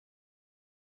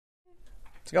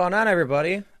What's going on,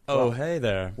 everybody? Oh, hey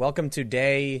there. Welcome to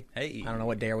day... Hey. I don't know,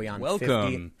 what day are we on?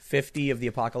 Welcome. 50 of the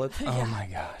apocalypse? Oh, my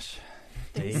gosh.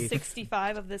 Day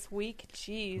 65 of this week.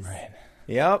 Jeez. Right.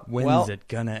 Yep. When's it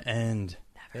gonna end?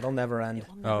 It'll never end. It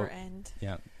will never end.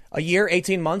 Yeah. A year,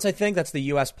 18 months, I think. That's the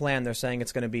U.S. plan. They're saying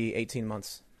it's going to be 18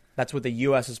 months. That's what the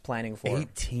U.S. is planning for.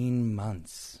 18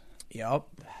 months. Yep.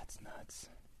 That's nuts.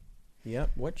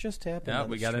 Yep. What just happened? Yeah, on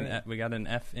we the got stream? we got an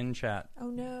F in chat. Oh,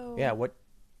 no. Yeah, what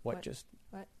What? just...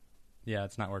 Yeah,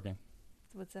 it's not working.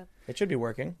 What's up? It should be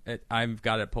working. I've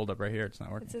got it pulled up right here. It's not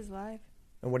It working. says live.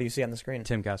 And what do you see on the screen?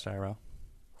 Timcast IRL.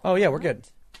 Oh, yeah, we're good.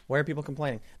 Why are people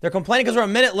complaining? They're complaining because we're a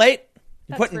minute late?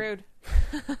 That's rude.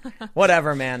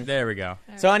 Whatever, man. There we go.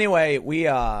 So anyway,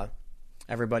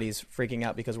 everybody's freaking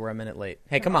out because we're a minute late.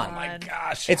 Hey, come on. Oh my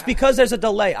Gosh. It's because there's a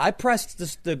delay. I pressed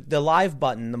the live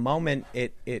button the moment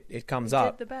it comes You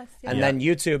up. did the best. Yeah. And then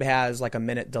YouTube has like a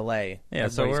minute delay. Yeah,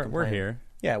 so Everybody's we're complaining. here.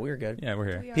 Yeah, we're good. Yeah, we're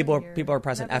here. We People here. are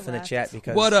pressing Never F in the left. chat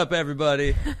because What up,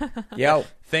 everybody? Yo,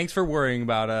 Thanks for worrying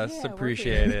about us. Yeah, we're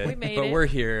Appreciate here. it. We made but it. we're A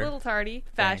here. little tardy.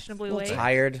 Fashionably a little late.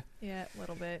 tired. Yeah, a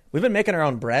little bit. We've been making our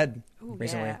own bread Ooh,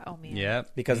 recently yeah. Oh, man.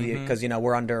 Yep. because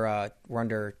we're under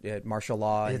martial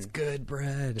law It's and good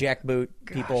bread. jackboot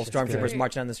people, it's stormtroopers good.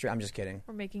 marching on the street. I'm just kidding.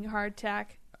 We're making hardtack.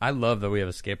 I love that we have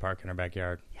a skate park in our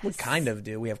backyard. We kind of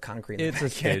do. We have concrete. In the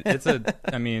It's a backyard.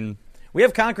 skate. I mean, We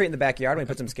have concrete in the backyard. When we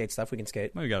put some skate stuff, we can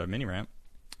skate. we got a mini ramp.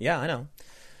 Yeah, I know.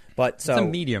 But so It's a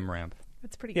medium ramp.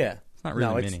 It's pretty yeah, good. It's not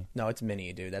really it's, mini. No, it's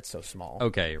mini, dude. That's so small.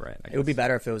 Okay, right. I It would be guess.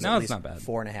 better if it was No, at it's least not bad.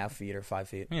 4.5 feet or 5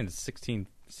 feet. Man, it's 16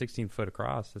 foot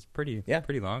across. It's pretty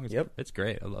long. It's, Yep. It's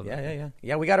great. I love Yeah, that. yeah, yeah.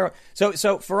 Yeah, we got our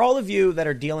so for all of you that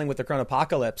are dealing with the Corona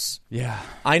apocalypse, Yeah.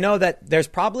 I know that there's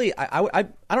probably I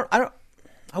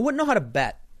wouldn't know how to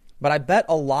bet, but I bet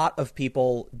a lot of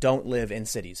people don't live in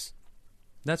cities.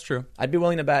 That's true. I'd be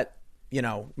willing to bet,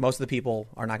 most of the people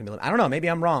are not going to be living. I don't know, maybe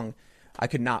I'm wrong. I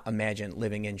could not imagine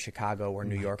living in Chicago or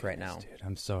New York right now. Dude,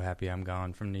 I'm so happy I'm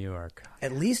gone from New York.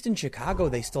 At least in Chicago,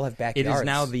 they still have It backyards. is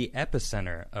now the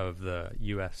epicenter of the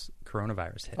U.S.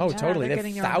 coronavirus hit. Oh, Yeah, totally. They're They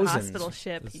getting have their own thousands. hospital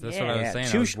ship. That's yeah. what I was Yeah, saying. I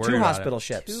two was worried two about hospital it.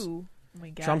 ships. Two. Oh, my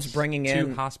gosh. Trump's bringing Two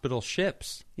in. hospital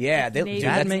ships. Yeah, Like dude, Navy.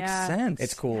 That that's, makes Yeah. sense.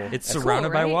 it's cool. It's That's surrounded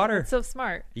Cool, by right? water. It's so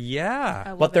smart. I Yeah.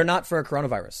 love but they're it. not for a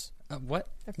coronavirus. What?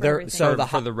 They're for they're- everything. so for, the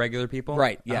for the regular people?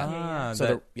 Right, yeah. Ah, So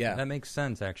that, yeah. that makes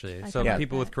sense, actually. I So can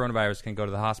people like with that. coronavirus can go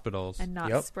to the hospitals and not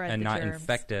Yep. spread and the not germs.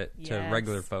 infect it to Yes.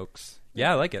 regular folks.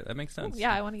 Yeah, I like it. That makes sense. Ooh,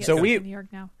 yeah, I want to get So to we- New York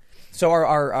now. So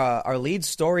our lead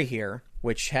story here,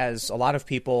 which has a lot of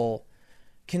people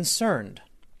concerned,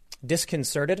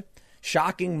 disconcerted.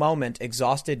 Shocking moment.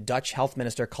 Exhausted Dutch health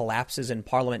minister collapses in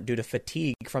parliament due to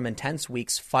fatigue from intense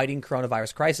weeks fighting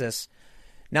coronavirus crisis.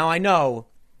 Now I know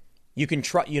you can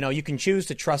you can choose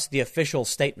to trust the official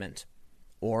statement,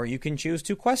 or you can choose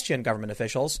to question government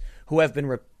officials who have been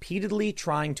repeatedly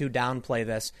trying to downplay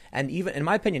this. And even, in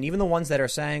my opinion, even the ones that are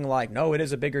saying like, no, it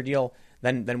is a bigger deal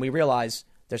than we realize,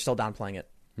 they're still downplaying it.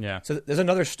 Yeah. So there's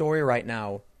another story right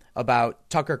now about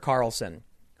Tucker Carlson,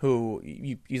 who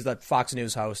he's the Fox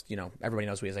News host. Everybody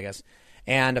knows who he is, I guess.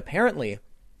 And apparently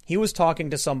he was talking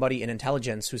to somebody in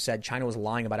intelligence who said China was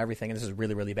lying about everything, and this is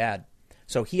really, really bad.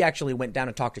 So he actually went down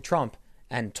and talked to Trump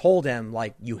and told him,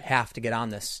 like, you have to get on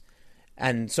this.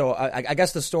 And so I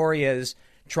guess the story is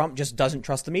Trump just doesn't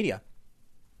trust the media.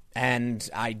 And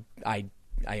I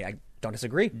don't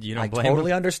disagree. You don't I blame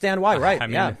totally him? understand why, right? I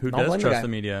mean, yeah. who Don't does blame trust guy. the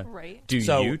media? Right. Do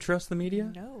So- you trust the media?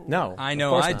 No. No. I of know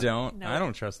course I not. don't. No. I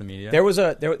don't trust the media.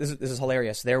 This is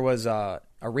hilarious. There was a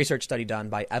research study done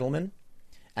by Edelman,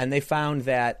 and they found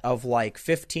that of like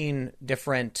 15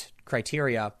 different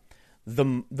criteria,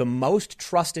 the most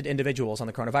trusted individuals on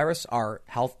the coronavirus are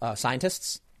health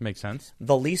scientists. Makes sense.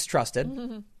 The least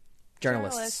trusted,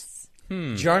 journalists.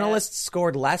 Journalists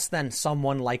scored less than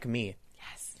someone like me.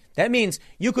 Yes. That means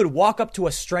you could walk up to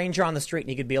a stranger on the street and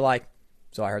you could be like,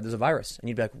 so I heard there's a virus. And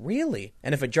you'd be like, really?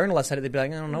 And if a journalist said it, they'd be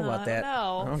like, I don't know about that.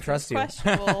 No. I don't trust you.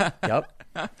 Questionable. Yep.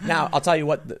 Now, I'll tell you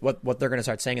what they're going to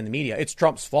start saying in the media. It's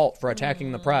Trump's fault for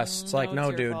attacking the press. It's like, no, no,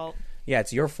 it's your dude. fault. Yeah,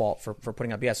 it's your fault for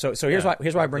putting up BS. So here's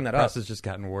why I bring that up. Press has just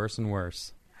gotten worse and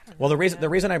worse. Well, the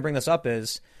reason I bring this up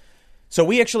is, so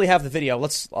we actually have the video.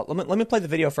 Let me play the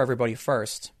video for everybody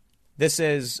first. This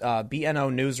is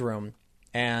BNO Newsroom,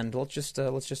 and let's just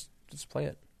play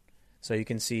it so you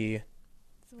can see.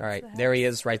 All right, there he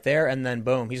is right there, and then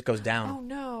boom, he just goes down. Oh,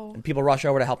 no. And people rush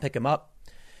over to help pick him up.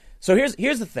 So here's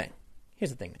the thing. Here's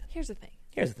the thing, man. Here's the thing.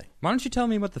 Here's the thing. Why don't you tell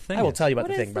me what the thing I will is? tell you about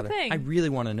What the is thing, the brother. thing? I really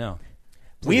want to know.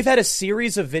 We've had a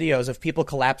series of videos of people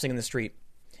collapsing in the street.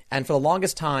 And for the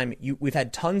longest time, we've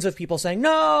had tons of people saying,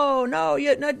 no,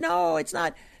 it's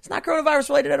not. it's not coronavirus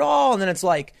related at all. And then it's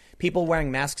like people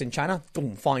wearing masks in China,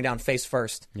 boom, falling down face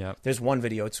first. Yep. There's one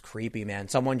video. It's creepy, man.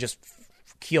 Someone just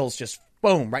keels just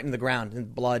boom right into the ground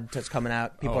and blood just coming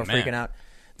out. People are freaking out.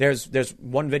 There's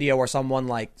one video where someone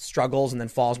like struggles and then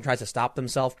falls and tries to stop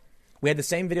themselves. We had the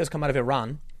same videos come out of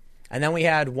Iran. And then we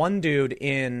had one dude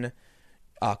in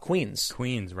Queens.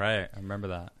 Queens, right. I remember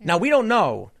that. Now, we don't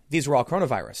know these were all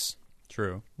coronavirus.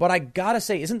 True. But I gotta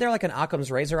say, isn't there like an Occam's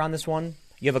razor on this one?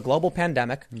 You have a global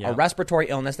pandemic, a respiratory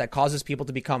illness that causes people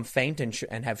to become faint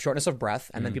and have shortness of breath,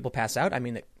 and then people pass out. I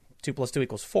mean, 2 + 2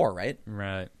 = 4, right?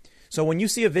 Right. So when you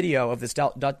see a video of this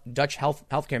Dutch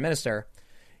healthcare minister,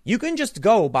 you can just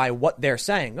go by what they're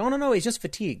saying. No, he's just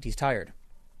fatigued. He's tired.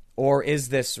 Or is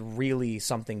this really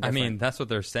something different? I mean, that's what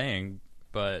they're saying,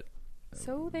 but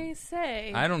So they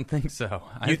say. I don't think so.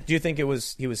 Do you think he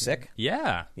was sick?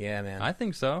 Yeah. Yeah, man. I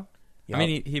think so. Yep. I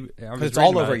mean, because it's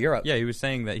all over Europe. Yeah, he was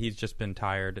saying that he's just been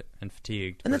tired and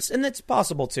fatigued. And that's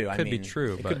possible too. Could be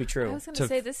true. It could be I true. was going to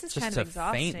say, this is just kind to of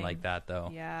exhausting. faint like that, though.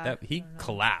 Yeah, he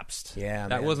collapsed. Yeah,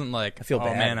 that man. wasn't like, I feel oh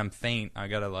bad. man, I'm faint. I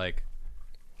gotta like.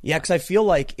 Yeah, because I feel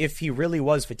like if he really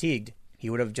was fatigued, he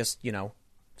would have just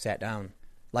sat down.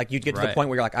 Like you'd get to the Right. point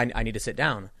where you're like, I need to sit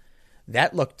down.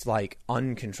 That looked like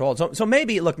uncontrolled. So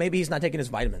maybe he's not taking his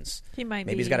vitamins. He might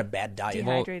Maybe be he's got a bad diet.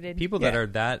 dehydrated. People that Yeah. are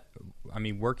that, I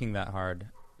mean, working that hard.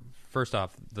 First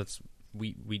off,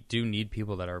 we do need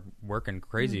people that are working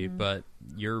crazy, but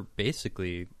you're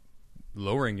basically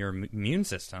lowering your immune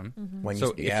system. When So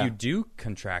you- if you do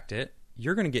contract it,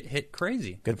 you're going to get hit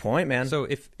crazy. Good point, man. So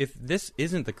if this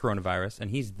isn't the coronavirus and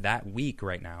he's that weak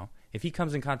right now, if he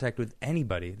comes in contact with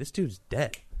anybody, this dude's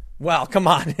dead. well, come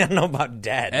on. I don't know about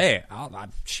dead. Hey,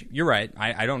 you're right.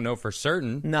 I don't know for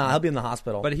certain, No, he'll be in the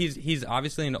hospital. but he's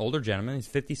obviously an older gentleman. He's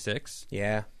 56.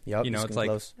 yeah, yep. You know, he's it's getting like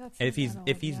close. That's if he's not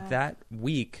if he's old, yeah. that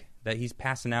weak that he's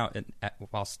passing out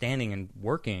while standing and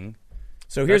working.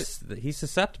 So He's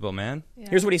susceptible, man. Yeah.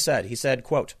 Here's what he said. He said,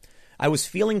 quote, I was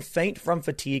feeling faint from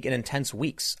fatigue and intense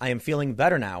weeks. I am feeling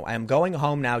better now. I am going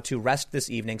home now to rest this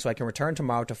evening so I can return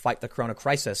tomorrow to fight the corona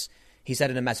crisis, he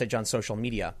said in a message on social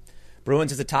media.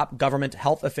 Bruins is the top government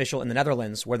health official in the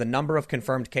Netherlands, where the number of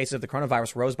confirmed cases of the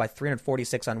coronavirus rose by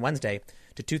 346 on Wednesday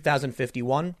to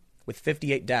 2,051, with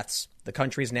 58 deaths, the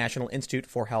country's National Institute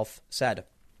for Health said.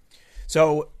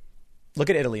 So, look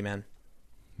at Italy, man.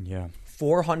 Yeah.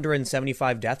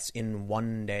 475 deaths in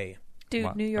one day. Dude,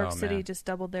 Wow. New York Oh, City man. just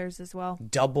doubled theirs as well.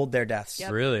 Doubled their deaths.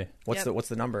 Yep. Really? What's Yep.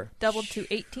 the number? Doubled to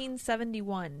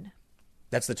 1871.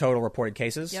 That's the total reported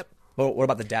cases? Yep. But what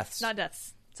about the deaths? Not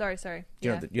deaths. Sorry. Do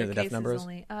you know the death cases numbers?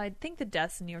 Only, I think the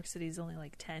deaths in New York City is only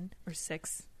like 10 or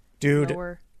 6. Dude,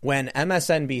 Lower. when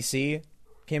MSNBC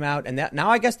came out, and now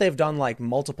I guess they've done like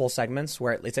multiple segments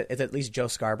where it's at least Joe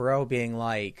Scarborough being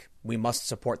like, we must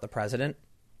support the president.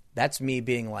 That's me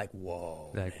being like,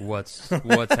 whoa. Like what's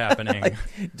happening?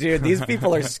 Dude, these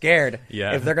people are scared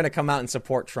Yeah. if they're going to come out and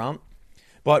support Trump.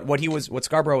 But what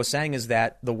Scarborough was saying is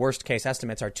that the worst case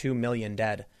estimates are 2 million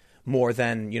dead, more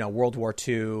than World War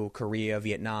II, Korea,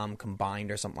 Vietnam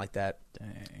combined, or something like that.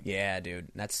 Dang. Yeah, dude,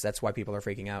 that's why people are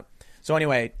freaking out. So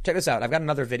anyway, check this out. I've got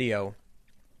another video.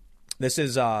 This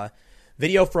is a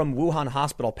video from Wuhan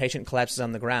Hospital. Patient collapses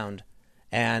on the ground,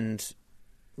 and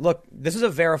look, this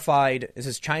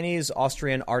is Chinese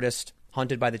Austrian artist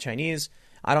hunted by the Chinese.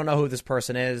 I don't know who this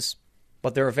person is,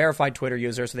 but they're a verified Twitter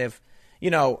user, so they have.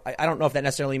 I don't know if that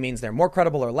necessarily means they're more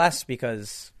credible or less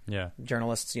because Yeah.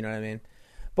 journalists, you know what I mean?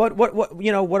 But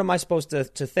what am I supposed to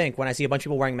think when I see a bunch of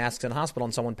people wearing masks in a hospital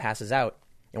and someone passes out?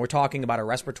 And we're talking about a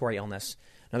respiratory illness.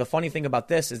 Now, the funny thing about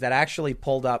this is that I actually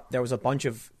pulled up, there was a bunch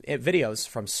of videos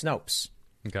from Snopes.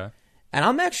 Okay. And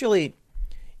I'm actually,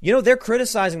 they're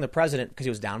criticizing the president because he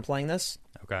was downplaying this.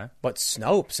 Okay. But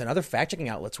Snopes and other fact-checking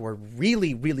outlets were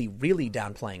really, really, really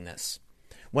downplaying this.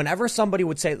 Whenever somebody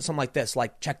would say something like this,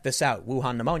 like, check this out,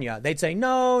 Wuhan pneumonia, they'd say,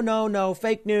 no,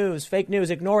 fake news,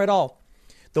 ignore it all.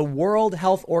 The World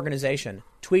Health Organization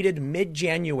tweeted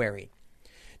mid-January,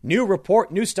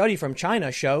 new study from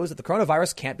China shows that the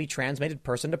coronavirus can't be transmitted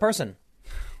person to person.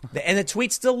 And the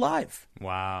tweet's still live.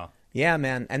 Wow. Yeah,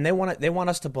 man. And they want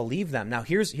us to believe them. Now,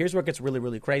 here's where it gets really,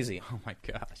 really crazy. Oh my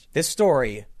gosh. This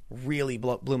story really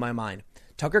blew my mind.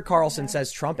 Tucker Carlson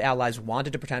says Trump allies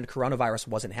wanted to pretend coronavirus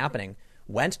wasn't happening,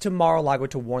 went to Mar-a-Lago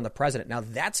to warn the president. Now,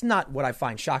 that's not what I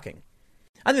find shocking.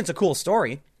 I think it's a cool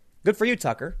story. Good for you,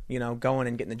 Tucker, going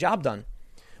and getting the job done.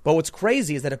 But what's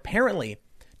crazy is that apparently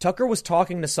Tucker was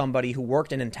talking to somebody who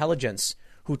worked in intelligence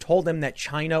who told him that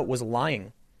China was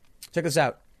lying. Check this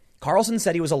out. Carlson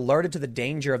said he was alerted to the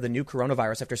danger of the new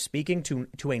coronavirus after speaking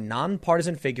to a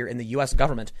nonpartisan figure in the U.S.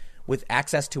 government with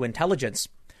access to intelligence,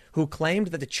 who claimed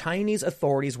that the Chinese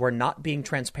authorities were not being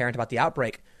transparent about the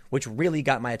outbreak, which really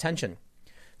got my attention.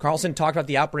 Carlson talked about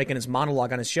the outbreak in his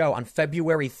monologue on his show on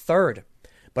February 3rd,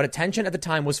 but attention at the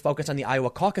time was focused on the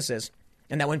Iowa caucuses,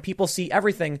 and that when people see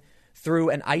everything through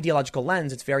an ideological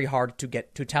lens, it's very hard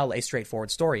to tell a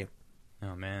straightforward story.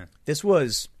 Oh, man. This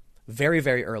was very,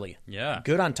 very early. Yeah.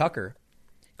 Good on Tucker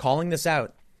calling this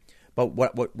out. But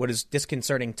what is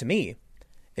disconcerting to me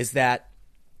is that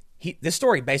this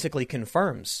story basically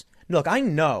confirms. Look, I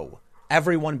know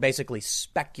everyone basically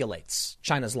speculates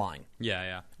China's lying.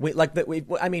 Yeah.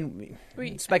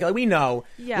 Speculate. We know.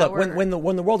 Yeah, look, when the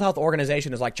World Health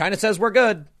Organization is like, China says we're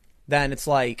good, then it's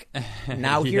like,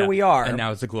 now here we are. And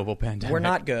now it's a global pandemic. We're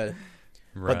not good.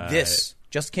 Right. But this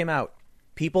just came out.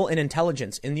 People in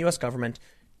intelligence in the U.S. government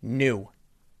knew.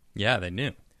 Yeah, they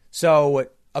knew. So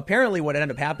apparently what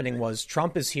ended up happening was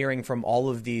Trump is hearing from all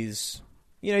of these,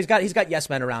 he's got yes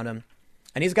men around him,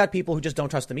 and he's got people who just don't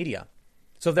trust the media.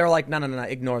 So they're like, no,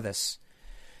 ignore this.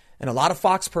 And a lot of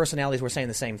Fox personalities were saying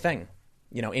the same thing,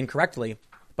 incorrectly.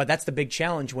 But that's the big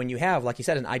challenge when you have, like you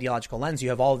said, an ideological lens. You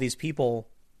have all of these people,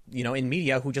 in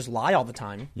media who just lie all the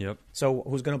time. Yep. So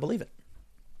who's going to believe it?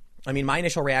 I mean, my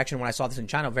initial reaction when I saw this in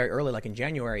China very early, like in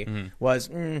January, was,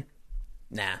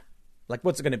 nah. Like,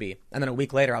 what's it going to be? And then a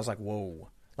week later, I was like, whoa.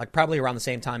 Like, probably around the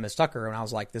same time as Tucker, and I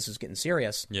was like, this is getting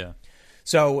serious. Yeah.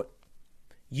 So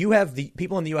you have the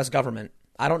people in the U.S. government.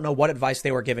 I don't know what advice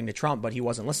they were giving to Trump, but he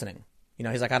wasn't listening.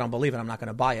 He's like, I don't believe it. I'm not going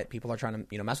to buy it. People are trying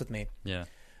to, mess with me. Yeah.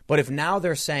 But if now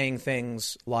they're saying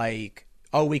things like,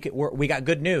 oh, we got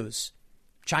good news.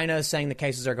 China is saying the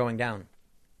cases are going down.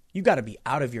 You got to be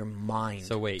out of your mind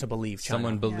to believe China.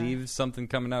 Someone believes something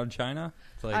coming out of China?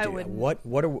 It's like, I wouldn't.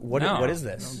 What is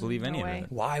this? I don't believe any of way. it.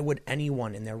 Why would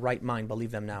anyone in their right mind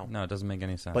believe them now? No, it doesn't make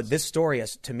any sense. But this story,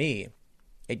 to me,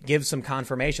 it gives some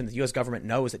confirmation that the U.S. government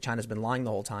knows that China's been lying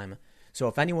the whole time. So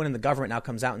if anyone in the government now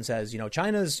comes out and says,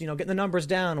 China's, getting the numbers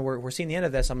down, we're seeing the end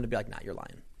of this, I'm going to be like, nah, you're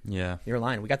lying. Yeah. You're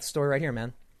lying. We got the story right here,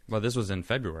 man. Well, this was in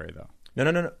February, though.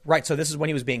 No. Right. So this is when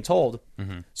he was being told.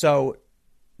 Mm-hmm. So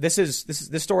this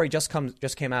story just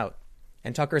came out,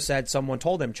 and Tucker said someone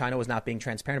told him China was not being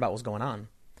transparent about what's going on.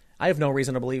 I have no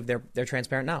reason to believe they're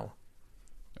transparent now.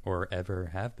 Or ever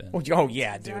have been. Oh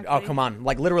yeah, dude. Exactly. Oh come on.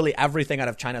 Like literally everything out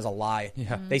of China is a lie.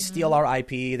 Yeah. They steal our IP.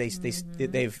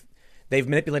 They've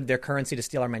manipulated their currency to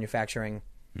steal our manufacturing.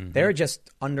 Mm-hmm. They're just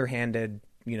underhanded.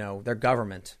 Their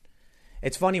government.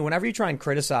 It's funny, whenever you try and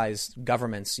criticize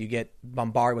governments, you get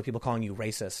bombarded with people calling you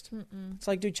racist. Mm-mm. It's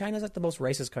like, dude, China's like the most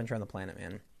racist country on the planet,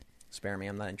 man. Spare me,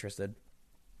 I'm not interested.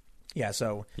 Yeah,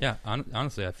 so... Yeah,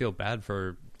 honestly, I feel bad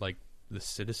for, like, the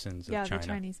citizens of China. Yeah, the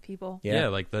Chinese people. Yeah,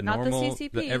 like the Not normal, the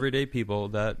the everyday people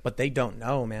that... But they don't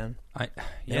know, man.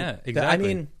 Exactly. I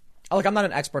mean, look, I'm not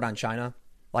an expert on China.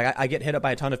 Like, I get hit up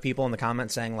by a ton of people in the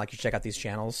comments saying, like, you should check out these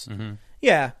channels. Mm-hmm.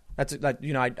 Yeah,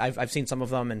 I've seen some of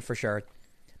them, and for sure...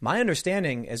 My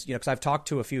understanding is, because I've talked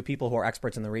to a few people who are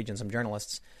experts in the region, some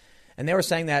journalists, and they were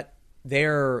saying that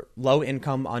they're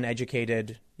low-income,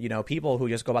 uneducated, people who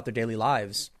just go about their daily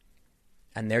lives,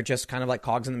 and they're just kind of like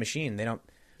cogs in the machine. They're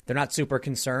not super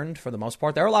concerned for the most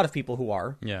part. There are a lot of people who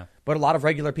are, but a lot of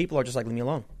regular people are just like, leave me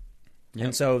alone. Yep.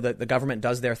 And so the government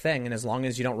does their thing, and as long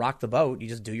as you don't rock the boat, you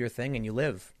just do your thing and you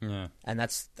live. Yeah. And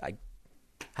that's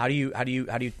how do you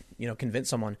convince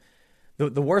someone?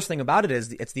 The worst thing about it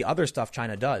is it's the other stuff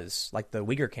China does, like the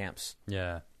Uyghur camps.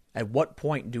 Yeah. At what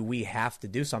point do we have to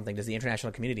do something? Does the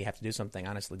international community have to do something?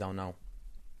 Honestly, don't know.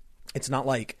 It's not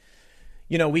like,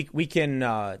 we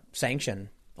can sanction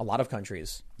a lot of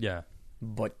countries. Yeah.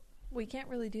 But we can't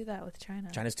really do that with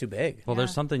China. China's too big. Well,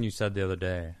 there's something you said the other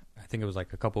day. I think it was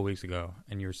like a couple of weeks ago,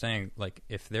 and you were saying, like,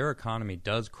 if their economy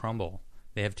does crumble,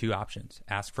 they have two options: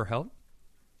 ask for help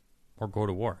or go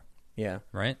to war. Yeah.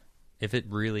 Right? If it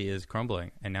really is crumbling,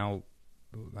 and now,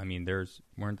 I mean,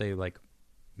 weren't they like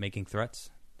making threats?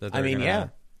 That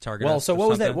target. Well, so what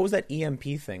was that? What was that EMP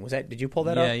thing? Did you pull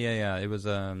that up? Yeah. It was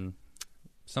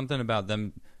something about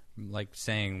them like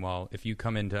saying, well, if you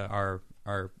come into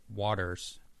our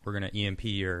waters, we're going to EMP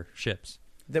your ships.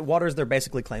 The waters they're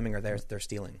basically claiming are they're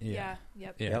stealing. Yeah.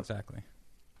 Yep. Yeah. Exactly.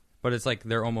 But it's like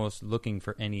they're almost looking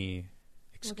for any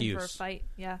excuse. Looking for a fight,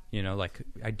 yeah. Like,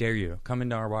 I dare you, come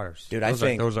into our waters. Dude, I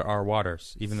think those are our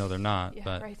waters, even though they're not. Yeah,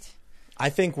 but right. I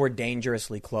think we're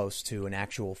dangerously close to an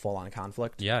actual full-on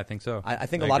conflict. Yeah, I think so. I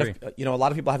think a lot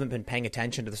of people haven't been paying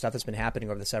attention to the stuff that's been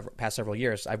happening over the past several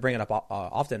years. I bring it up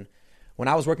often. When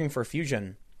I was working for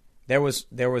Fusion, there was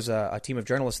a team of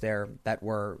journalists there that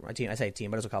were a team. I say a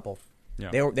team, but it was a couple. Yeah.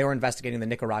 They were investigating the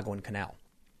Nicaraguan canal.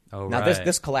 Oh, now right.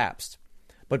 this collapsed,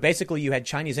 but basically you had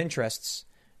Chinese interests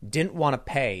didn't want to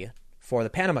pay for the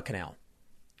Panama Canal,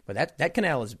 But that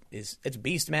canal is it's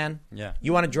beast, man. Yeah.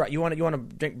 You want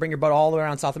to bring your boat all the way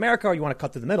around South America, or you want to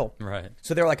cut through the middle? Right.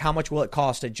 So they're like, how much will it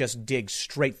cost to just dig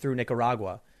straight through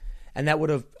Nicaragua? And that would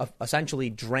have essentially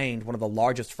drained one of the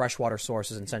largest freshwater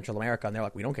sources in Central America. And they're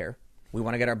like, we don't care. We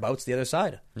want to get our boats the other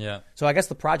side. Yeah. So I guess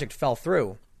the project fell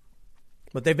through.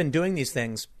 But they've been doing these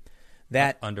things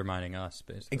that undermining us,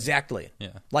 basically. Exactly.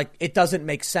 Yeah. Like, it doesn't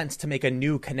make sense to make a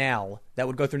new canal that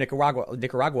would go through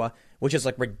Nicaragua, which is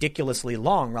like ridiculously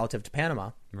long relative to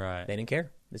Panama. Right. They didn't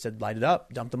care. They said, light it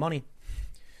up, dump the money.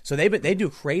 So they do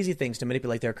crazy things to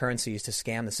manipulate their currencies to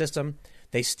scam the system.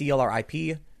 They steal our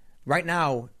IP. Right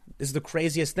now, this is the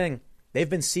craziest thing. They've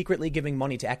been secretly giving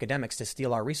money to academics to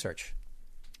steal our research.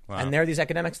 Wow. And they're these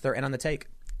academics. They're in on the take.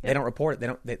 Yep. They don't report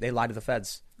it. They lie to the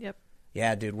feds. Yep.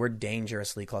 Yeah, dude, we're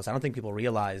dangerously close. I don't think people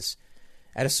realize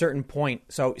at a certain point.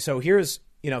 So here's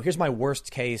my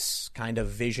worst case kind of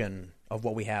vision of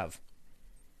what we have.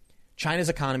 China's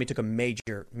economy took a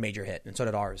major hit, and so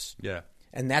did ours. Yeah.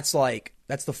 And that's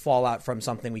the fallout from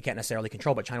something we can't necessarily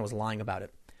control, but China was lying about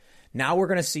it. Now we're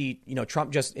going to see,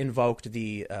 Trump just invoked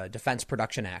the Defense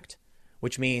Production Act,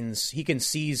 which means he can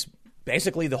seize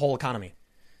basically the whole economy.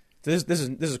 This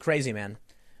is crazy, man.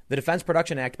 The Defense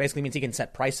Production Act basically means he can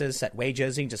set prices, set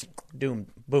wages. He can just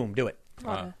boom, do it. A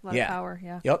lot of power,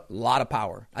 yeah. Yep, a lot of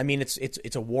power. I mean,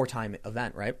 it's a wartime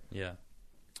event, right? Yeah.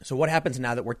 So what happens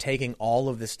now that we're taking all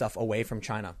of this stuff away from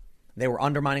China? They were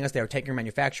undermining us. They were taking our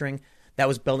manufacturing. That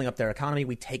was building up their economy.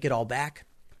 We take it all back.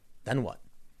 Then what?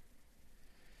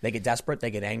 They get desperate.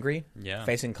 They get angry. Yeah.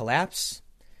 Facing collapse.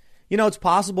 It's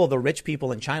possible the rich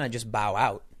people in China just bow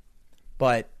out.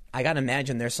 But I got to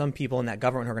imagine there's some people in that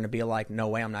government who are going to be like, no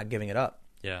way, I'm not giving it up.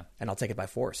 Yeah. And I'll take it by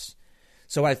force.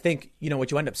 So I think, what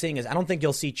you end up seeing is I don't think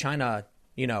you'll see China,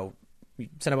 send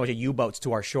a bunch of U-boats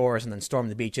to our shores and then storm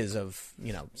the beaches of,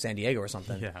 San Diego or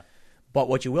something. Yeah. But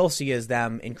what you will see is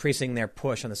them increasing their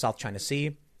push on the South China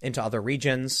Sea into other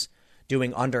regions,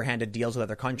 doing underhanded deals with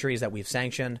other countries that we've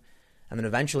sanctioned. And then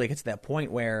eventually it gets to that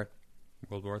point where...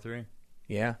 World War III?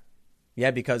 Yeah.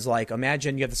 Yeah, because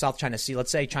imagine you have the South China Sea.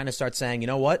 Let's say China starts saying, you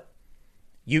know what?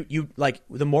 You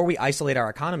the more we isolate our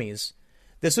economies,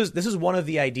 this is one of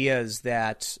the ideas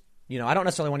that, I don't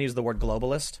necessarily want to use the word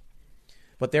globalist,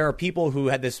 but there are people who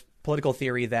had this political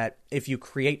theory that if you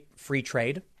create free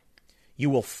trade, you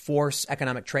will force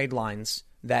economic trade lines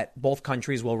that both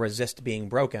countries will resist being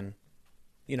broken,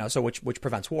 so which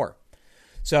prevents war.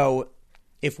 So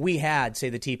if we had, say,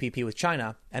 the TPP with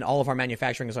China and all of our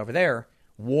manufacturing is over there,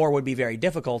 war would be very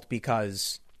difficult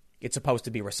because it's supposed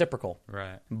to be reciprocal.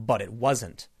 Right. But it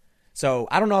wasn't. So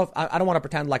I don't know if I don't want to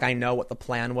pretend like I know what the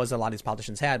plan was that a lot of these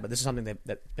politicians had, but this is something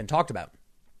that's been talked about.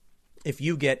 If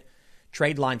you get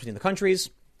trade lines between the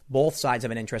countries, both sides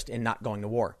have an interest in not going to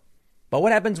war. But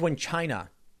what happens when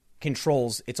China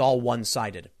controls, it's all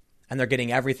one-sided and they're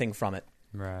getting everything from it,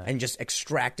 right, and just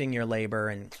extracting your labor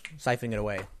and siphoning it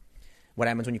away? What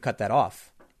happens when you cut that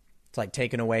off? It's like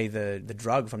taking away the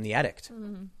drug from the addict.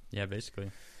 Mm-hmm. Yeah, basically.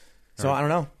 So I don't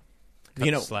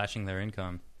know. Slashing their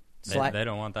income. They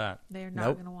don't want that. They're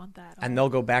not going to want that. And they'll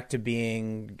go back to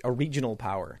being a regional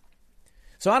power.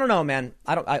 So I don't know, man.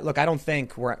 I don't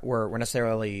think we're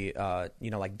necessarily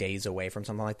like days away from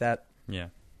something like that. Yeah.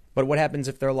 But what happens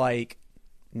if they're like,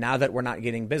 now that we're not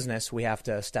getting business, we have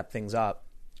to step things up?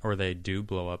 Or they do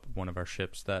blow up one of our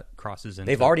ships that crosses into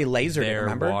They've already lasered their it,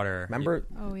 remember? water. Remember?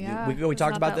 Oh, yeah. We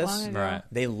talked about this? Right.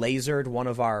 They lasered one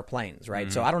of our planes, right?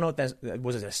 Mm-hmm. So I don't know if that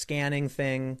was it a scanning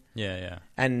thing? Yeah.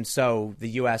 And so the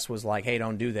U.S. was like, hey,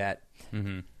 don't do that.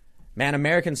 Mm-hmm. Man,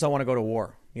 Americans don't want to go to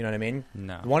war. You know what I mean?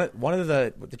 No. One of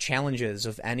the challenges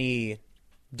of any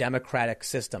democratic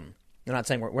system, I'm not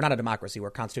saying we're not a democracy, we're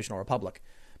a constitutional republic,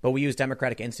 but we use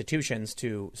democratic institutions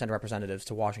to send representatives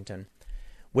to Washington.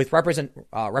 With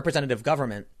representative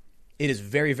government, it is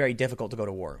very, very difficult to go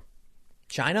to war.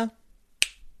 China,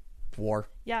 war.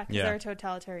 Yeah, because they're a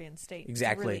totalitarian state.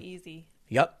 Exactly. It's really easy.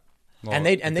 Yep. Well, and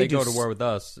they go to war with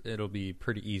us, it'll be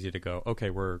pretty easy to go, okay,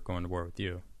 we're going to war with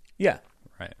you. Yeah.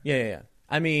 Right. Yeah.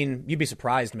 I mean, you'd be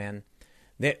surprised, man.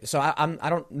 I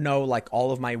don't know like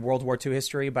all of my World War II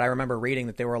history, but I remember reading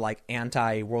that they were like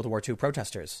anti-World War II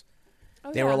protesters.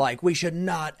 They were like, we should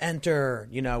not enter,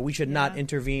 we should not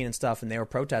intervene and stuff. And they were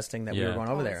protesting that we were going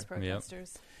over there.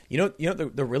 Protesters. Yep.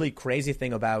 The really crazy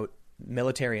thing about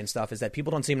military and stuff is that people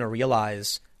don't seem to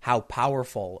realize how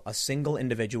powerful a single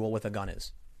individual with a gun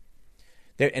is.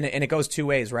 And it goes two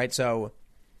ways, right? So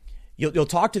you'll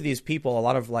talk to these people, a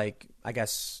lot of like, I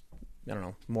guess, I don't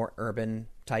know, more urban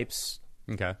types,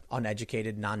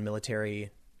 uneducated,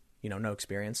 non-military, no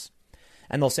experience.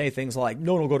 And they'll say things like,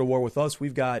 no one will go to war with us.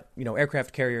 We've got,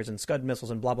 aircraft carriers and Scud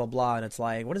missiles and blah, blah, blah. And it's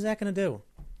like, what is that going to do?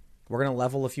 We're going to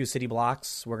level a few city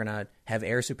blocks. We're going to have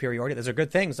air superiority. Those are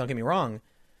good things. Don't get me wrong.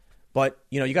 But,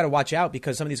 you got to watch out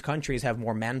because some of these countries have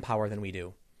more manpower than we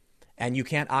do. And you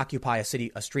can't occupy a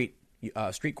street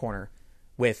corner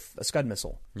with a Scud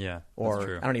missile. Yeah, or that's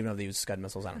true. I don't even know if they use Scud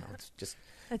missiles. I don't know. It's just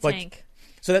a tank.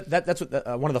 So that's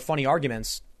what one of the funny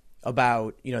arguments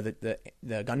about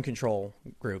the gun control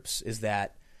groups is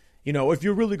that if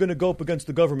you're really going to go up against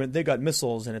the government, they got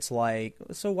missiles, and it's like,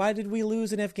 so why did we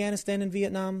lose in Afghanistan and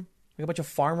Vietnam? Like a bunch of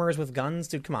farmers with guns,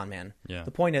 dude. Come on, man. Yeah.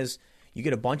 The point is, you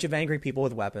get a bunch of angry people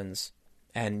with weapons,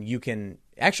 and you can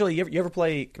actually. You ever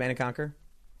play Command and Conquer?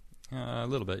 A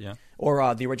little bit, yeah.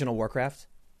 Or the original Warcraft?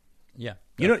 Yeah.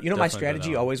 You know my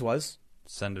strategy always was?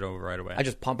 Send it over right away. I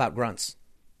just pump out grunts.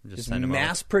 Just send them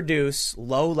mass produce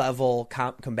low-level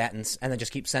combatants and then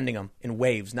just keep sending them in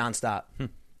waves nonstop.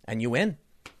 And you win.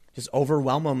 Just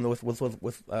overwhelm them with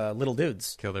little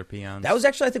dudes. Kill their peons. That was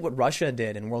actually, I think, what Russia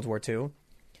did in World War II.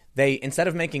 They, instead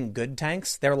of making good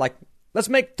tanks, they were like, let's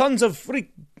make tons of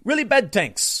really bad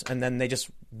tanks. And then they just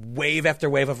wave after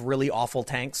wave of really awful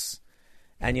tanks.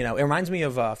 And, it reminds me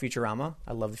of Futurama.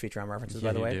 I love the Futurama references,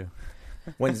 by the way. Do.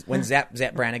 When Zap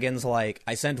Brannigan's like,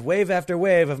 I sent wave after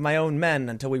wave of my own men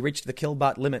until we reached the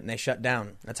killbot limit and they shut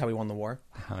down. That's how we won the war.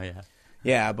 Oh, yeah.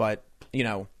 Yeah, but,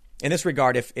 in this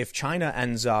regard, if China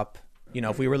ends up,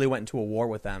 if we really went into a war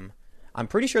with them, I'm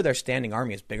pretty sure their standing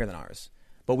army is bigger than ours.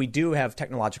 But we do have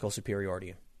technological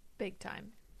superiority. Big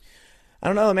time. I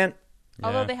don't know, man. Yeah.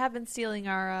 Although they have been stealing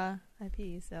our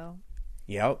IP, so.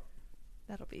 Yep.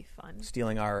 That'll be fun.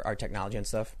 Stealing our technology and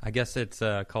stuff. I guess it's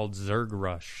called Zerg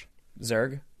Rush.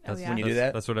 Zerg? That's when you do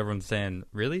that? That's what everyone's saying.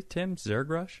 Really, Tim? Zerg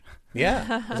Rush?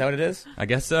 Yeah. Is that what it is? I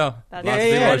guess so.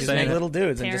 Yeah. Just make little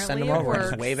dudes and just send them over.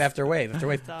 Just wave after wave after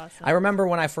wave. That's awesome. I remember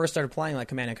when I first started playing like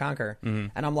Command and Conquer,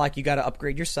 and I'm like, you got to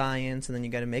upgrade your science, and then you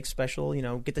got to make special,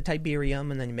 get the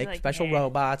Tiberium, and then you make special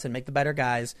robots and make the better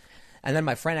guys. And then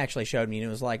my friend actually showed me, and he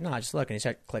was like, no, just look. And he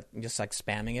started just like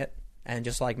spamming it. And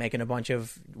just like making a bunch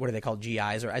of, what are they called,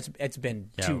 GIs? Or it's been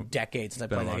 2 decades since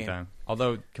I played that game. Time.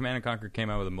 Although Command and Conquer came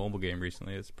out with a mobile game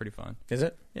recently. It's pretty fun. Is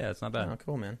it? Yeah, it's not bad. Oh,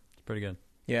 cool, man. It's pretty good.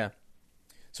 Yeah.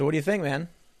 So what do you think, man?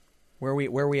 Where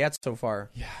are we at so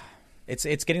far? Yeah. It's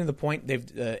getting to the point,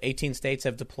 18 states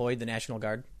have deployed the National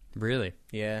Guard. Really?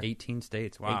 Yeah. 18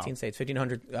 states. Wow. 18 states,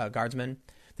 1,500 guardsmen.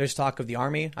 There's talk of the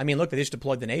Army. I mean, look, they just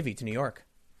deployed the Navy to New York.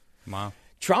 Wow.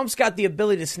 Trump's got the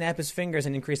ability to snap his fingers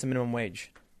and increase the minimum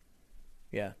wage.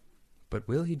 Yeah. But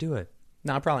will he do it?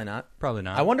 No, probably not. Probably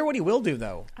not. I wonder what he will do,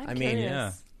 though. I mean,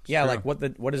 yeah, like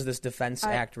what is this Defense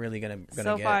Act really going to get?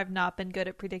 So far, I've not been good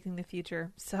at predicting the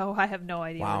future, so I have no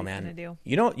idea what he's going to do.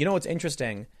 You know what's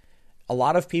interesting? A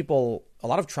lot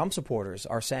of Trump supporters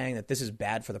are saying that this is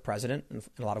bad for the president in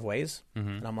a lot of ways,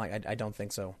 and I'm like, I don't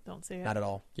think so. Don't see it. Not at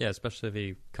all. Yeah, especially if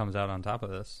he comes out on top of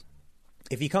this.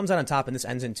 If he comes out on top and this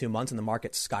ends in 2 months and the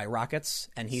market skyrockets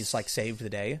and he's like saved the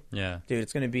day, yeah, dude,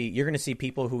 you're going to see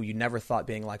people who you never thought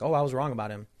being like, oh, I was wrong about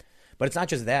him. But it's not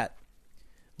just that.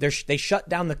 They shut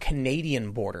down the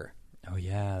Canadian border. Oh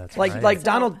yeah, that's right. Like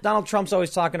Donald Trump's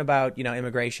always talking about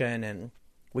immigration and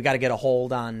we got to get a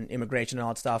hold on immigration and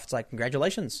all that stuff. It's like,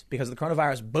 congratulations, because of the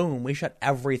coronavirus, boom, we shut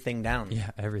everything down.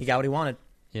 Yeah, everything. He got what he wanted.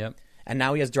 Yep. And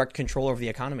now he has direct control over the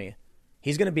economy.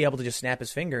 He's going to be able to just snap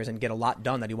his fingers and get a lot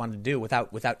done that he wanted to do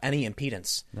without any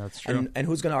impedance. That's true. And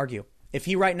who's going to argue? If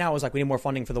he right now was like, we need more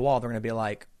funding for the wall, they're going to be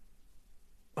like,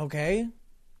 okay.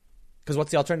 Because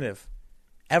what's the alternative?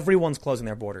 Everyone's closing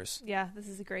their borders. Yeah, this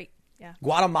is a great, yeah.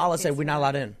 Guatemala said we're not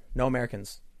allowed in. No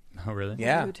Americans. Oh, really?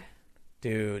 Yeah.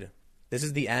 Dude. This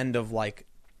is the end of like,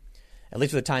 at least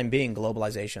for the time being,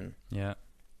 globalization. Yeah.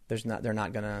 They're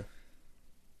not going to.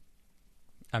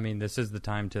 I mean, this is the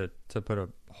time to put a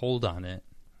hold on it,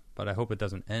 but I hope it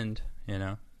doesn't end,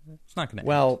 It's not going to end.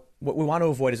 Well, what we want to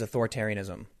avoid is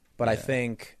authoritarianism, but I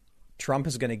think Trump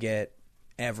is going to get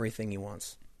everything he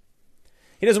wants.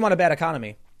 He doesn't want a bad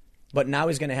economy, but now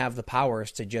he's going to have the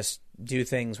powers to just do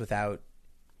things without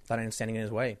anyone standing in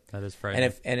his way. That is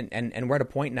frightening. And we're at a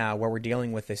point now where we're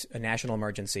dealing with a national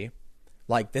emergency.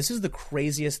 Like, this is the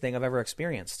craziest thing I've ever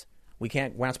experienced.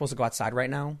 We're not supposed to go outside right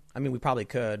now. I mean, we probably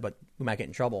could, but we might get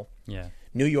in trouble. Yeah.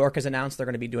 New York has announced they're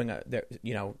going to be doing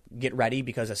get ready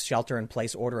because a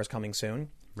shelter-in-place order is coming soon.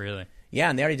 Really? Yeah,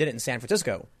 and they already did it in San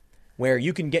Francisco, where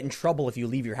you can get in trouble if you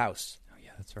leave your house. Oh,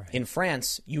 yeah, that's right. In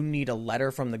France, you need a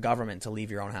letter from the government to leave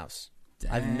your own house.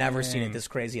 Dang. I've never seen it this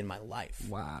crazy in my life.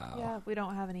 Wow. Yeah, we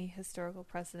don't have any historical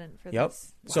precedent for yep.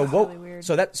 this. So wow. Really weird.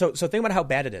 So think about how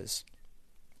bad it is.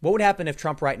 What would happen if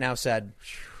Trump right now said,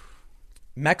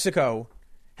 Mexico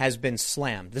has been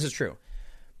slammed, this is true,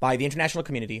 by the international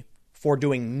community for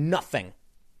doing nothing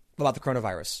about the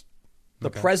coronavirus. The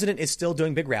president is still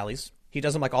doing big rallies. He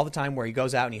does them like all the time, where he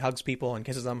goes out and he hugs people and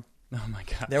kisses them. Oh my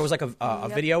god! There was like a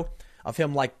video of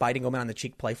him like biting a woman on the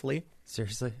cheek playfully.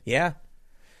 Seriously? Yeah.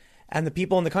 And the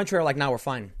people in the country are like, "No, we're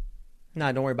fine.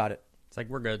 No, don't worry about it. It's like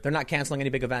we're good." They're not canceling any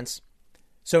big events."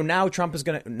 So now Trump is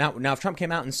gonna now if Trump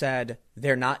came out and said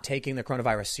they're not taking the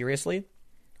coronavirus seriously,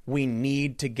 we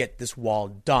need to get this wall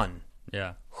done.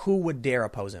 Yeah. Who would dare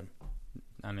oppose him?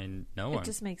 I mean, no one. It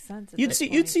just makes sense. You'd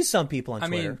see some people on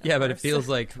Twitter. I mean, yeah, but it feels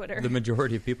like Twitter. the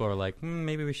majority of people are like,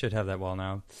 maybe we should have that wall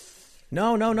now.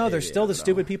 No. There's still the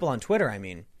stupid people on Twitter. I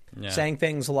mean, saying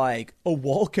things like, "A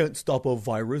wall can't stop a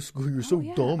virus. You're so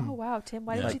dumb." Oh wow, Tim,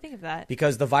 why didn't you think of that?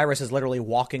 Because the virus is literally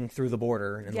walking through the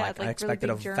border, and I expected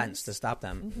really a fence to stop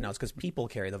them. Mm-hmm. No, it's because people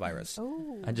carry the virus.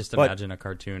 Oh. I just imagine a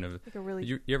cartoon of. Like a really...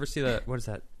 you ever see that? What is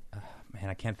that? Man,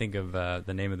 I can't think of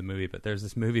the name of the movie, but there's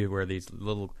this movie where these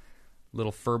little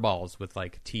fur balls with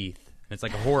like teeth. And it's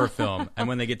like a horror film, and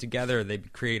when they get together, they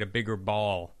create a bigger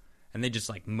ball, and they just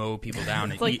like mow people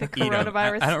down and like eat the them.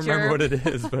 coronavirus I don't remember what it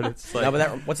is, but it's like no,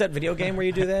 but what's that video game where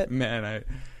you do that? Man, I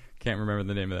can't remember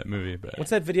the name of that movie. But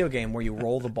what's that video game where you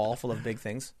roll the ball full of big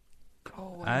things?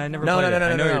 Oh, I never played it.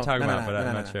 I know what you're talking about, but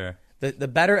I'm not sure. The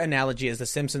better analogy is the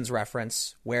Simpsons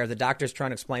reference where the doctor's trying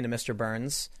to explain to Mr.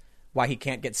 Burns why he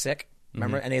can't get sick.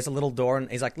 Remember? Mm-hmm. And he has a little door,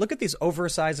 and he's like, "Look at these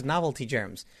oversized novelty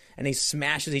germs." And he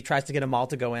smashes. He tries to get them all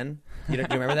to go in. Do you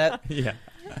remember that? Yeah.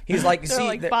 He's like, they're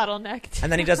like bottlenecked.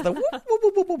 And then he does the whoop, whoop,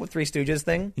 whoop, whoop, whoop, Three Stooges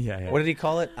thing. Yeah. What did he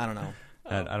call it? I don't know.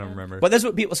 I don't remember. But that's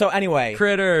what people. So anyway,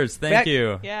 critters. Thank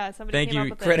you. Yeah. Somebody thank came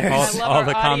you. up with Critters. All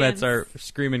the comments are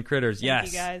screaming critters. Thank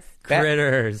yes. you guys.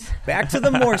 Critters. Back to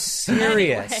the more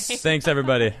serious. Anyway. Thanks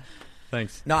everybody.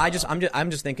 Thanks. No, I'm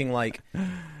just thinking like,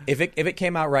 if it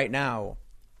came out right now.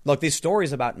 Look, these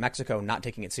stories about Mexico not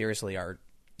taking it seriously are,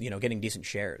 getting decent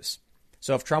shares.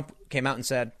 So if Trump came out and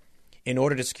said, in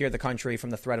order to secure the country from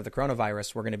the threat of the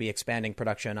coronavirus, we're going to be expanding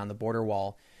production on the border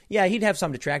wall. Yeah, he'd have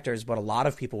some detractors, but a lot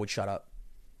of people would shut up.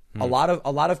 A lot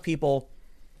of people.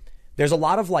 There's a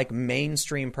lot of like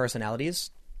mainstream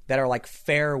personalities that are like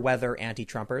fair weather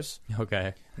anti-Trumpers.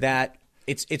 Okay. That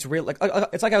it's real.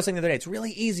 It's like I was saying the other day. It's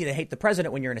really easy to hate the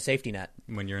president when you're in a safety net.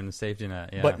 When you're in the safety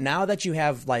net, yeah. But now that you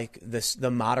have like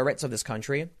the moderates of this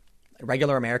country,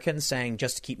 regular Americans saying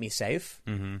just to keep me safe.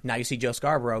 Mm-hmm. Now you see Joe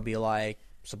Scarborough be like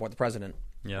support the president,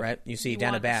 right? You see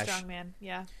Dana Bash, strong man,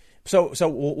 yeah. So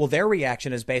their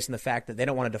reaction is based on the fact that they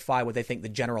don't want to defy what they think the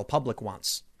general public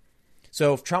wants.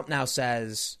 So if Trump now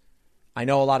says, I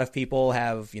know a lot of people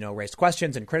have raised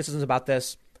questions and criticisms about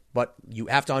this, but you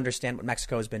have to understand what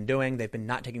Mexico has been doing. They've been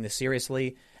not taking this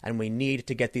seriously, and we need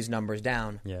to get these numbers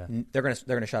down. Yeah. They're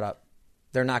gonna shut up.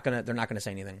 They're not gonna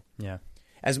say anything. Yeah.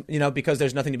 As because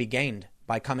there's nothing to be gained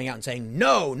by coming out and saying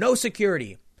no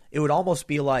security. It would almost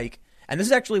be like, and this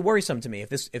is actually worrisome to me, if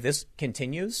this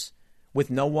continues with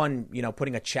no one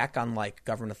putting a check on like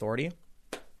government authority,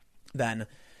 then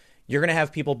you're gonna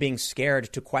have people being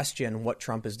scared to question what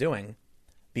Trump is doing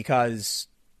because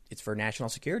it's for national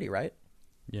security, right?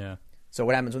 Yeah. So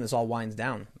what happens when this all winds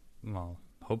down? Well,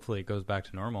 hopefully it goes back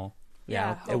to normal.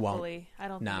 Yeah, it won't. hopefully. I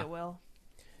don't think it will.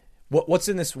 What's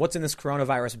in this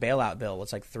coronavirus bailout bill?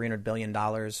 It's like $300 billion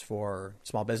for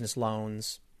small business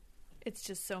loans. It's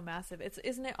just so massive.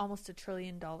 Isn't it almost $1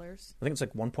 trillion? I think it's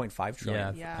like 1.5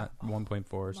 trillion. Yeah. 1.4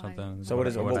 or something. So what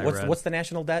is it? What's the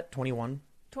national debt? 21?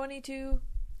 22.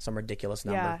 Some ridiculous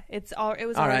number. Yeah, it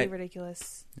was already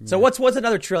ridiculous. So what's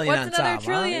another trillion on top? What's another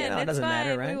trillion? It doesn't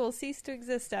matter, right? We will cease to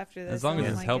exist after this. As long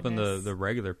as it's helping the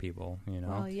regular people,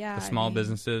 Well, yeah, the small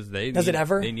businesses, they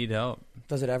need help.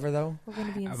 Does it ever though? We're going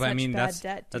to be in such bad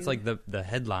debt, dude. That's like the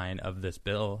headline of this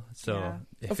bill. So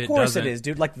if of course it is,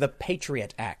 dude. Like the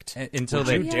Patriot Act. Until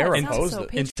they dare impose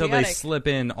it. Until they slip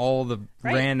in all the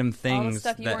random things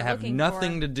that have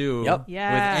nothing to do with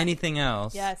anything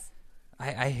else. Yes.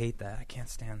 I hate that. I can't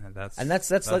stand that. That's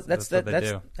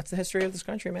the history of this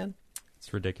country, man.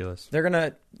 It's ridiculous. They're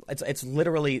gonna. It's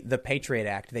literally the Patriot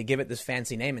Act. They give it this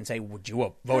fancy name and say, "Would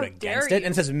you vote against it?" And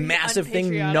it's this massive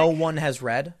thing no one has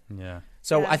read. Yeah.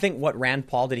 So I think Rand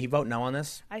Paul, did he vote no on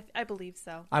this? I believe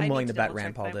so. I'm willing to bet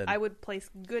Rand Paul did. I would place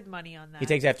good money on that. He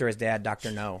takes after his dad,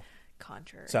 Dr. No.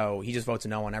 Contrary. So he just votes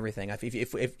no on everything.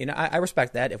 If I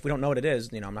respect that. If we don't know what it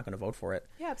is, I'm not going to vote for it.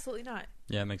 Yeah, absolutely not.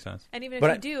 Yeah, it makes sense. And even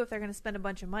if if they're going to spend a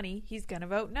bunch of money, he's going to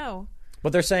vote no.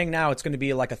 But they're saying now it's going to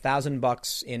be like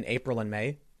 $1,000 in April and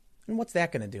May. And what's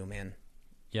that going to do, man?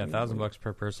 Yeah, $1,000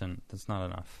 per person. That's not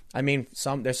enough. I mean,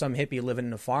 there's some hippie living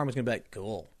in a farm who's going to be like,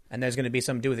 cool. And there's going to be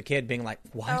some dude with a kid being like,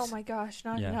 what? Oh my gosh,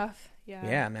 not enough. Yeah.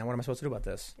 Yeah, man, what am I supposed to do about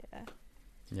this?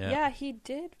 Yeah, he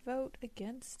did vote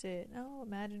against it. Oh,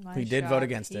 imagine my He did vote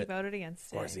against it. He voted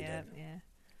against it. Of course he did. Yeah.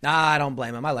 Nah, I don't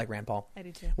blame him. I like Rand Paul. I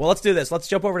do too. Well, let's do this. Let's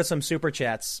jump over to some super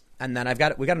chats, and then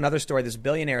we got another story. This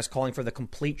billionaire is calling for the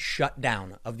complete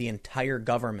shutdown of the entire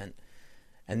government,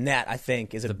 and that I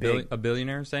think is a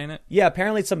billionaire saying it. Yeah,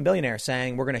 apparently some billionaire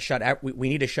saying we're going to we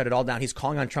need to shut it all down. He's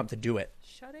calling on Trump to do it.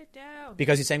 Shut it down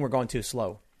because he's saying we're going too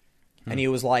slow, and he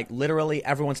was like, literally,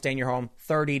 everyone stay in your home.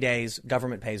 30 days,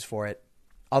 government pays for it.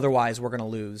 Otherwise, we're going to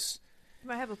lose.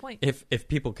 I have a point. If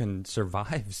people can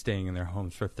survive staying in their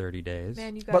homes for 30 days.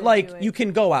 Man, but like you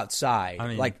can go outside. I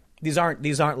mean, like these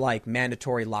aren't like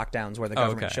mandatory lockdowns where the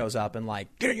government shows up and like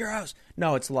get in your house.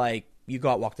 No, it's like you go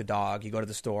out, walk the dog, you go to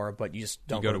the store, but you just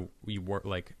don't you work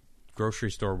like grocery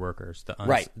store workers, the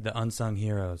unsung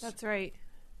heroes. That's right.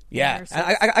 Yeah,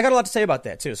 I got a lot to say about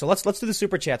that too. So let's do the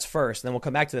super chats first, and then we'll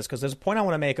come back to this because there's a point I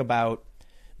want to make about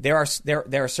there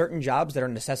are certain jobs that are a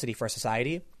necessity for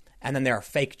society. And then there are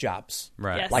fake jobs,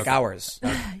 right? Yes. Like ours.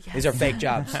 Yes. These are fake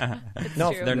jobs.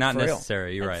 No, they're not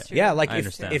necessary. You're right. True. Yeah, like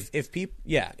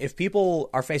if people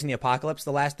are facing the apocalypse,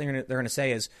 the last thing they're going to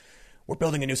say is, "We're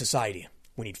building a new society.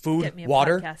 We need food,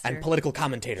 water, and political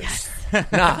commentators."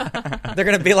 Yes. Nah, they're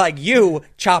going to be like, "You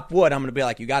chop wood." I'm going to be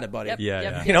like, "You got it, buddy." Yep.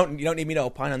 Yeah. You don't need me to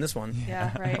opine on this one.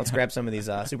 Yeah, right. Let's grab some of these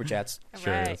super chats.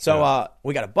 Sure. Right. So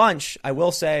we got a bunch. I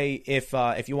will say if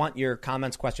you want your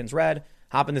comments, questions read,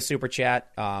 hop in the super chat,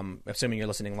 assuming you're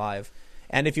listening live.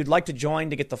 And if you'd like to join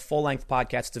to get the full-length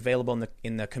podcast, it's available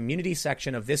in the community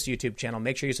section of this YouTube channel.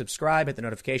 Make sure you subscribe, hit the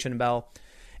notification bell.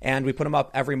 And we put them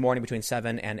up every morning between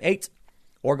 7 and 8.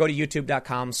 Or go to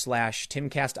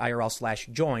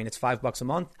youtube.com/TimCastIRL/join. It's $5 a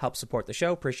month. Help support the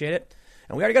show. Appreciate it.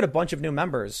 And we already got a bunch of new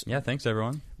members. Yeah, thanks,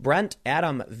 everyone. Brent,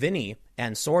 Adam, Vinny,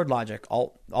 and Sword Logic,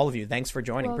 all of you, thanks for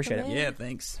joining. Welcome Appreciate it. Yeah,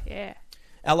 thanks. Yeah.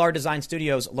 LR Design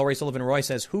Studios, Lori Sullivan Roy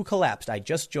says, "Who collapsed? I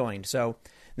just joined." So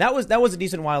that was a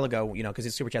decent while ago, because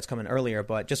these super chats come in earlier.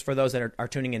 But just for those that are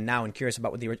tuning in now and curious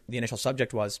about what the initial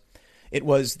subject was, it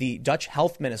was the Dutch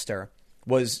health minister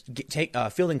was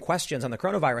fielding questions on the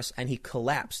coronavirus, and he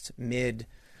collapsed mid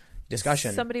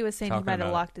discussion. Somebody was saying he might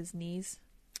have locked his knees.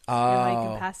 Oh, and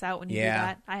like pass out when you do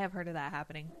that. I have heard of that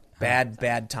happening.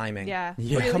 Bad timing. Yeah.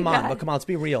 But come on, let's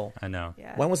be real. I know.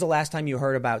 Yeah. When was the last time you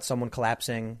heard about someone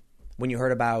collapsing? When you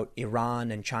heard about Iran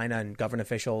and China and government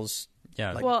officials?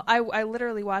 Yeah. Well, I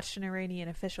literally watched an Iranian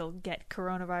official get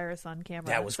coronavirus on camera.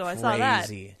 That was crazy. I saw that.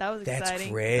 That was exciting.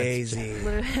 That's crazy.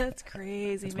 That's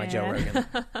crazy, That's man. my Joe Rogan.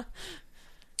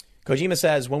 Kojima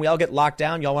says, "When we all get locked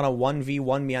down, y'all want to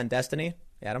 1v1 me on Destiny?"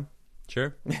 Adam?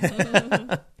 Sure. On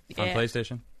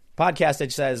PlayStation.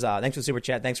 Podcastage says, "Thanks for the super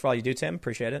chat. Thanks for all you do, Tim.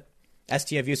 Appreciate it."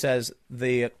 STFU says,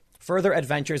 "The further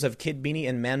adventures of Kid Beanie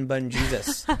and Man Bun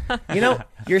Jesus."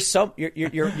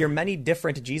 You're many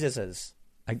different Jesuses.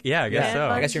 I guess so.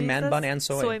 I guess you're Man Bun and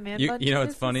Soy. You know,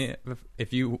 it's funny.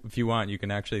 If you want, you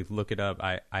can actually look it up.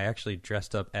 I actually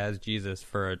dressed up as Jesus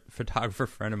for a photographer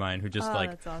friend of mine who just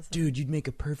that's awesome. "Dude, you'd make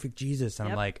a perfect Jesus." And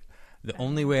I'm like, the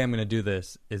only way I'm going to do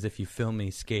this is if you film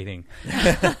me skating.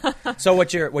 So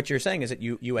what you're saying is that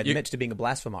you admit to being a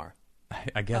blasphemer.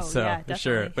 I guess so. Yeah,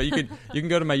 sure. But you can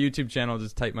go to my YouTube channel,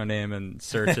 just type my name and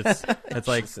search. It's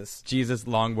like Jesus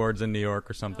longboards in New York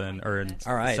or something, or in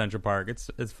Central Park.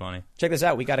 It's funny. Check this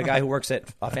out. We got a guy who works at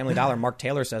Family Dollar. Mark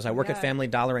Taylor says, "I work at Family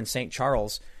Dollar in St.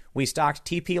 Charles. We stocked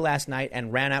TP last night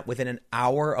and ran out within an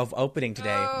hour of opening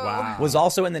today. Oh. Wow. Was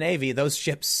also in the Navy. Those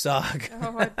ships suck."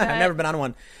 Oh, I've never been on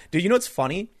one. Dude, you know what's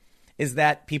funny is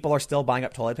that people are still buying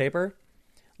up toilet paper.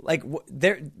 Like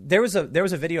there was a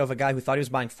video of a guy who thought he was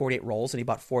buying 48 rolls and he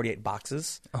bought 48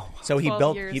 boxes. Oh, so he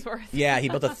built he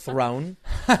built a throne.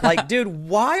 Like, dude,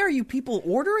 why are you people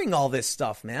ordering all this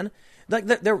stuff, man? Like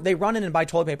they run in and buy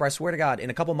toilet paper. I swear to God, in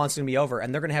a couple months it's gonna be over,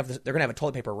 and they're gonna have a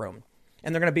toilet paper room,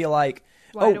 and they're gonna be like,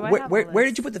 where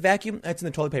did you put the vacuum? It's in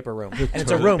the toilet paper room. And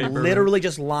it's a room literally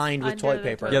just lined with toilet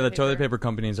paper. Yeah, the toilet paper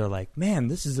companies are like, "Man,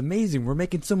 this is amazing. We're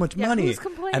making so much money." Who's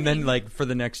complaining? And then, like, for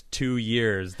the next 2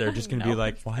 years, they're just going to be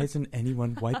like, "Why isn't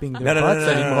anyone wiping their butts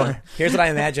anymore?" Here's what I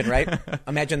imagine, right?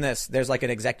 Imagine this. There's like an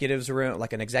executive's room,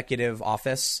 like an executive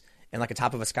office, and like a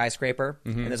top of a skyscraper,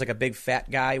 and there's like a big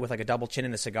fat guy with like a double chin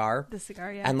and a cigar. The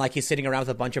cigar, yeah. And like he's sitting around with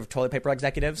a bunch of toilet paper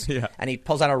executives, and he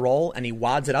pulls out a roll and he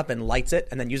wads it up and lights it,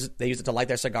 and then they use it to light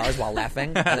their cigars while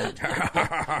laughing, and then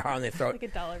and they throw it like a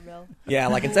dollar bill. Yeah,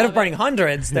 like instead of burning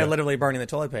hundreds, they're literally burning the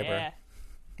toilet paper. Yeah.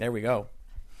 There we go.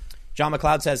 John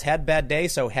McLeod says, "Had bad day,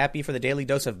 so happy for the daily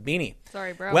dose of Beanie."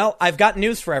 Sorry, bro. Well, I've got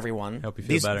news for everyone. Hope you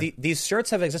feel better. These shirts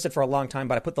have existed for a long time,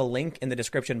 but I put the link in the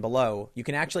description below. You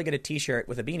can actually get a T-shirt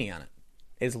with a beanie on it.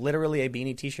 It's literally a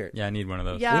beanie T-shirt. Yeah, I need one of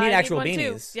those. Yeah, we need I actual need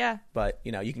one beanies. Too. Yeah, but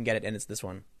you can get it, and it's this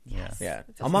one. Yes. Yeah.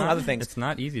 Among other things, it's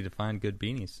not easy to find good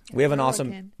beanies. We have an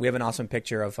awesome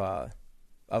picture of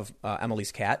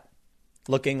Emily's cat.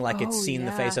 looking like it's seen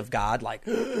the face of God. Like,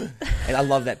 and I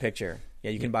love that picture.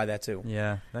 Yeah, you can buy that too.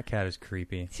 Yeah, that cat is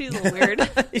creepy. She's a little weird.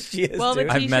 She is, well, dude.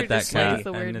 I've met that cat,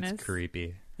 the and it's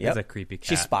creepy. Yep. It's a creepy cat.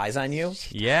 She spies on you.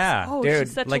 Yeah. Oh, dude,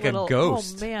 she's such like a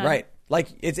ghost. Oh, man. Right. Like,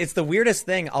 it's the weirdest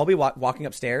thing. I'll be walking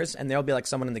upstairs, and there'll be, like,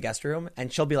 someone in the guest room,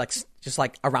 and she'll be, like, just,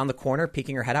 like, around the corner,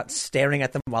 peeking her head out, staring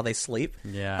at them while they sleep.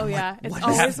 Yeah. Oh, yeah. Like, It's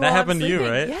always that happened to you,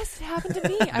 right? Yes, it happened to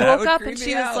me. I woke up, and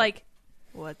she was like,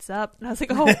 what's up? And I was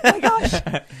like, oh, my gosh.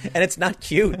 And it's not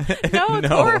cute. No, it's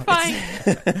horrifying.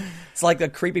 It's like a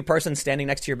creepy person standing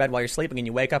next to your bed while you're sleeping, and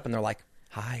you wake up, and they're like,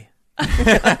 hi.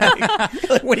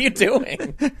 Like, what are you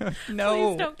doing?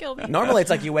 No. Please don't kill me. Normally,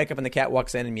 it's like you wake up and the cat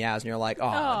walks in and meows, and you're like,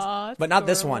 oh. But not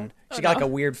this one. She got like a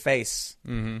weird face.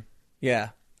 Mm-hmm. Yeah.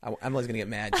 Emily's going to get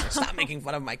mad. She's like, stop making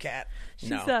fun of my cat.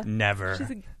 No. Never.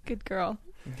 She's a good girl.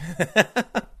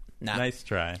 Nah. Nice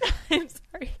try. I'm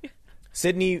sorry.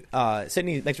 Sydney,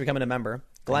 thanks for becoming a member.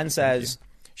 Glenn says,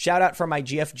 shout out for my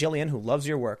GF Jillian, who loves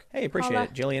your work. Hey, appreciate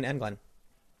it. Jillian and Glenn.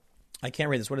 I can't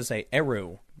read this. What does it say?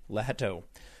 Eru Leheto.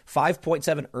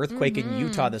 5.7 earthquake in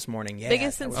Utah this morning. Yeah,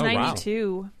 biggest since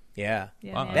 92. Wow. Yeah.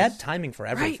 Wow. Bad timing for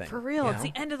everything. Right, for real. It's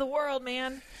the end of the world,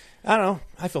 man. I don't know.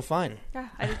 I feel fine. Yeah,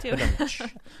 I do too.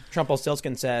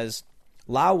 Trumpelstiltskin says,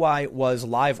 Lawai was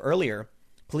live earlier.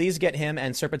 Please get him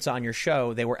and Serpitza on your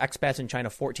show. They were expats in China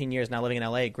 14 years, now living in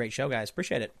LA. Great show, guys.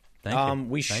 Appreciate it. Thank you.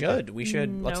 We should.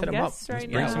 Let's hit him up. Right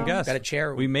Bring some guests. Got a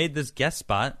chair. We made this guest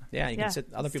spot. Yeah, you can sit.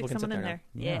 Other people can sit in there.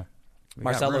 Yeah.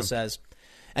 Marcelo says,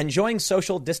 enjoying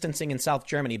social distancing in South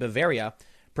Germany, Bavaria,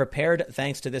 prepared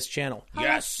thanks to this channel.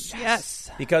 Yes.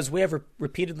 Because we have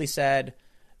repeatedly said,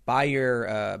 buy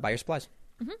your supplies.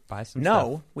 Mm-hmm. Buy some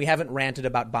No, stuff. we haven't ranted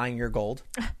about buying your gold.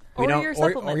 Or your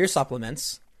supplements. Or your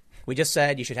supplements. We just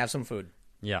said you should have some food.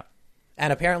 Yeah.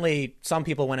 And apparently some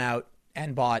people went out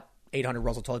and bought 800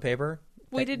 rolls of toilet paper.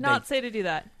 We did not say to do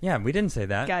that. Yeah, we didn't say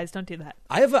that. Guys, don't do that.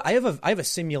 I have a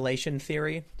simulation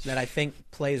theory that I think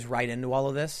plays right into all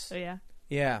of this. Oh, yeah.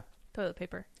 Yeah. Toilet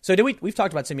paper. So we've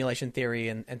talked about simulation theory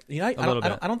and you know,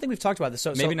 I don't think we've talked about this.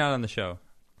 So maybe not on the show.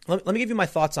 Let me give you my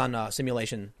thoughts on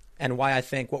simulation and why I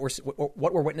think what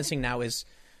we're witnessing now is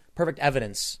perfect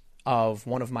evidence of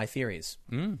one of my theories.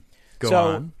 Go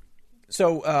on.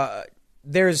 So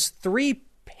there's three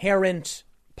parent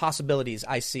possibilities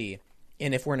I see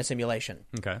if we're in a simulation.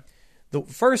 Okay. The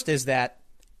first is that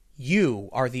you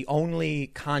are the only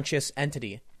conscious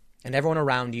entity, and everyone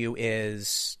around you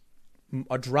is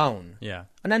a drone, Yeah.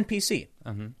 an NPC,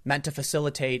 meant to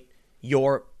facilitate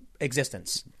your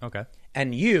existence. Okay.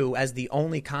 And you, as the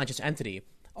only conscious entity,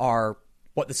 are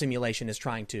what the simulation is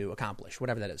trying to accomplish,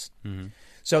 whatever that is. Mm-hmm.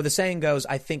 So the saying goes,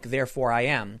 I think, therefore I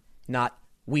am, not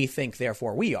we think,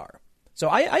 therefore we are. So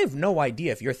I have no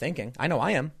idea if you're thinking. I know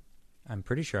I am. I'm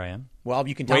pretty sure I am. Well,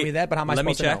 you can tell me that, but how am I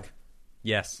supposed to know?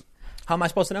 Yes. How am I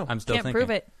supposed to know? I'm still Can't thinking. prove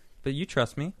it. But you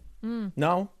trust me.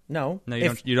 No. No,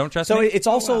 you don't trust so me? So it's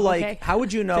also like, okay. how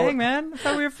would you know? Dang, man. I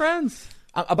thought we were friends.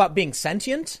 About being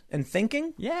sentient and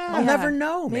thinking? Yeah. I'll never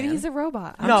know, man. Maybe he's a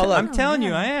robot. No, look, I'm telling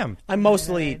you, I am. I'm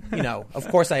mostly, of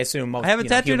course I assume most I have a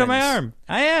tattoo on my humans- arm.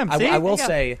 I am. See? I will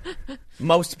say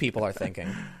most people are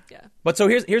thinking. Yeah. But so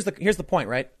here's the point,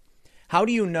 right? How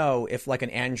do you know if an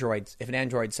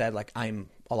android said like I'm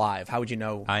alive? How would you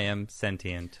know? I am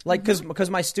sentient. Like because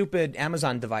my stupid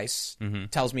Amazon device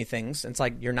tells me things. It's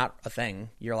like you're not a thing.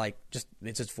 You're like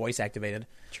it's just voice activated.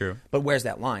 True. But where's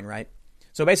that line, right?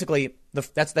 So basically,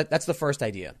 that's the first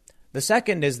idea. The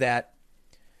second is that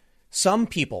some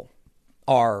people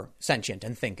are sentient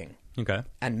and thinking, Okay.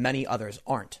 and many others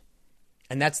aren't.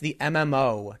 And that's the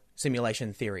MMO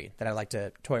simulation theory that I like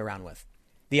to toy around with.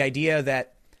 The idea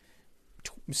that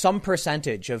some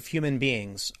percentage of human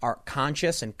beings are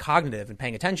conscious and cognitive and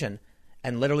paying attention,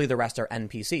 and literally the rest are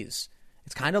NPCs.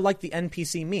 It's kind of like the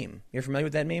NPC meme. You're familiar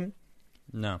with that meme?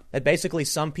 No. That basically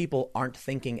some people aren't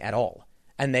thinking at all,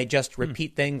 and they just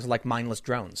repeat things like mindless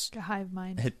drones. A hive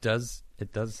mind. It does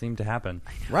seem to happen.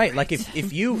 Right? Like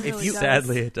if you does.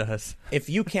 Sadly, it does. if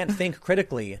you can't think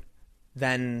critically,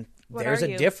 then What there's are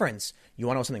a you? difference. You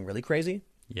want to know something really crazy?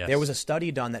 Yes. There was a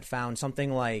study done that found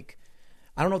something like,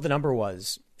 I don't know what the number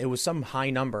was. It was some high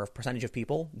number of percentage of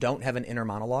people don't have an inner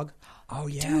monologue. Oh,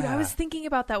 yeah. Dude, I was thinking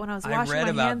about that when I was I washing read my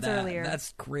about hands that. earlier.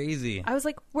 That's crazy. I was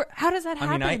like, how does that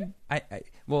happen? I mean, I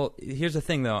well, here's the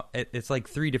thing, though. It's like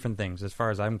three different things as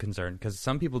far as I'm concerned, because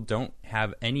some people don't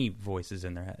have any voices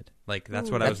in their head. Like,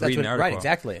 that's what I was reading in the article. Right,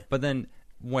 exactly. But then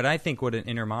what I think what an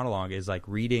inner monologue is like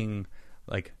reading,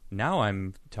 like, now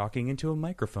I'm talking into a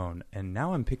microphone, and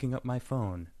now I'm picking up my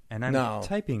phone, and I'm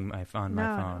typing on my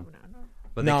phone. No.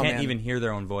 But they can't even hear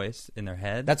their own voice in their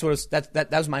head. That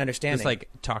was my understanding. Just like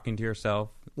talking to yourself.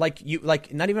 Like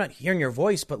not even hearing your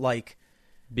voice, but like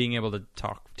being able to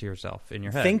talk to yourself in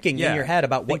your head, thinking in your head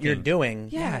about what you're doing.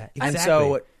 Yeah, exactly. And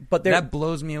so, but that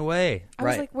blows me away. I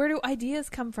was like, where do ideas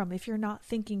come from if you're not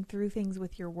thinking through things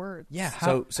with your words? Yeah.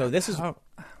 So this is what.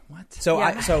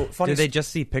 So so funny. Do they just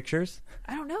see pictures?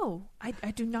 I don't know. I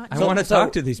do not. I want to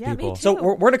talk to these people. So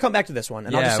we're going to come back to this one,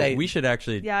 and I'll just say we should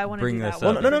actually. I want to bring do this that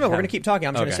up. one. Well, no. We're going to keep talking.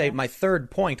 I'm just going to Okay. say my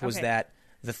third point was that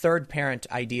the third parent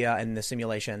idea in the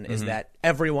simulation is that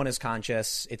everyone is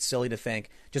conscious. It's silly to think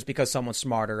just because someone's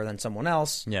smarter than someone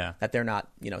else that they're not,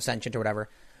 sentient or whatever.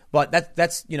 But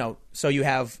that's so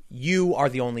you are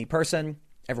the only person.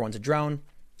 Everyone's a drone.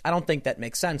 I don't think that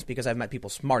makes sense because I've met people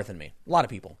smarter than me. A lot of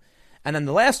people. And then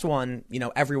the last one,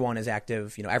 everyone is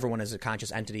active. Everyone is a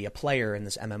conscious entity, a player in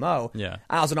this MMO. Yeah.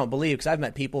 I also don't believe because I've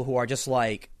met people who are just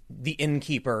like the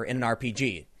innkeeper in an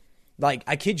RPG. Like,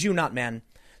 I kid you not, man.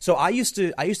 So I used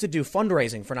to do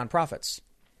fundraising for nonprofits,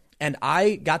 and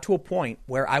I got to a point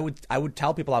where I would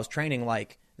tell people I was training,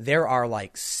 like, there are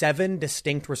like 7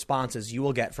 distinct responses you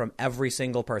will get from every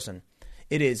single person.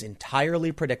 It is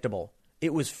entirely predictable.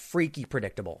 It was freaky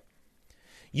predictable.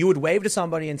 You would wave to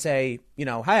somebody and say,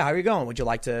 hi, how are you going? Would you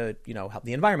like to, help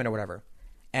the environment or whatever?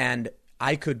 And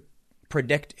I could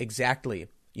predict exactly,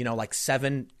 like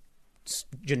 7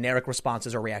 generic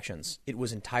responses or reactions. It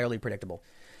was entirely predictable.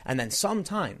 And then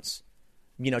sometimes,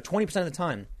 20% of the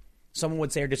time, someone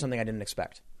would say or do something I didn't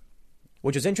expect,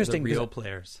 which is interesting. The real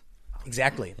players.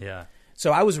 Exactly. Yeah.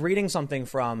 So I was reading something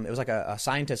from, it was like a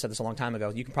scientist said this a long time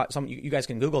ago. You can you guys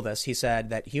can Google this. He said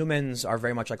that humans are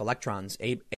very much like electrons.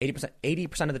 80%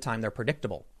 of the time they're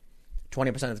predictable. 20%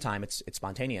 of the time it's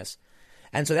spontaneous.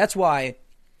 And so that's why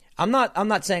I'm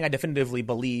not saying I definitively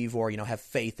believe or, have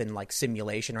faith in like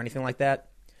simulation or anything like that.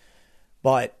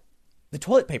 But the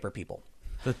toilet paper people.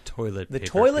 The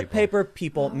toilet paper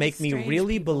people make me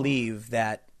really people. believe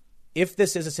that if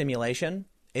this is a simulation,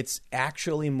 it's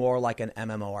actually more like an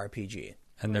MMORPG.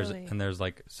 And Really? there's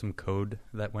like some code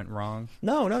that went wrong.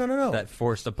 No. That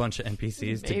forced a bunch of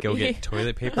NPCs to Maybe. go get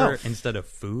toilet paper No. instead of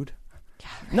food.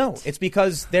 No, it's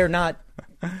because they're not.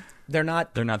 They're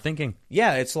not thinking.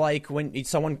 Yeah, it's like when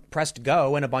someone pressed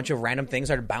go and a bunch of random things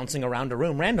started bouncing around a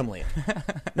room randomly.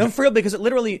 No, for real, because it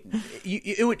literally,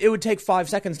 it would take 5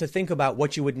 seconds to think about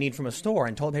what you would need from a store,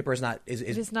 and toilet paper is not.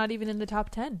 It's not even in the top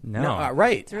 10. No.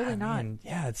 Right. It's really not.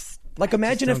 Yeah, it's Like,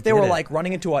 imagine I if just they don't were get it. like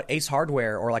running into an Ace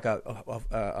Hardware or like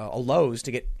a Lowe's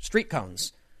to get street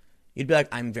cones. You'd be like,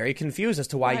 I'm very confused as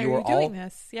to why you are were you all doing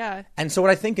this? Yeah. And so what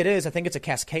I think it is, I think it's a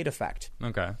cascade effect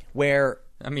Okay. where.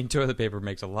 I mean, toilet paper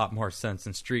makes a lot more sense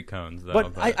than street cones, though.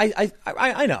 But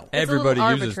I know. everybody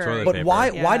little uses arbitrary. toilet But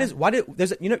paper. why did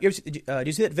there's do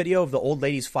you see that video of the old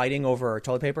ladies fighting over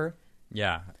toilet paper?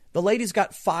 Yeah, The lady's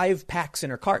got 5 packs in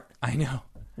her cart. I know.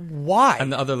 Why?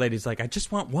 And the other lady's like, I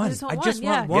just want one. just want I just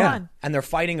one. want Yeah, one. come on. And they're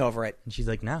fighting over it. And she's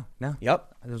like, no.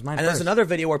 Yep. It was mine And there's first. another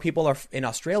video where people are in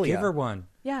Australia. Give her one.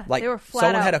 Yeah. Like, they were flat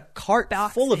someone out had a cart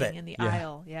full of boxing it. in the Yeah.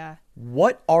 aisle. Yeah.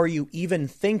 What are you even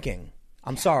thinking?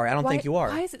 I'm sorry, I don't think you are.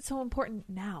 Why is it so important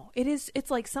now?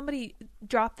 It's like somebody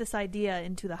dropped this idea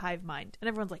into the hive mind, and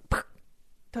everyone's like,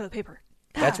 toilet paper.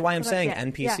 That's why I'm So saying yeah,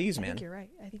 NPCs, I man. think you're right.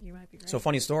 I think you might be right. So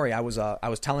funny story. I was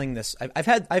telling this. I've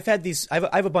had these. I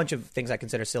have a bunch of things I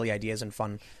consider silly ideas and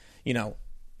fun,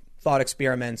 thought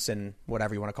experiments and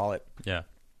whatever you want to call it. Yeah.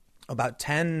 About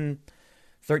 10,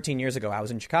 13 years ago, I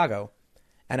was in Chicago,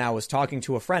 and I was talking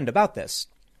to a friend about this.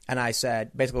 And I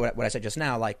said, basically what I said just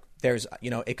now, like, there's,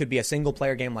 it could be a single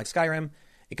player game like Skyrim.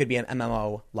 It could be an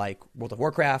MMO like World of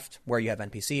Warcraft, where you have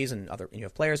NPCs and you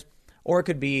have players. Or it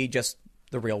could be just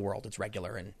the real world. It's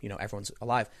regular and, everyone's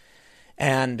alive.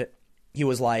 And he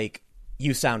was like,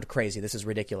 you sound crazy. This is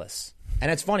ridiculous. And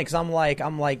it's funny because I'm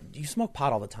like, you smoke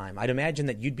pot all the time. I'd imagine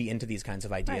that you'd be into these kinds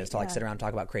of ideas to like sit around and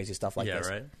talk about crazy stuff like this.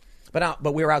 Yeah, right.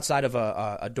 But we were outside of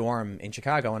a dorm in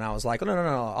Chicago, and I was like, oh,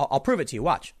 no, I'll prove it to you.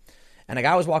 Watch. And a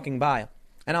guy was walking by,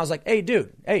 and I was like, hey,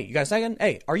 dude, hey, you got a second?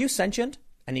 Hey, are you sentient?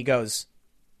 And he goes,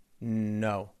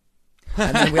 no.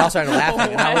 And then we all started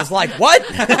laughing, and I was like, what?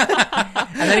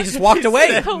 And then he just walked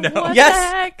away. What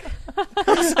Yes.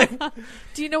 the heck?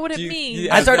 Do you know what it means?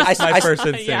 Yeah, that's my I- first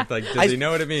instinct. Yeah. Like, does he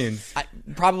know what it means?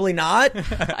 Probably not.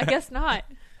 I guess not.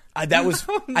 That was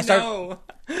I started,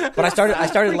 but I started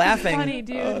Freaking laughing. funny,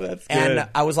 dude. Oh, that's good. And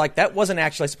I was like, that wasn't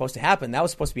actually supposed to happen. That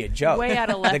was supposed to be a joke. Way out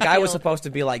of left The guy was field. supposed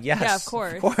to be like, yes, Yeah, of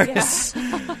course.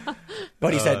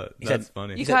 But he said, that's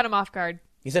funny. You caught him off guard.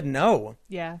 he said no.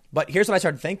 Yeah. But here's what I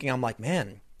started thinking. I'm like,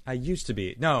 man, I used to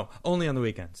be. No, only on the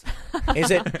weekends.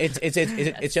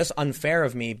 it's just unfair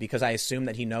of me because I assume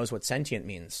that he knows what sentient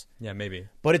means. Yeah, maybe.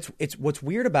 But it's what's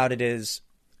weird about it is,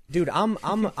 dude, I'm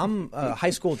a high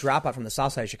school dropout from the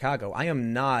South Side of Chicago. I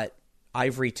am not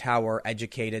ivory tower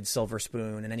educated silver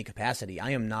spoon in any capacity.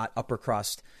 I am not upper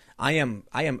crust.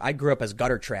 I grew up as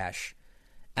gutter trash,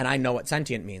 and I know what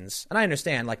sentient means. And I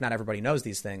understand, like, not everybody knows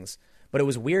these things, but it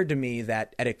was weird to me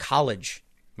that at a college.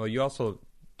 Well, you also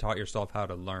taught yourself how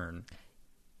to learn.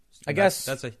 I guess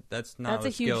that's not a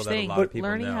huge skill thing. that a lot of people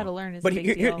learning know. how to learn is but a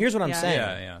big deal. Here's what I'm saying.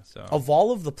 Yeah. So of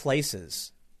all of the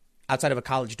places outside of a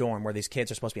college dorm where these kids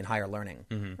are supposed to be in higher learning,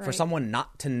 for someone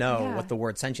not to know what the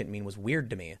word sentient mean was weird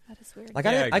to me. That is weird. Like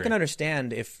I can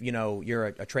understand if you're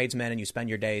a tradesman and you spend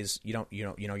your days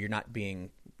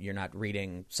you're not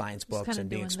reading science books and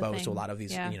being exposed to a lot of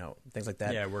these things like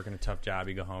that. Yeah, working a tough job,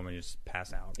 you go home and you just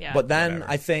pass out. Yeah. But then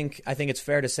I think it's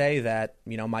fair to say that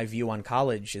my view on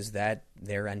college is that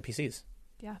they're NPCs.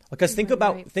 Yeah. Because think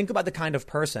about the kind of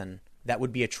person that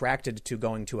would be attracted to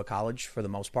going to a college for the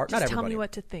most part. Just not everybody. Tell me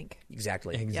what to think.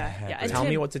 Exactly. Yeah. And tell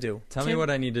me what to do. Tell me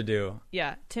what I need to do.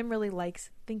 Yeah. Tim really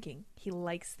likes thinking. He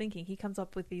likes thinking. He comes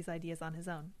up with these ideas on his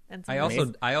own. And I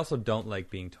also don't like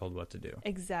being told what to do.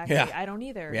 Exactly. Yeah. I don't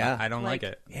either. Yeah. I don't like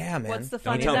it. Yeah, man. What's the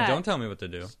fun Don't of that? Don't tell me what to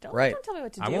do. Don't tell me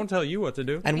what to do. I won't tell you what to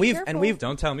do. And Be we've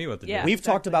don't tell me what to do. Yeah. We've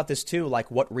talked about this too, like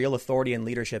what real authority and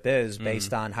leadership is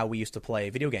based on how we used to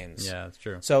play video games. Yeah, that's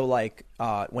true. So like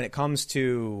when it comes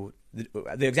to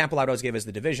the example I would always give is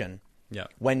The Division. Yeah.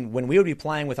 When we would be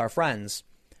playing with our friends,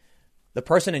 the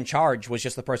person in charge was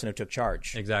just the person who took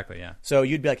charge. Exactly, yeah. So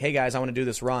you'd be like, "Hey guys, I want to do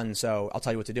this run, so I'll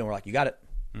tell you what to do." And we're like, "You got it."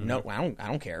 No, I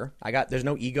don't care. There's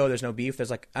no ego, there's no beef.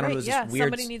 There's like I don't know, there's this weird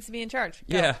somebody needs to be in charge.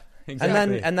 Go. Yeah,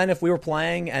 exactly. And then if we were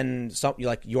playing and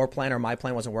like your plan or my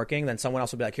plan wasn't working, then someone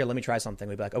else would be like, "Here, let me try something."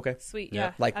 We'd be like, "Okay." Sweet. Yeah.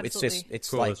 Yeah. Like absolutely. it's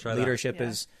Cool, like let's try that. leadership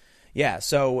Yeah. is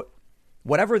so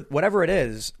whatever it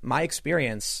is, my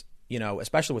experience,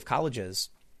 especially with colleges,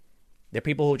 they're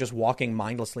people who are just walking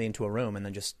mindlessly into a room and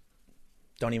then just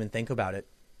don't even think about it.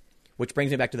 Which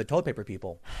brings me back to the toilet paper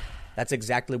people. That's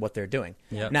exactly what they're doing.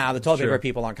 Yep, now, the toilet true. paper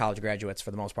people aren't college graduates for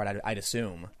the most part, I'd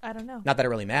assume. I don't know. Not that it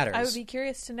really matters. I would be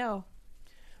curious to know.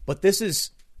 But this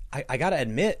is, I got to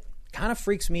admit, kind of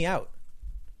freaks me out.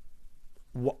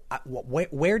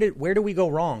 Where do we go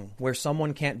wrong? Where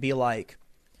someone can't be like,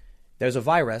 there's a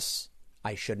virus,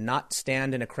 I should not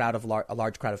stand in a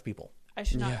large crowd of people. I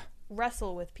should not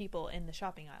wrestle with people in the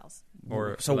shopping aisles.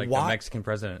 Or So like why- the Mexican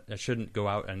president that shouldn't go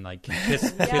out and like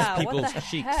kiss Yeah, people's what the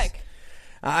cheeks. heck?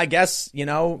 I guess, is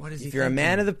he if you're a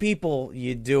man thinking? of the people,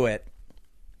 you do it.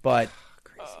 But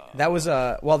that was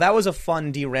a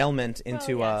fun derailment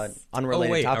into yes. an unrelated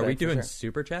Oh wait, topic. are we for doing sure.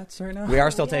 super chats right now? We are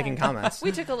still Yeah. taking comments.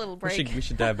 We took a little break. We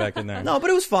should dive back in there. No, but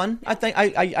it was fun. I think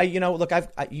look,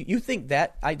 you think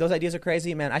that those ideas are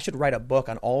crazy, man. I should write a book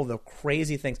on all the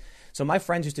crazy things. So my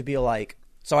friends used to be like,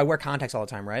 so I wear contacts all the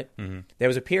time, right? Mm-hmm. There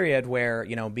was a period where,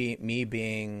 me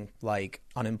being like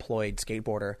unemployed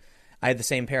skateboarder, I had the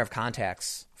same pair of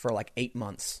contacts for like 8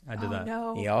 months. I did that.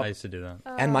 No. Yep. I used to do that.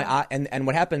 And my eye, and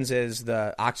what happens is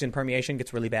the oxygen permeation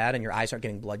gets really bad and your eyes start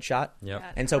getting bloodshot. Yep.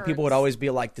 That And so people would hurts. always be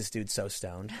like, "This dude's so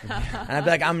stoned," and I'd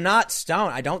be like, "I'm not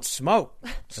stoned. I don't smoke.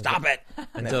 Stop it."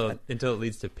 Until it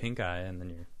leads to pink eye, and then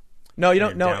you're No, you You're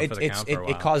don't. No, down for the count for a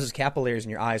it while. causes capillaries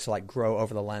in your eyes to like grow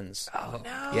over the lens. Oh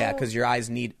no. Yeah, because your eyes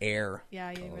need air.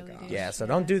 Yeah, you really do. Yeah, so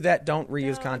don't do that. Don't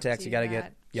reuse Don't contacts. do You got to that.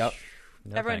 get. Yep.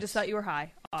 no Everyone thanks. just thought you were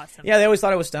high. Awesome. Yeah, they always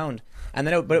thought I was stoned, and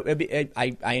then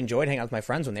I enjoyed hanging out with my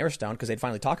friends when they were stoned because they'd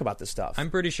finally talk about this stuff. I'm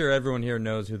pretty sure everyone here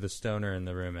knows who the stoner in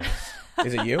the room is.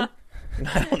 Is it you? I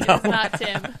don't know. It's not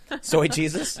Tim. Soy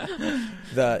Jesus,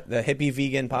 the hippie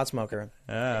vegan pot smoker.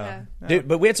 Oh. Yeah. Dude,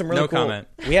 but we had some really No cool. comment.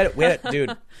 We had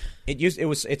dude. It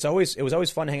was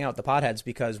always fun to hang out with the potheads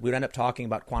because we'd end up talking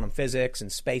about quantum physics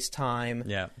and space time.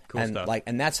 Yeah, cool and stuff.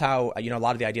 and that's how a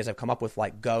lot of the ideas I've come up with,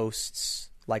 like ghosts.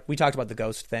 Like we talked about the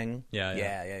ghost thing. Yeah.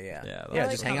 Yeah. I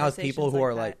like Just hang out with people who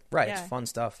are like that. right. Yeah. It's fun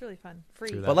stuff. It's really fun. Free.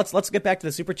 True that. But let's get back to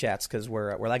the super chats because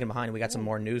we're lagging behind. We got some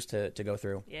more news to go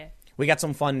through. Yeah. We got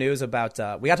some fun news about.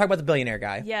 We got to talk about the billionaire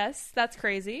guy. Yes, that's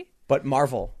crazy. But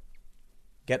Marvel,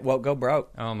 get woke, go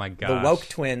broke. Oh my god. The woke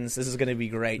twins. This is going to be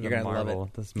great. The You're going to love Marvel-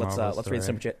 it. this Let's Marvel read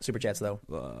some story. super chats though.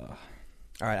 All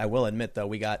right, I will admit though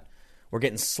we're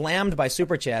getting slammed by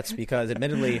super chats because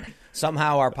admittedly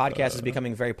somehow our podcast is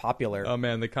becoming very popular. Oh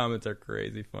man, the comments are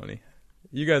crazy funny.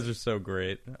 You guys are so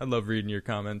great. I love reading your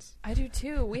comments. I do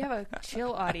too. We have a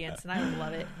chill audience, and I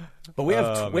love it. But we have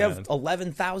Oh, we have man.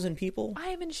 11,000 people. I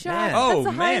am in shock. Man. Oh,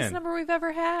 That's the highest man. number we've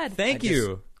ever had. Thank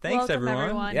you. Thanks Welcome, everyone.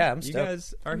 everyone. Yeah, I'm You stoked.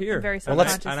 guys are here. I'm very And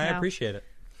self-conscious I now. appreciate it.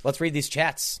 Let's read these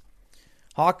chats.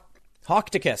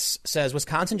 Hawkticus says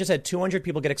Wisconsin just had 200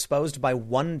 people get exposed by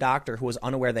one doctor who was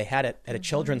unaware they had it at a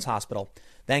children's hospital.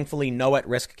 Thankfully, no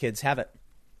at-risk kids have it.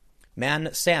 Man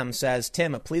Sam says,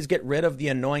 Tim, please get rid of the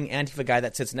annoying Antifa guy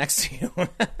that sits next to you.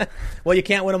 Well, you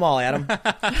can't win them all, Adam.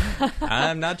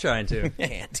 I'm not trying to.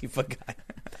 Antifa guy.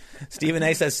 Stephen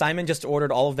A. says, Simon just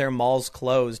ordered all of their malls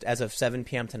closed as of 7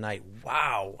 p.m. tonight.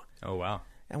 Wow. Oh, wow.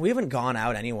 And we haven't gone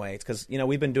out anyway. It's because,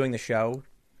 we've been doing the show.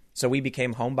 So we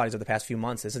became homebodies over the past few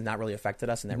months. This has not really affected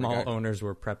us in that regard. Mall owners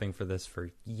were prepping for this for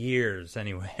years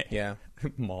anyway. Yeah.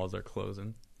 Malls are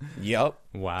closing. Yep.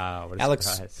 Wow. What a Alex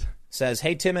surprise. Says,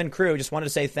 hey, Tim and crew, just wanted to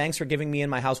say thanks for giving me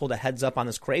and my household a heads up on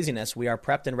this craziness. We are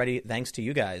prepped and ready thanks to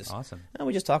you guys. Awesome. And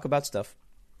we just talk about stuff.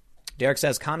 Derek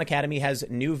says, Khan Academy has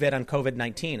new vid on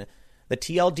COVID-19. The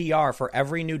TLDR, for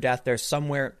every new death, there's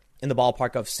somewhere in the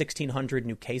ballpark of 1,600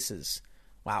 new cases.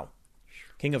 Wow.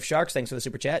 King of Sharks, thanks for the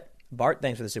super chat. Bart,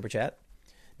 thanks for the super chat.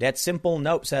 That simple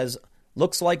note says,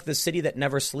 looks like the city that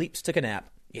never sleeps took a nap.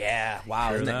 Yeah, wow.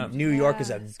 Sure Isn't that, New York is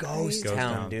a ghost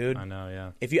town, dude. I know,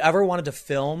 yeah. If you ever wanted to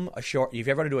film if you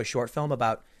ever want to do a short film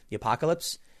about the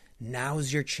apocalypse,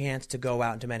 now's your chance to go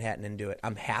out into Manhattan and do it.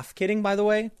 I'm half kidding, by the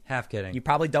way. Half kidding. You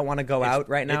probably don't want to go out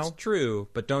right now. It's true,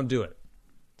 but don't do it.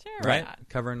 Sure, right?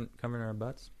 Covering our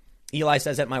butts. Eli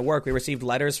says, at my work, we received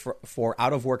letters for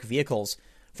out-of-work vehicles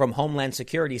from Homeland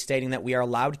Security stating that we are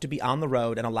allowed to be on the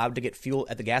road and allowed to get fuel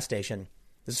at the gas station.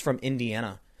 This is from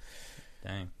Indiana.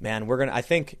 Dang. Man, I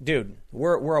think, dude,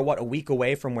 we're a week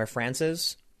away from where France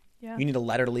is. Yeah. You need a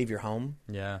letter to leave your home.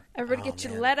 Yeah. Everybody get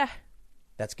your letter.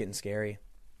 That's getting scary.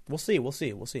 We'll see.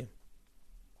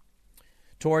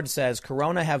 Tord says,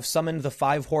 Corona have summoned the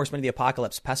 5 horsemen of the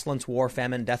apocalypse: pestilence, war,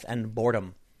 famine, death, and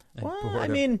boredom. I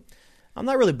mean, I'm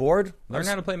not really bored. Learn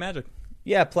how to play Magic.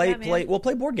 Yeah, play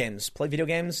board games, play video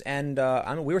games, and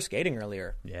we were skating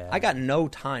earlier. Yeah. I got no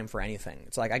time for anything.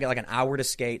 It's like I got like an hour to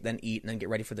skate, then eat, and then get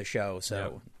ready for the show.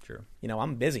 So, true.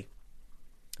 I'm busy.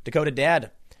 Dakota Dad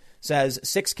says,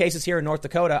 6 cases here in North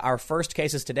Dakota. Our first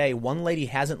cases today. One lady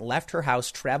hasn't left her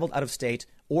house, traveled out of state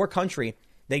or country.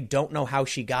 They don't know how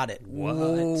she got it. What?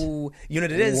 Ooh. You know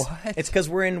what it is? What? It's because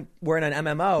we're in an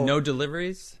MMO. No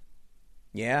deliveries?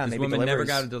 Yeah, this maybe woman deliveries.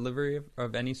 never got a delivery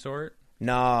of any sort?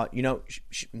 No,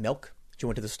 milk. She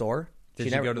went to the store. Did she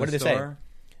go to the store? What did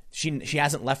they say? She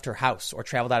hasn't left her house or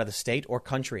traveled out of the state or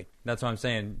country. That's what I'm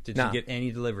saying. Did she get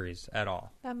any deliveries at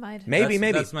all? That might. Maybe.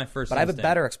 That's my first. But I have a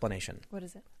better explanation. What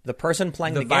is it? The person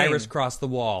playing the game. The virus crossed the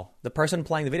wall. The person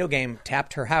playing the video game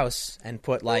tapped her house and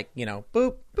put boop,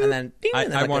 boop, and then ding,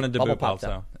 and then I wanted to boop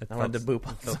also. I wanted to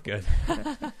boop. It felt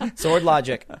good. Sword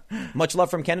Logic. Much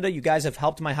love from Canada. You guys have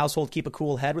helped my household keep a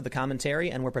cool head with the commentary,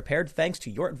 and we're prepared thanks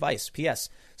to your advice. P.S.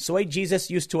 Soy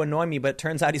Jesus used to annoy me, but it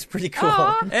turns out he's pretty cool.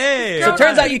 Aww. Hey, so it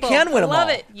turns out you can win them all. Love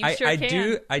it. You sure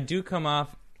can. I do come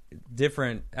off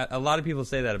different. A lot of people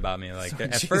say that about me. Like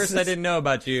at first, I didn't know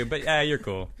about you, but yeah, you're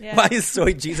cool. Yeah. Why is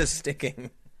Soy Jesus sticking?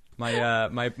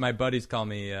 My buddies call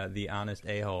me the honest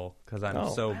a-hole because I'm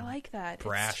so. I like that.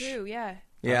 Brash. It's true. Yeah.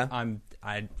 Yeah.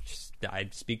 I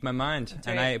speak my mind, That's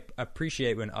and right. I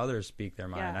appreciate when others speak their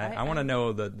mind. Yeah, I want to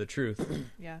know the truth.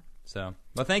 Yeah. So,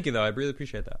 well, thank you though. I really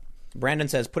appreciate that. Brandon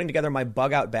says, putting together my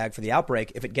bug out bag for the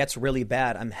outbreak. If it gets really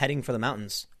bad, I'm heading for the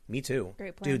mountains. Me too.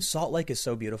 Great plan. Dude, Salt Lake is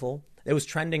so beautiful. It was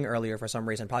trending earlier for some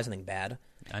reason, probably something bad.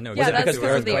 I know. Yeah, that's because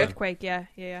because of the earthquake? earthquake.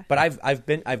 Yeah. But I've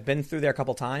been through there a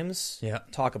couple times. Yeah.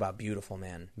 Talk about beautiful,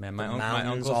 man. Man, The my mountains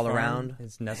uncle's all farm around.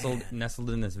 is nestled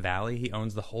in this valley. He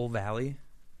owns the whole valley.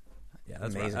 Yeah,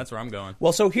 that's where I'm going.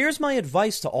 Well, so here's my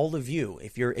advice to all of you.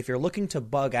 If you're looking to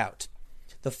bug out,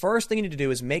 the first thing you need to do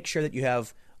is make sure that you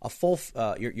have a full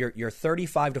your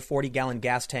 35 to 40 gallon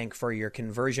gas tank for your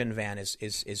conversion van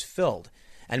is filled.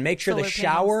 And make sure the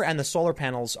shower and the solar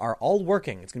panels are all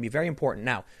working. It's going to be very important.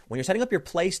 Now, when you're setting up your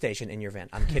PlayStation in your van,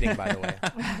 I'm kidding, by the way.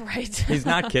 Right. He's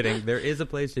not kidding. There is a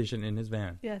PlayStation in his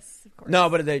van. Yes, of course. No,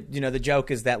 but the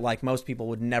joke is that like most people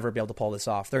would never be able to pull this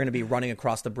off. They're going to be running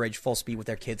across the bridge full speed with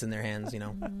their kids in their hands.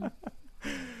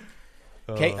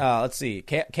 Let's see.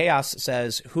 Chaos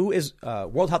says, "Who is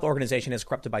World Health Organization is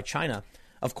corrupted by China?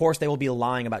 Of course, they will be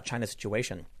lying about China's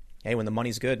situation. Hey, when the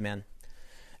money's good, man."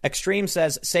 Extreme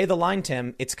says, "Say the line,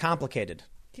 Tim. It's complicated.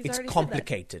 It's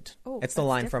complicated." Oh, it's the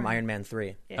line different. from Iron Man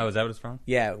 3. Yeah. Oh, is that what it's from?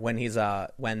 Yeah, when he's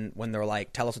when they're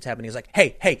like, "Tell us what's happening," he's like,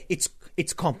 "Hey,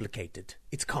 it's complicated.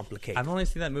 It's complicated." I've only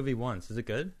seen that movie once. Is it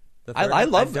good? I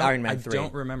love Iron Man 3. I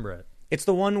don't remember it. It's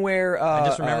the one where I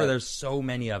just remember there's so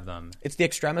many of them. It's the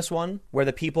Extremis one where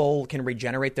the people can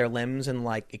regenerate their limbs and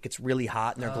like it gets really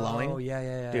hot and they're glowing. Oh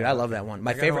yeah. Dude, I love that one.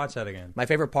 I gotta watch that again. My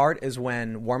favorite part is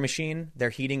when War Machine, they're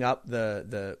heating up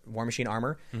the War Machine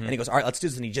armor, and he goes, "All right, let's do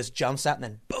this," and he just jumps out and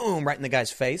then boom, right in the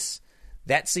guy's face.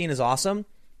 That scene is awesome.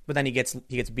 But then he gets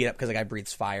beat up because the guy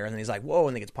breathes fire, and then he's like, whoa,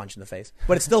 and then he gets punched in the face.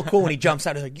 But it's still cool when he jumps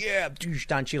out. He's like, yeah,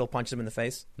 Don Cheadle punches him in the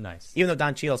face. Nice. Even though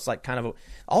Don Cheadle's like kind of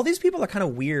all these people are kind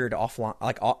of weird offline,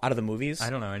 like out of the movies. I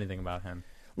don't know anything about him.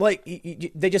 Like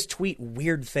they just tweet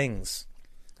weird things.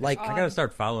 Like I gotta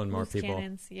start following more loose people.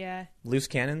 Cannons, yeah. Loose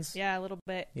cannons. Yeah, a little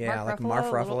bit. Yeah, like Mark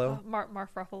Ruffalo.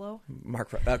 Mark Ruffalo.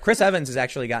 Chris Evans has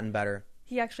actually gotten better.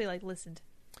 He actually listened.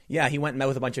 Yeah, he went and met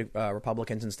with a bunch of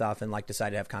Republicans and stuff, and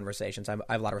decided to have conversations. I have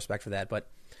a lot of respect for that. But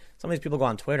some of these people go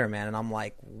on Twitter, man, and I'm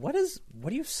like, what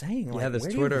are you saying? Yeah, this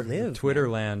Twitter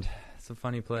land. It's a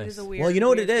funny place. It is a weird, well, you know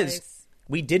what it place. is?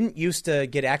 We didn't used to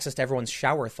get access to everyone's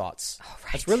shower thoughts. Oh,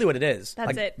 right. That's really what it is.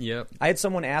 That's it. Yep. I had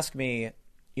someone ask me,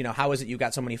 how is it you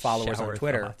got so many followers Shower on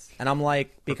Twitter? thoughts. And I'm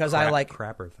like, because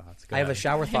crapper thoughts. I have a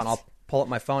shower thought, and I'll pull up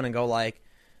my phone and go like,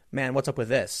 man, what's up with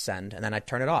this? Send. And then I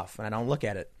turn it off, and I don't look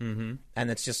at it. Mm-hmm.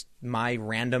 And it's just my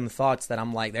random thoughts that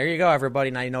I'm like, there you go, everybody.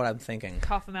 Now you know what I'm thinking.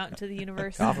 Cough them out into the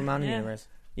universe. Cough them out into the universe.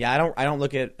 Yeah, I don't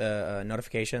look at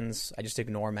notifications. I just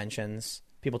ignore mentions.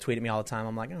 People tweet at me all the time.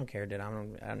 I'm like, I don't care, dude. I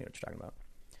don't know what you're talking about.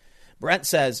 Brent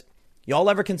says, y'all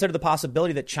ever consider the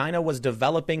possibility that China was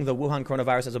developing the Wuhan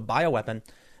coronavirus as a bioweapon and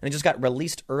it just got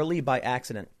released early by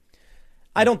accident?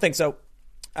 I don't think so.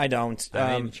 I don't.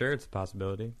 I mean, sure, it's a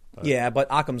possibility. But but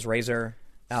Occam's razor.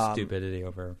 Stupidity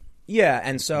over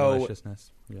and so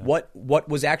maliciousness. Yeah. What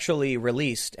was actually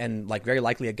released, and very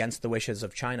likely against the wishes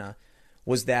of China,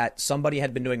 was that somebody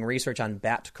had been doing research on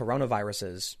bat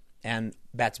coronaviruses, and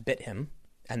bats bit him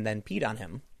and then peed on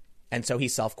him. And so he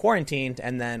self-quarantined,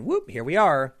 and then, whoop, here we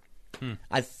are.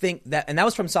 I think that, and that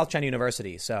was from South China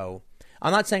University. So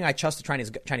I'm not saying I trust the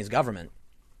Chinese government.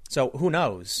 So who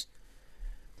knows?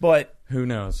 But who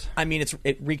knows? I mean,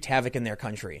 it wreaked havoc in their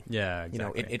country. Yeah,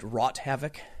 exactly. It wrought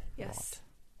havoc. Yes.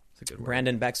 That's a good word.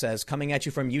 Brandon Beck says, coming at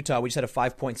you from Utah, we just had a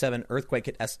 5.7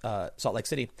 earthquake at Salt Lake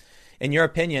City. In your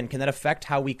opinion, can that affect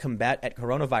how we combat at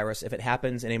coronavirus if it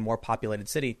happens in a more populated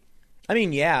city? I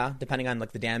mean, yeah, depending on the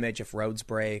damage, if roads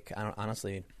break.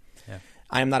 Honestly,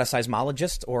 I am not a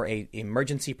seismologist or a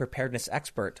emergency preparedness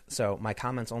expert, so my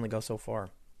comments only go so far.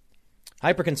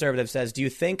 Hyperconservative says, do you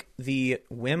think the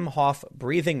Wim Hof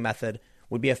breathing method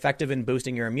would be effective in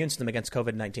boosting your immune system against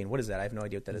COVID-19? What is that? I have no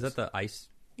idea what that is. Is that the ice?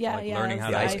 Yeah, learning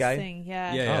how to ice guy thing.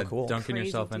 Yeah. Yeah, cool. Dunking Crazy,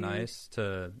 yourself in dude. ice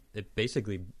it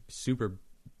basically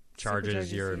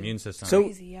supercharges your immune system. So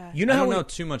Crazy, yeah. you know I how don't know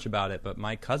too much about it, but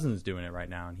my cousin's doing it right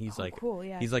now, and he's cool,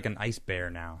 yeah. he's like an ice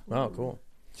bear now. Oh, cool.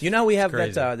 You know we have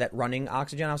crazy. that running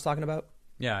oxygen I was talking about?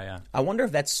 Yeah. I wonder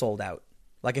if that's sold out.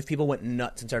 Like if people went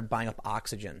nuts and started buying up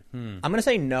oxygen. I'm going to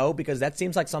say no, because that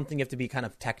seems like something you have to be kind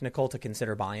of technical to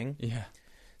consider buying. Yeah.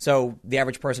 So the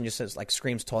average person just says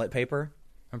screams toilet paper.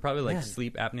 And probably Man.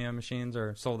 sleep apnea machines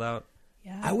are sold out.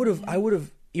 Yeah. I would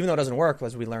have, even though it doesn't work,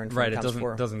 as we learned from Right, it Comes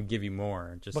Before. doesn't give you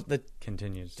more. It just But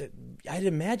continues. I'd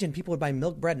imagine people would buy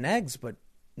milk, bread, and eggs, but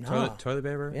no. Toilet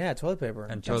paper? Yeah, toilet paper.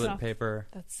 And That's toilet enough. paper.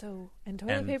 That's so. And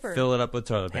toilet And paper. fill it up with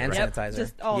toilet Hand paper. sanitizer.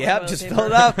 Just all the yep, toilet just paper. fill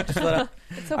it up. Just fill it up.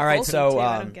 It's so All right, bulky, so, too.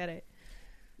 I don't get it.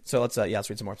 So let's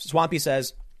read some more. Swampy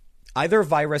says, either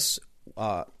virus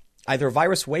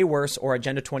way worse or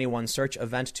Agenda 21 search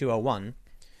event 201.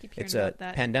 Keep hearing It's a about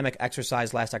that. pandemic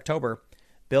exercise last October.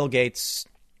 Bill Gates,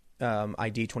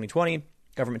 ID 2020,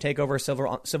 government takeover,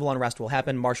 civil unrest will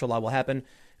happen, martial law will happen.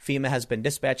 FEMA has been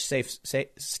dispatched.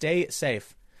 Stay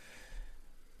safe.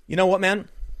 You know what, man?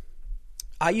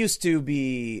 I used to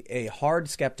be a hard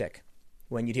skeptic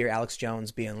when you'd hear Alex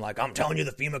Jones being like, I'm telling you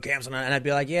the FEMA camps, and I'd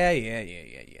be like,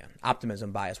 yeah.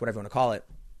 Optimism bias, whatever you want to call it.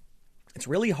 It's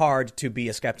really hard to be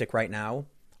a skeptic right now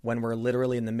when we're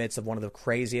literally in the midst of one of the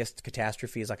craziest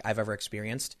catastrophes I've ever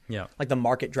experienced. Yeah. The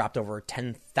market dropped over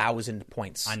 10,000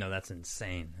 points. I know, that's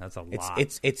insane. That's a lot.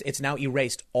 It's now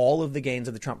erased all of the gains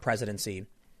of the Trump presidency.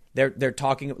 They're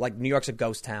talking New York's a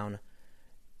ghost town.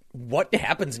 What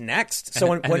happens next?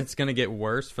 So and it's going to get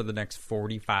worse for the next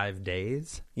 45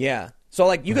 days? Yeah.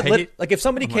 So you could Right? if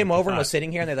somebody came over and God. was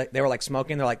sitting here and they were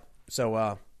smoking, they're like,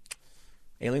 so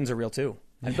aliens are real too.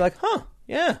 I'd be like, huh,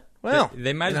 yeah. Well,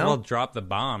 They might as well drop the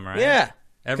bomb, right? Yeah.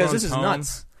 Because Everyone's this is home.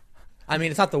 nuts. I mean,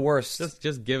 it's not the worst.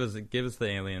 Just give us the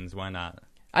aliens. Why not?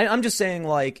 I'm just saying,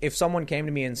 if someone came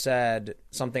to me and said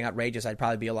something outrageous, I'd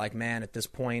probably be like, man, at this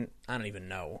point, I don't even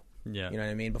know. Yeah. You know what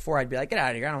I mean? Before I'd be like, get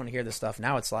out of here. I don't want to hear this stuff.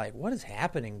 Now it's like, what is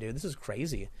happening, dude? This is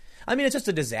crazy. I mean, it's just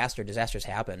a disaster. Disasters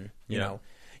happen. You know.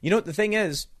 You know what the thing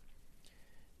is?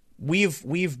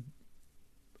 We've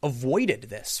avoided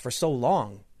this for so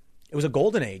long. It was a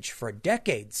golden age for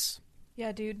decades.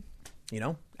 Yeah, dude. You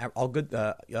know, all good.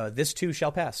 This too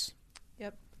shall pass.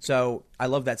 Yep. So I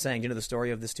love that saying. Do you know the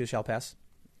story of this too shall pass?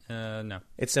 No.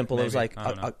 It's simple. Maybe. It was I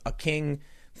don't know. a king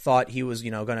thought he was,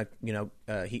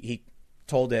 he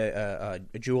told a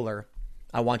jeweler,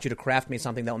 I want you to craft me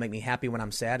something that will make me happy when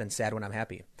I'm sad and sad when I'm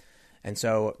happy. And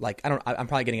so, like, I'm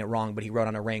probably getting it wrong, but he wrote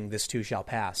on a ring, this too shall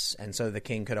pass. And so the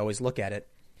king could always look at it,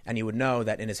 and he would know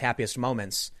that in his happiest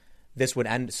moments, this would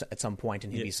end at some point,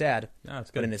 and he'd be sad. No,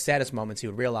 that's good. But in his saddest moments, he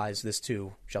would realize this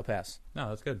too shall pass. No,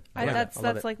 that's good.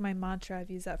 That's like my mantra. I've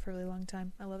used that for a really long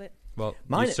time. I love it. Well,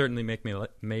 mine certainly made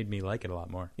me like it a lot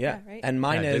more. Yeah, right? And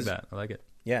mine I is dig that. I like it.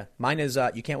 Yeah, mine is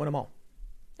you can't win them all.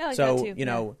 I like so that too. you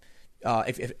know,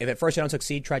 if at first you don't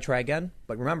succeed, try again.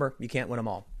 But remember, you can't win them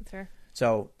all. That's fair.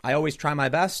 So I always try my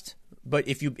best, but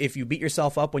if you beat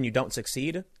yourself up when you don't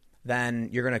succeed, then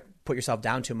you're going to put yourself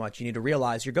down too much. You need to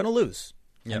realize you're going to lose,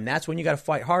 and that's when you got to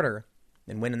fight harder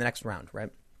and win in the next round, right?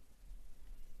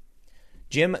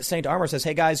 Jim St. Armor says,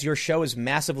 "Hey guys, your show is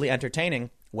massively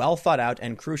entertaining, well thought out,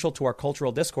 and crucial to our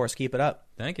cultural discourse. Keep it up."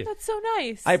 Thank you. That's so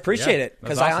nice. I appreciate it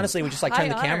because awesome. I honestly would just like turn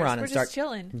the camera on and start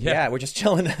chilling. Yeah, we're just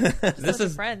chilling. This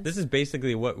is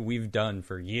basically what we've done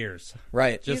for years.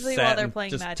 Right. Just Usually sat while they're and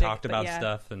playing just Magic, talked but about yeah.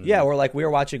 stuff. And we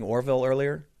were watching Orville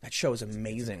earlier. That show is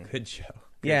amazing. Good show.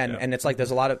 Yeah, and it's like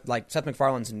there's a lot of, like, Seth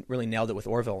MacFarlane's really nailed it with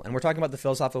Orville. And we're talking about the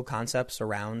philosophical concepts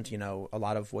around, you know, a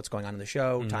lot of what's going on in the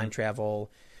show, time travel.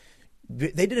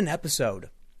 They did an episode.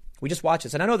 We just watched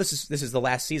this. And I know this is the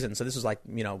last season, so this is like,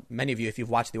 you know, many of you, if you've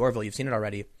watched the Orville, you've seen it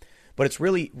already. But it's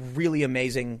really, really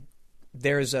amazing.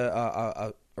 There's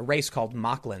a race called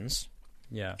Mocklins.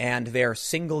 Yeah. And they're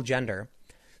single gender.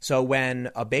 So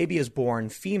when a baby is born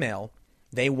female,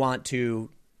 they want to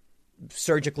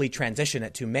surgically transition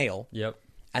it to male. Yep.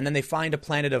 And then they find a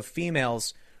planet of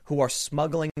females who are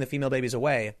smuggling the female babies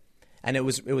away. And it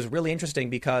was really interesting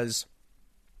because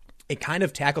it kind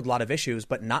of tackled a lot of issues,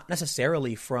 but not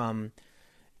necessarily from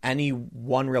any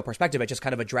one real perspective. It just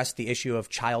kind of addressed the issue of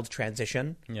child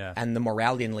transition and the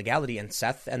morality and legality. And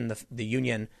Seth and the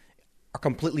union are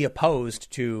completely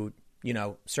opposed to, you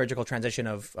know, surgical transition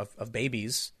of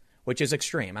babies, which is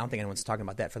extreme. I don't think anyone's talking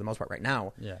about that for the most part right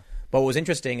now. Yeah. But what was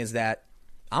interesting is that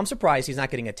I'm surprised he's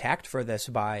not getting attacked for this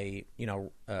by, you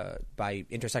know, by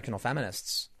intersectional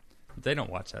feminists. They don't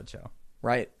watch that show.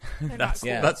 Right. That's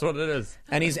what it is.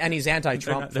 And he's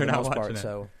anti-Trump for the most part.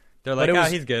 So they're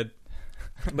like, he's good.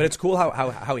 But it's cool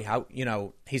how you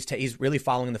know, he's really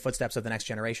following in the footsteps of the next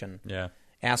generation. Yeah.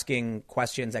 Asking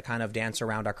questions that kind of dance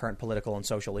around our current political and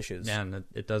social issues. Yeah, and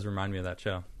it does remind me of that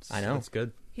show. I know. It's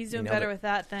good. He's doing better with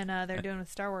that than they're doing with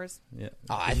Star Wars. Yeah.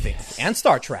 Oh, I think. And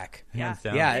Star Trek. Yeah.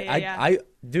 I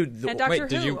dude. And Doctor Who.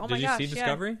 Did you gosh, see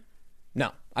Discovery?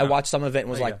 No. I watched some of it and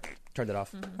was like, turned it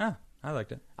off. Mm-hmm. Ah, I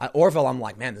liked it. Orville, I'm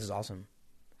like, man, this is awesome.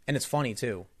 And it's funny,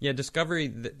 too. Yeah,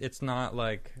 Discovery, it's not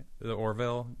like the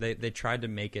Orville. They tried to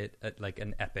make it like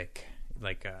an epic,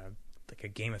 like a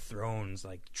Game of Thrones,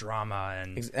 like drama.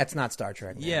 And that's not Star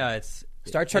Trek, man. Yeah,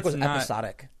 Star Trek was not,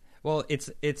 episodic. Well, it's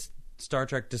Star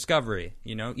Trek Discovery.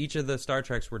 You know, each of the Star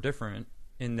Treks were different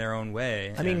in their own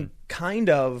way. I mean, kind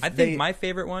of. I think my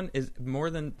favorite one is more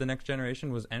than The Next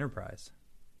Generation was Enterprise.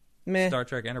 Meh. Star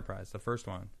Trek Enterprise, the first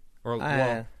one.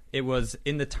 Well, it was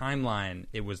in the timeline.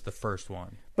 It was the first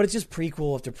one. But it's just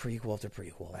prequel after prequel after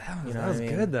prequel. That was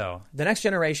good though. The Next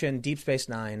Generation, Deep Space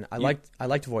Nine. I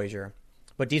liked Voyager,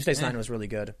 but Deep Space Nine was really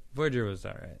good. Voyager was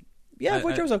all right. Yeah,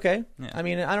 Voyager was okay. Yeah. I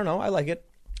mean, I don't know. I like it.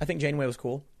 I think Janeway was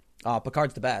cool.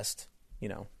 Picard's the best. You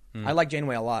know, I like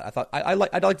Janeway a lot. I thought I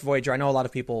liked Voyager. I know a lot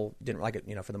of people didn't like it,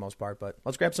 you know, for the most part. But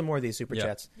let's grab some more of these super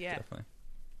chats. Yeah, definitely.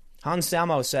 Han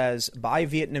Samo says, "Buy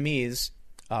Vietnamese.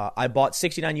 I bought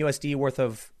 69 USD worth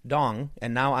of dong,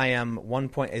 and now I am 1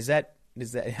 point. Is that?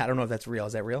 I don't know if that's real.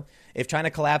 Is that real? If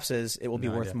China collapses, it will be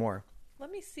worth more."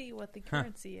 Let me see what the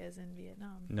currency is in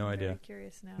Vietnam. No idea. Very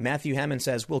curious now. Matthew Hammond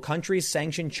says, "Will countries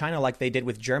sanction China like they did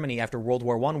with Germany after World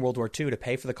War I, World War II to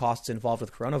pay for the costs involved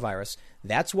with coronavirus?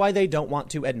 That's why they don't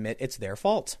want to admit it's their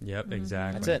fault." Yep,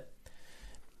 exactly. That's it.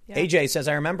 Yeah. AJ says,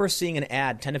 "I remember seeing an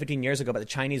ad 10 to 15 years ago about the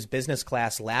Chinese business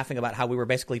class laughing about how we were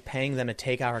basically paying them to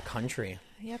take our country."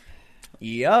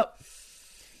 Yep.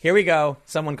 Here we go.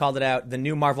 Someone called it out. The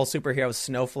new Marvel superhero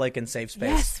Snowflake in Safe Space.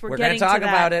 Yes, we're going getting to talk to that.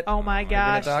 about it. Oh my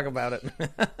gosh. We're going to talk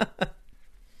about it.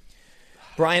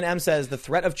 Brian M. says, "The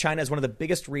threat of China is one of the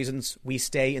biggest reasons we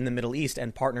stay in the Middle East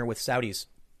and partner with Saudis.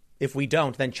 If we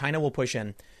don't, then China will push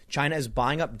in. China is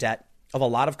buying up debt of a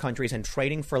lot of countries and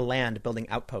trading for land, building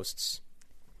outposts."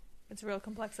 It's real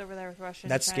complex over there with Russia.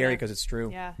 That's scary because it's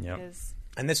true. Yeah, Yep. it is.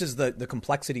 And this is the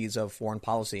complexities of foreign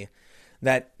policy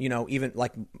that, you know, even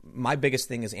like my biggest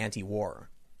thing is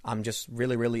anti-war. I'm just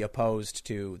really, really opposed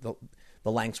to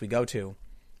the lengths we go to.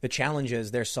 The challenge is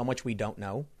there's so much we don't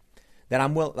know that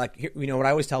I'm you know, what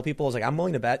I always tell people is like, I'm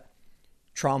willing to bet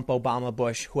Trump, Obama,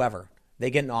 Bush, whoever,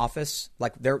 they get in office,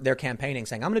 like they're campaigning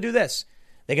saying, I'm going to do this.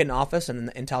 They get an office, and then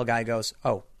the Intel guy goes,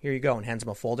 "Oh, here you go," and hands them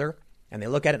a folder. And they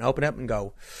look at it and open it up and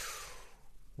go,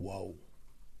 "Whoa."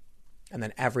 And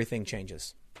then everything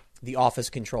changes. The office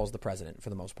controls the president for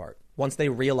the most part. Once they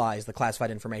realize the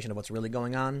classified information of what's really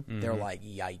going on, they're like,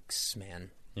 "Yikes,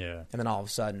 man." Yeah. And then all of a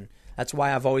sudden, that's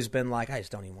why I've always been like, I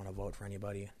just don't even want to vote for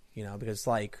anybody, because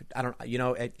like, I don't,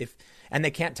 and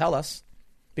they can't tell us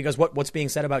because what's being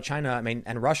said about China, I mean,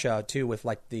 and Russia too, with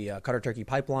like the Qatar Turkey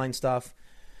pipeline stuff.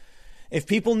 If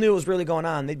people knew what was really going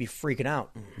on, they'd be freaking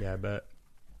out. Yeah, I bet.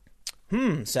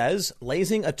 Says,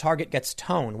 lasing a target gets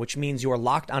tone, which means you are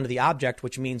locked onto the object,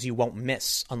 which means you won't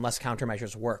miss unless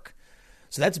countermeasures work.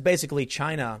 So that's basically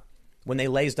China. When they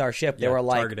lased our ship, they were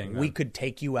like, we could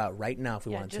take you out right now if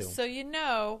we wanted to. Just so you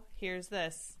know, here's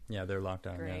this. Yeah, they're locked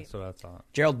down. Great. Yeah, so that's all.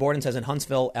 Gerald Borden says in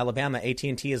Huntsville, Alabama,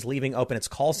 AT&T is leaving open its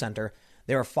call center.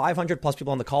 There are 500 plus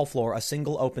people on the call floor, a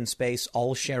single open space,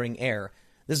 all sharing air.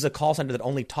 This is a call center that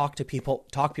only talk people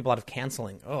out of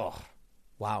canceling. Oh,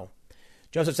 wow.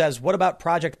 Joseph says, what about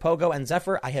Project Pogo and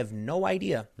Zephyr? I have no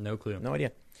idea. No clue. No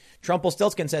idea.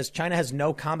 Trumpelstiltskin says, China has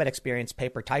no combat experience.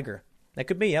 Paper Tiger. That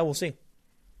could be. Yeah, we'll see.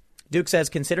 Duke says,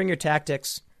 considering your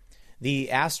tactics,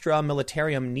 the Astra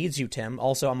Militarium needs you, Tim.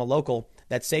 Also, I'm a local.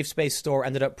 That safe space store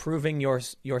ended up proving your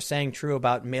saying true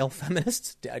about male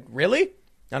feminists. Really?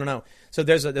 I don't know. So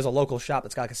there's a local shop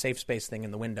that's got like a safe space thing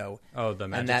in the window. Oh, the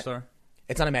Magic Store?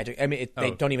 It's not a Magic. I mean,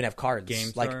 they don't even have cards.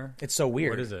 Game like, store? It's so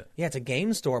weird. What is it? Yeah, it's a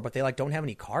game store, but they like don't have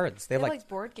any cards. They have like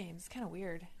board games. It's kind of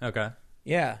weird. Okay.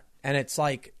 Yeah, and it's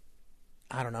like,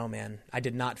 I don't know, man. I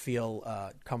did not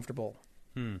feel comfortable.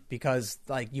 Because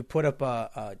like you put up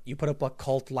a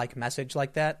cult like message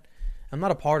like that, I'm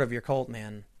not a part of your cult,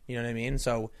 man. You know what I mean?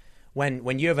 So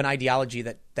when you have an ideology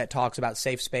that talks about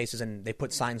safe spaces and they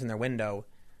put signs in their window,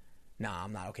 nah,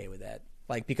 I'm not okay with that.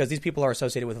 Like, because these people are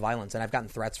associated with violence and I've gotten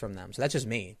threats from them. So that's just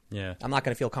me. Yeah. I'm not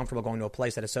going to feel comfortable going to a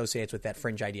place that associates with that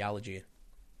fringe ideology.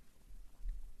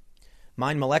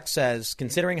 Mine Malek says,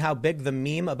 considering how big the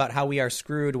meme about how we are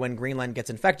screwed when Greenland gets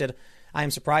infected, I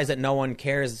am surprised that no one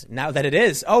cares now that it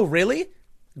is. Oh, really?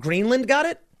 Greenland got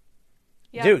it?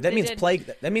 Yeah, dude, that means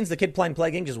Plague. That means the kid playing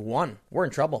Plague Inc. just won. We're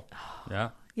in trouble. Yeah.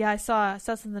 Yeah, I saw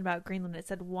something about Greenland. It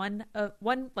said one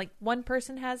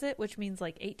person has it, which means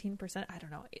like 18%. I don't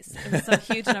know. It was some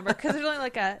huge number because there's only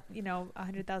like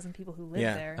 100,000 people who live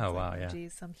there. Oh, wow, yeah.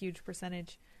 Geez, some huge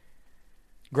percentage.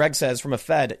 Greg says, from a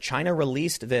Fed, China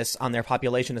released this on their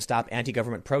population to stop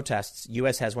anti-government protests.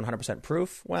 U.S. has 100%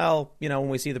 proof. Well, when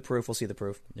we see the proof, we'll see the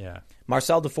proof. Yeah.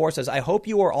 Marcel DeFore says, I hope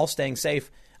you are all staying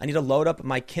safe. I need to load up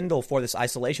my Kindle for this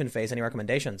isolation phase. Any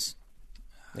recommendations?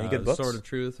 Any good books? Sword of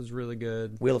Truth is really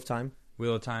good. Wheel of Time?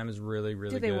 Wheel of Time is really,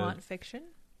 really good. Do they want fiction?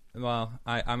 Well,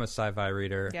 I'm a sci-fi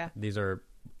reader. Yeah. These are...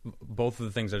 Both of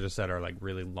the things I just said are like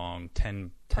really long,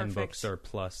 10 books or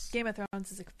plus. Game of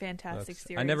Thrones is a fantastic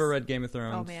series. I never read Game of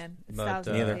Thrones. Oh man, it's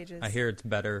thousands of pages. I hear it's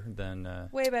better than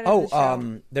way better.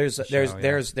 Than the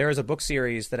show. There's a book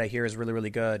series that I hear is really, really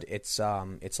good. It's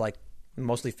like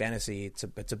mostly fantasy.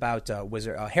 It's about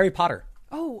Harry Potter.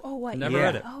 Oh, what? Never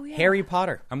read it. Oh yeah, Harry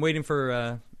Potter. I'm waiting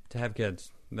for to have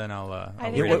kids. Then I'll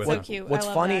think read it that's with so cute. What's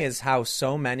funny is how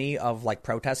so many of like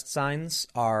protest signs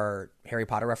are Harry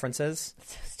Potter references,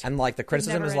 and like the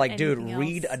criticism is like, dude,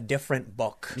 read a different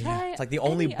book. It's like the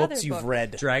only books you've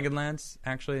read. Dragonlance,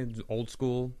 actually, old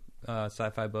school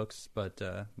sci-fi books, but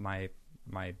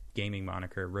my gaming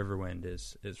moniker Riverwind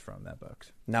is from that book.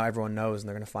 Now everyone knows, and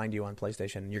they're going to find you on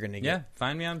PlayStation. You're going to get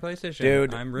find me on PlayStation,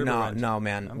 dude. I'm Riverwind. No,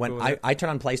 man. When I turn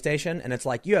on PlayStation and it's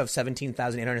like you have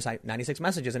 17,896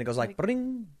 messages, and it goes like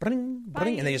bring, bring,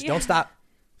 bring, and they just don't stop.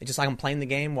 It's just like I'm playing the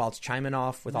game while it's chiming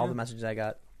off with all the messages I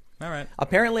got. All right.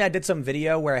 Apparently, I did some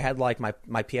video where I had like my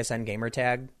PSN gamer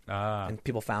tag, and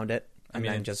people found it. And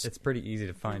then it's pretty easy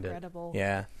to find Incredible. it.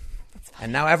 Yeah.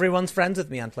 And now everyone's friends with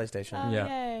me on PlayStation.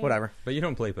 Yay. Whatever. But you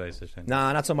don't play PlayStation.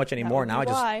 No, not so much anymore. Now I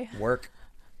why. just work.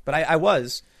 But I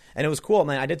was, and it was cool,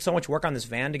 man. I did so much work on this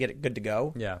van to get it good to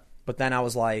go. Yeah. But then I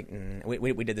was like,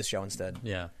 we did this show instead.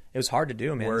 Yeah. It was hard to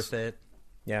do, man. Worth it.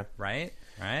 Yeah. Right?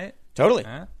 Totally.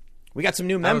 Huh? We got some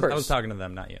new members. I was talking to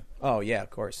them, not you. Oh, yeah, of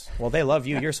course. Well, they love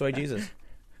you. You're Soy Jesus.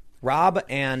 Rob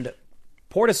and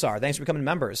Portisar, thanks for becoming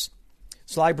members.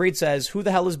 Sly Breed says, who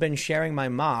the hell has been sharing my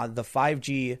mod, the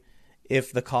 5G,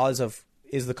 is the cause of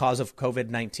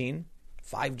COVID-19?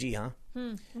 5G, huh?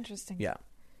 Interesting. Yeah.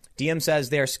 DM says,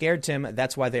 they are scared, Tim.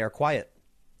 That's why they are quiet.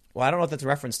 Well, I don't know what that's a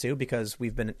reference to because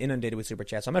we've been inundated with Super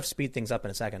Chats. So I'm going to have to speed things up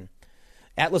in a second.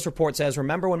 Atlas Report says,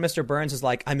 remember when Mr. Burns is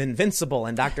like, I'm invincible?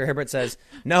 And Dr. Hibbert says,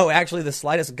 no, actually the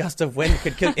slightest gust of wind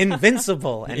could kill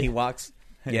invincible. And he walks.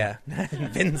 Yeah,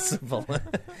 invincible.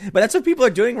 But that's what people are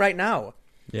doing right now.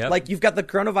 Yep. Like, you've got the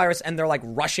coronavirus, and they're, like,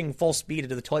 rushing full speed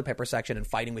into the toilet paper section and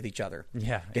fighting with each other.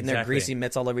 Yeah, Getting their greasy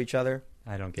mitts all over each other.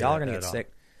 I don't get Y'all it are going to at get all.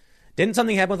 sick. Didn't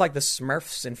something happen with, like, the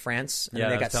Smurfs in France? And Yeah,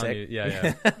 they I was got telling sick? you-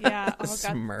 yeah. Yeah. Oh, God.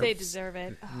 Smurfs. They deserve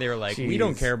it. They were like, Jeez. we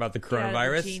don't care about the Get out of the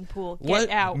coronavirus. gene pool. Get What?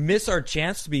 out. Miss our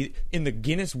chance to be in the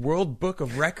Guinness World Book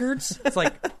of Records? It's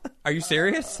like, are you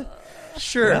serious?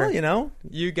 Sure. Well, you know.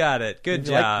 You got it. Good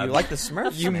You job. like the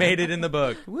Smurfs? You made it in the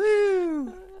book.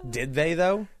 Woo! Did they,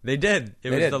 though? They did. It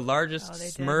was did. the largest they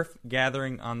did. Smurf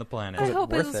gathering on the planet. I it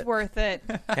hope it worth was it? worth it.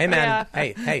 Hey, man. Yeah.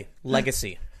 Hey,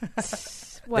 legacy.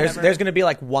 Whatever. There's going to be,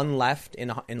 like, one left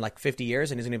in like, 50 years,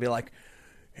 and he's going to be like,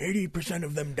 80%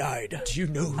 of them died. Do you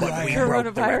know who But I we am?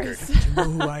 broke the record. Coronavirus. Do you know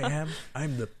who I am?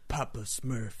 I'm the Papa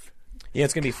Smurf. Yeah,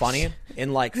 it's going to be funny.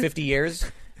 In, like, 50 years,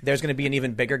 there's going to be an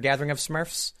even bigger gathering of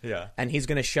Smurfs. Yeah. And he's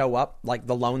going to show up, like,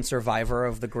 the lone survivor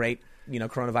of the great,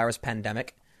 coronavirus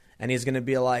pandemic. And he's going to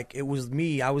be like, it was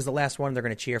me. I was the last one. They're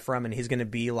going to cheer for him. And he's going to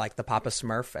be like the Papa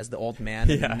Smurf as the old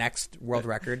man in the next world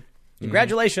record.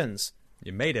 Congratulations.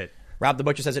 You made it. Rob the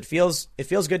Butcher says, it feels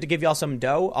good to give y'all some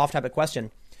dough. Off-topic question.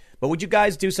 But would you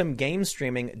guys do some game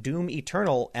streaming, Doom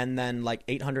Eternal, and then like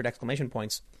 800 exclamation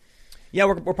points? Yeah,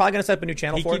 we're probably going to set up a new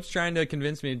channel He for keeps it. trying to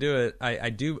convince me to do it.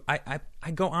 I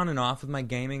go on and off with my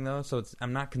gaming though, so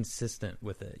I'm not consistent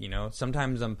with it.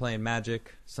 Sometimes I'm playing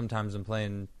Magic, sometimes I'm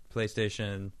playing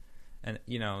PlayStation, and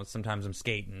sometimes I'm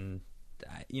skating.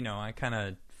 I kind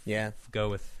of go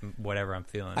with whatever I'm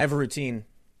feeling. I have a routine.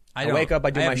 I don't. wake up,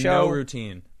 I do I my have show. No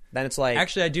routine. Then it's like...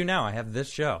 Actually, I do now. I have this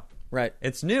show. Right.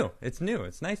 It's new. It's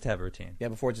nice to have a routine. Yeah,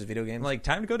 before it's just video games. I'm like,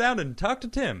 time to go down and talk to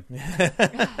Tim. All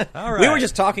right. We were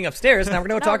just talking upstairs. Now we're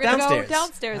going to Now talk we're gonna downstairs. Go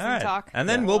downstairs All and right. talk. And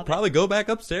then Yeah. we'll Love it. probably go back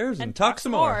upstairs and talk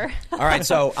some more. All right,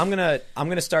 so I'm gonna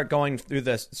start going through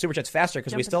the super chats faster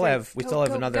because we Jumping still straight. have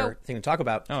Go, another go. thing to talk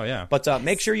about. Oh, yeah. But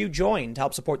make sure you join to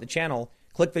help support the channel.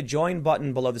 Click the join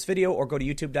button below this video or go to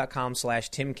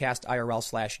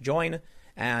youtube.com/timcastirl/join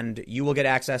and you will get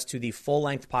access to the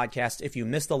full-length podcast. If you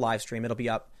miss the live stream, it'll be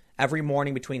up every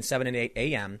morning between 7 and 8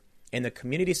 a.m. in the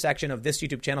community section of this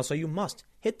YouTube channel. So you must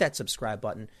hit that subscribe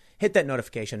button, hit that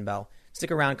notification bell.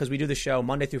 Stick around because we do the show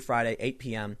Monday through Friday, 8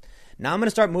 p.m. Now I'm going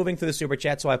to start moving through the super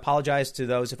chat, so I apologize to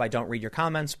those if I don't read your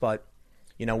comments, but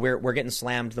we're getting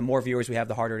slammed. The more viewers we have,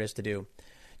 the harder it is to do.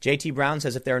 JT Brown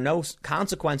says, if there are no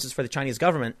consequences for the Chinese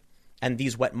government and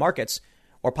these wet markets,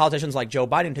 or politicians like Joe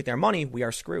Biden take their money, we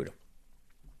are screwed.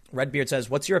 Redbeard says,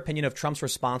 what's your opinion of Trump's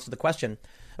response to the question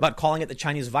about calling it the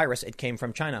Chinese virus? It came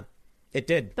from China. It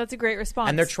did. That's a great response.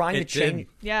 And they're trying to It change. did.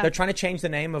 Yeah. They're trying to change the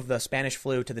name of the Spanish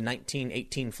flu to the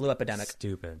 1918 flu epidemic.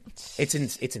 Stupid. It's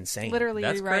insane. literally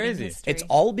That's rewriting crazy. history. It's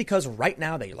all because right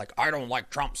now they're like, I don't like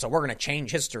Trump, so we're going to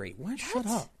change history. What? Shut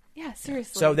up. Yeah,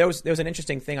 seriously. So there was an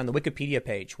interesting thing on the Wikipedia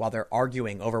page while they're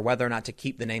arguing over whether or not to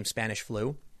keep the name Spanish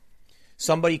flu.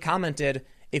 Somebody commented,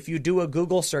 if you do a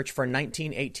Google search for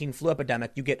 1918 flu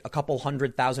epidemic, you get a couple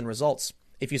 100,000 results.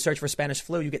 If you search for Spanish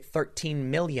flu, you get 13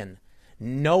 million.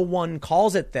 No one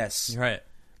calls it this. Right.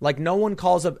 Like, no one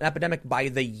calls an epidemic by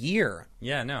the year.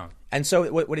 Yeah, no. And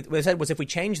so what it said was if we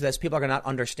change this, people are going to not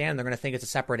understand. They're going to think it's a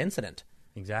separate incident.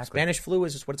 Exactly. Spanish flu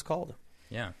is just what it's called.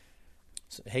 Yeah.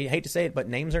 So, hate to say it, but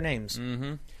names are names.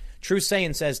 Mm-hmm. True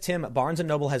Saiyan says, Tim, Barnes &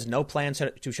 Noble has no plans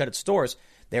to shut its stores.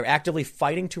 They're actively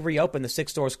fighting to reopen the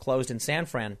 6 stores closed in San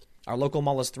Fran. Our local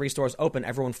mall has 3 stores open,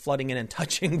 everyone flooding in and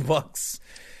touching books.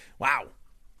 Wow.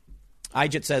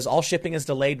 Ijit says, all shipping is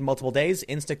delayed multiple days.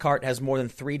 Instacart has more than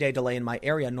 3-day delay in my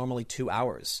area, normally 2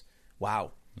 hours.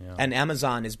 Wow. Yeah. And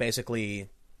Amazon is basically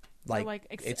like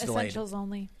it's delayed. Essentials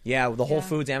only. Yeah, the Whole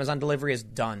Foods Amazon delivery is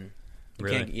done.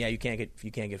 Really? You can't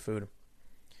get food.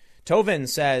 Tovin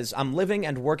says, I'm living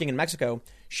and working in Mexico,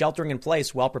 sheltering in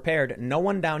place, well prepared. No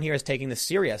one down here is taking this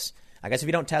serious. I guess if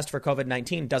you don't test for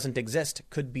COVID-19, doesn't exist.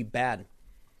 Could be bad.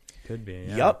 Could be,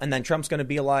 yeah. Yup, and then Trump's going to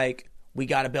be like, we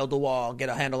got to build a wall, get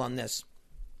a handle on this.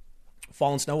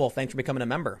 Fallen Snowwolf, thanks for becoming a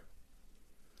member.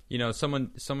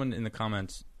 Someone in the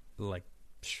comments, like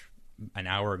an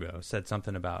hour ago, said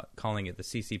something about calling it the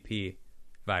CCP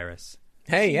virus.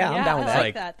 Hey, yeah, I'm down with I that.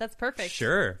 like that. That's perfect.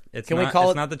 Sure. It's Can not, we call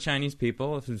it's it- not the Chinese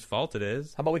people whose fault it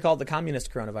is. How about we call it the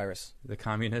communist coronavirus? The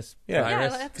communist Yeah.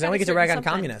 virus. that's Because then we gotta get to rag on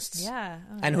something. communists. Yeah.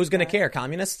 Oh, And I who's like going to that. care?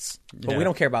 Communists? But Yeah. we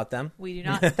don't care about them. We do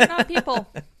not. They're not people.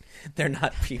 They're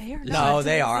not people. They are No, not.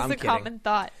 they are. This I'm is a kidding. common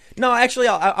thought. No, actually,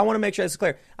 I want to make sure this is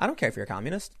clear. I don't care if you're a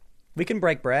communist. We can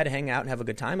break bread, hang out, and have a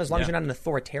good time as long as Yeah. you're not an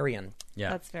authoritarian,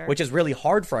 Yeah. That's fair. which is really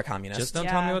hard for a communist. Just don't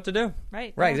tell me Yeah. what to do.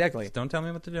 right. Right, no. exactly. Just don't tell me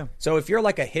what to do. So if you're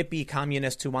like a hippie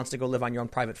communist who wants to go live on your own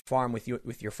private farm with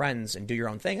your friends and do your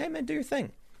own thing, hey man, do your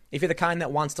thing. If you're the kind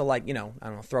that wants to I don't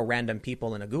know, throw random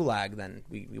people in a gulag, then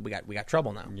we got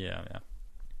trouble now. Yeah, yeah.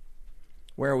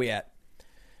 Where are we at?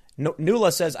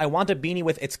 Nula says, I want a beanie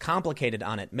with "it's complicated"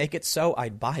 on it. Make it so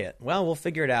I'd buy it. Well, we'll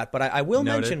figure it out. But I will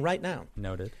mention right now.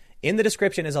 Noted. In the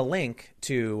description is a link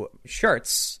to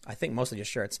shirts. I think mostly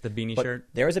just shirts. The beanie shirt?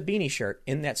 There is a beanie shirt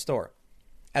in that store,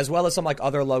 as well as some like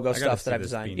other logo stuff that I've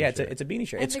designed. Yeah, it's a beanie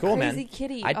shirt. And it's the cool, crazy man.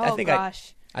 kitty. I think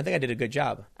gosh. I think I did a good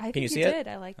job. Can you see it? it?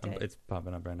 I liked it. It's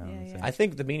popping up right now. Yeah. I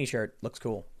think the beanie shirt looks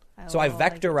cool. So I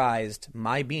vectorized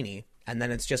my beanie, and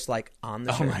then it's just like on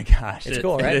the shirt. Oh my gosh. It's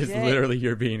cool, right? It is literally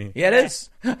your beanie. Yeah, it is.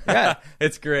 Yeah.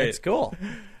 It's great. It's cool.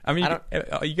 I mean,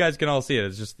 you guys can all see it.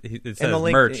 It's just, it says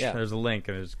link, merch. yeah. There's a link,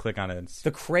 and just click on it.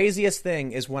 The craziest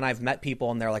thing is when I've met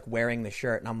people and they're like wearing the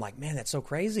shirt, and I'm like, man, that's so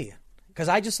crazy. Because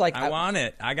I just like... I want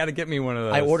it. I got to get me one of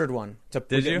those. I ordered one.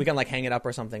 Did you? We can like hang it up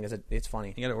or something. It's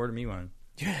funny. You got to order me one.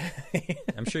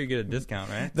 I'm sure you get a discount,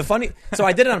 right? So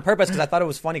I did it on purpose because I thought it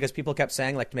was funny because people kept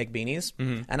saying like to make beanies,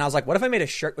 and I was like, what if I made a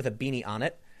shirt with a beanie on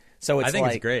it? So it's I think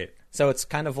like, it's great. So it's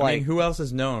kind of like, I mean, who else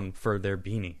is known for their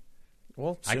beanie?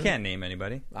 Well, I can't name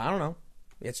anybody. I don't know.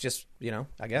 It's just,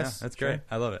 I guess. Yeah, that's great.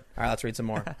 I love it. All right, let's read some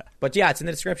more. But yeah, it's in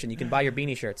the description. You can buy your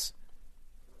beanie shirts.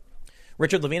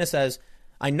 Richard Levina says,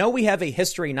 I know we have a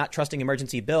history not trusting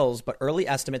emergency bills, but early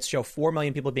estimates show 4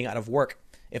 million people being out of work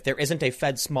if there isn't a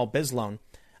Fed small biz loan.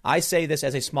 I say this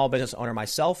as a small business owner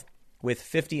myself with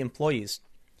 50 employees.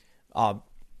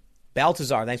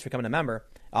 Baltazar, thanks for becoming a member.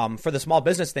 For the small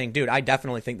business thing, dude, I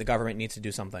definitely think the government needs to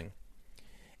do something.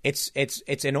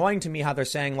 It's annoying to me how they're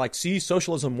saying like, see,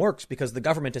 socialism works because the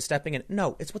government is stepping in.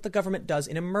 No, it's what the government does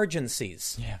in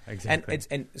emergencies. Yeah, exactly.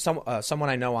 And someone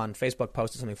I know on Facebook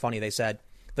posted something funny. They said,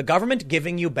 the government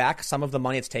giving you back some of the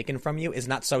money it's taken from you is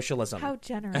not socialism. How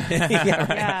generous.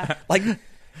 Yeah. Like,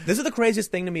 this is the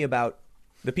craziest thing to me about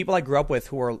the people I grew up with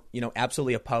who are,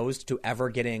 absolutely opposed to ever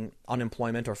getting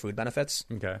unemployment or food benefits.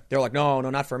 Okay. They're like, no,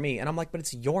 not for me. And I'm like, but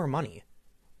it's your money.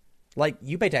 Like,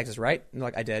 you pay taxes, right? And they're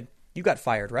like, I did. You got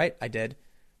fired, right? I did.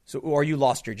 So, or you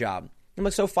lost your job. I'm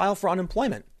like, so file for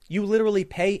unemployment. You literally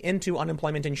pay into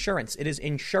unemployment insurance. It is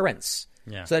insurance.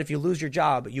 Yeah. So that if you lose your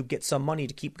job, you get some money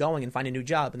to keep going and find a new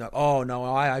job. And they're like, oh, no,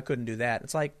 I couldn't do that.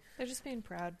 It's like, they're just being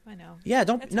proud. I know. Yeah,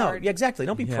 hard. Yeah, exactly.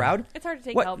 Don't be proud. It's hard to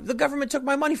take what? help. The government took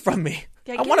my money from me.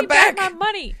 Yeah, I want it back. My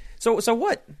money. So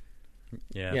what?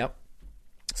 Yeah. Yep.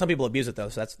 Some people abuse it though,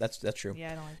 so that's true.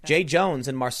 Yeah, I don't like that. Jay Jones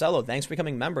and Marcelo, thanks for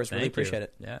becoming members. Really appreciate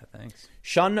it. Yeah, thanks.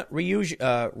 Shun Ryu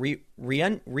Ryuenji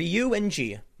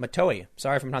Matoi.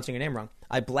 Sorry if I'm pronouncing your name wrong.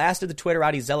 I blasted the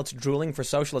Twitterati zealots drooling for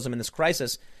socialism in this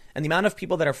crisis, and the amount of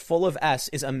people that are full of S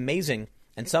is amazing.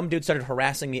 And some dude started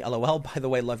harassing me. LOL. By the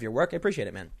way, love your work. I appreciate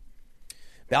it, man.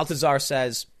 Baltazar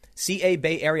says, CA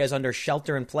Bay Area is under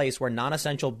shelter in place where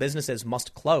non-essential businesses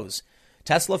must close.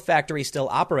 Tesla factory still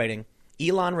operating.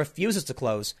 Elon refuses to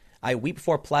close. I weep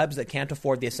for plebs that can't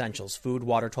afford the essentials. Food,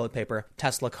 water, toilet paper,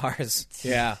 Tesla cars.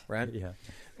 Yeah, right? Yeah.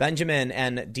 Benjamin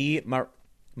and D.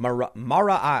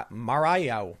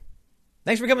 Marayao.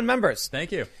 Thanks for becoming members.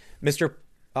 Thank you. Mr.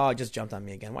 Oh, it just jumped on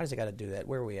me again. Why does it got to do that?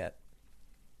 Where are we at?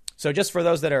 So just for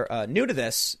those that are new to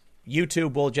this,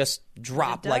 YouTube will just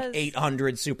drop like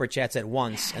 800 super chats at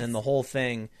once, and then the whole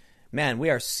thing. Man,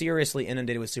 we are seriously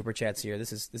inundated with super chats here.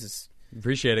 This is.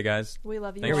 Appreciate it, guys. We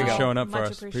love you. Thanks for showing up Much for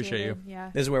us. Appreciate you.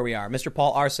 Yeah. This is where we are. Mr.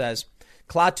 Paul R says,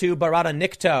 Klaatu Barada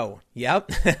Nikto.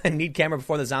 Yep. Need camera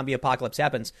before the zombie apocalypse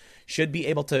happens. Should be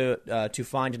able to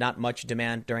find not much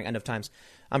demand during end of times.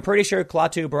 I'm pretty sure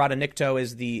Klaatu Barada Nikto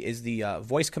is the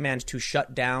voice command to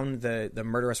shut down the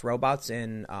murderous robots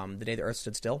in The Day the Earth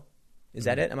Stood Still. Is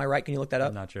that it? Am I right? Can you look that up?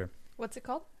 I'm not sure. What's it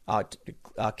called? Klaatu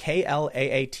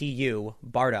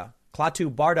Barda.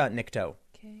 Klaatu Barda Nikto.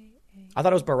 I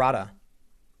thought it was Barada.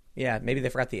 Yeah, maybe they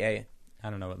forgot the A. I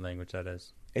don't know what language that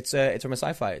is. It's from a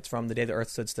sci-fi. It's from The Day the Earth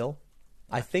Stood Still.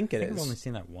 I think it is. I've only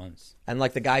seen that once. And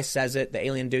like the guy says it, the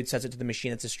alien dude says it to the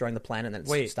machine that's destroying the planet, and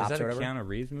then it stops is that or whatever. a Keanu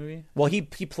Reeves movie? Well, he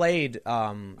played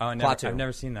Klaatu. I've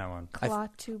never seen that one.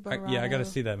 Klaatu Barada. Yeah, I got to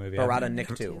see that movie. Barada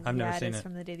Nikto. I've never seen it. it.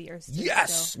 From The Day the Earth Stood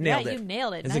Yes, Still. nailed it. Yeah, you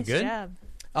nailed it. Is nice it good? job.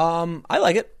 I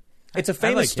like it. It's a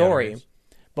famous like Keanu story, Reeves.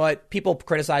 but people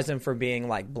criticize him for being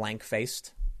like blank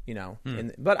faced.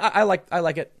 But I like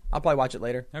it. I'll probably watch it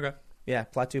later. Okay. Yeah,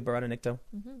 Klaatu Barada Nikto.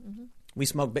 We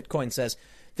Smoke Bitcoin says,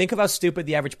 think of how stupid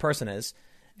the average person is,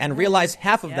 and realize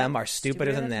half of them are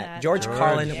stupider than that. George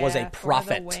Carlin was a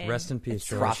prophet. Rest in peace,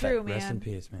 George. Prophet. True, man. Rest in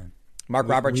peace, man. Mark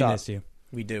Roberts. We miss you.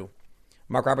 We do.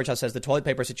 Mark Roberts says the toilet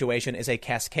paper situation is a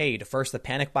cascade. First, the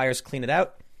panic buyers clean it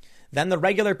out. Then the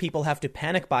regular people have to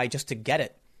panic buy just to get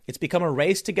it. It's become a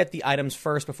race to get the items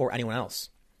first before anyone else.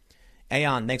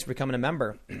 Aeon, thanks for becoming a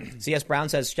member. C.S. Brown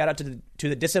says, shout out to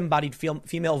the disembodied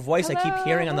female voice I keep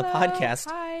hearing on the podcast.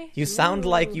 Hi. You sound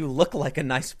like you look like a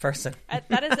nice person.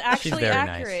 That is actually very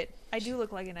accurate. I do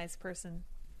look like a nice person.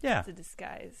 Yeah. It's a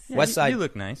disguise. Yeah, Westside. You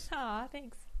look nice. Aw,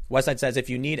 thanks. Westside says, if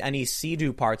you need any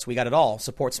Sea-Doo parts, we got it all.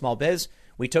 Support small biz.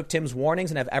 We took Tim's warnings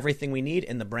and have everything we need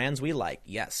in the brands we like.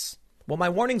 Yes. Well, my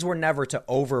warnings were never to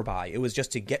overbuy. It was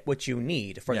just to get what you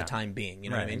need for the time being. You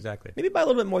know what I mean? Exactly. Maybe buy a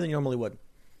little bit more than you normally would.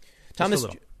 Thomas,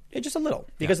 just a little.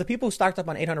 Because the people who stocked up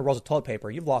on 800 rolls of toilet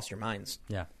paper, you've lost your minds.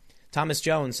 Yeah. Thomas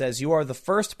Jones says, you are the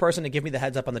first person to give me the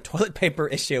heads up on the toilet paper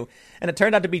issue, and it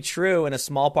turned out to be true in a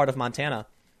small part of Montana.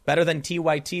 Better than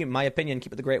TYT, in my opinion.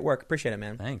 Keep up the great work. Appreciate it,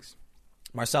 man. Thanks.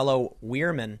 Marcelo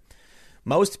Weirman.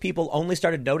 Most people only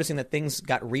started noticing that things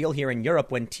got real here in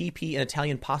Europe when TP and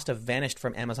Italian pasta vanished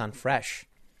from Amazon Fresh.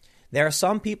 There are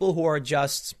some people who are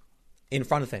just in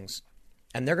front of things,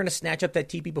 and they're going to snatch up that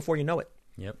TP before you know it.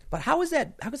 Yep. But how is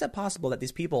that possible that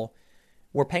these people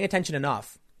were paying attention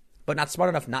enough, but not smart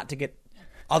enough not to get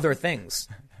other things?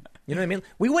 You know what I mean?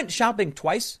 We went shopping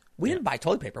twice. We didn't buy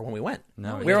toilet paper when we went.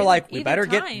 No, we were like, we better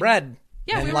get bread.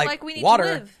 Yeah, and we were like, we need water. to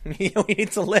live. We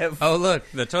need to live. Oh, look,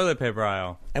 the toilet paper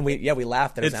aisle. And we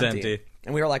laughed that it was empty.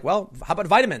 And we were like, well, how about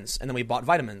vitamins? And then we bought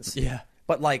vitamins. Yeah.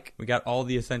 But we got all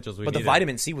the essentials we needed. But the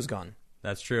vitamin C was gone.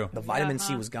 That's true. The vitamin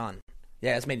C was gone.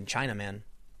 Yeah, it's made in China, man.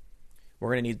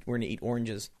 We're gonna eat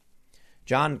oranges.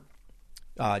 John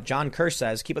Kirsch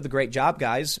says, keep up the great job,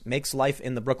 guys. Makes life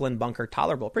in the Brooklyn bunker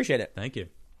tolerable. Appreciate it. Thank you.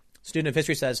 Student of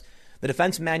History says, the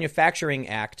Defense Manufacturing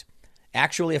Act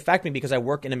actually affect me because I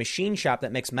work in a machine shop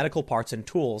that makes medical parts and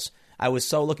tools. I was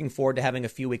so looking forward to having a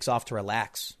few weeks off to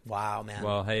relax. Wow, man.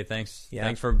 Well, hey, thanks. Yeah.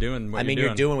 Thanks for doing what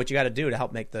you're doing what you got to do to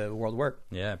help make the world work.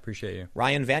 Yeah, appreciate you.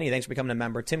 Ryan Vanny, thanks for becoming a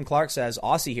member. Tim Clark says,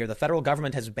 Aussie here. The federal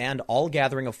government has banned all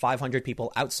gathering of 500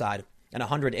 people outside and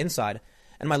 100 inside.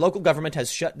 And my local government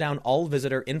has shut down all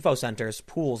visitor info centers,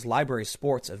 pools, libraries,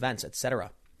 sports, events,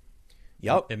 etc.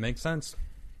 Yup. It makes sense.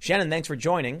 Shannon, thanks for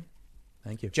joining.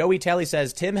 Thank you. Joey Talley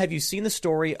says, Tim, have you seen the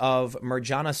story of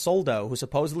Mirjana Soldo, who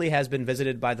supposedly has been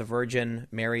visited by the Virgin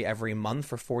Mary every month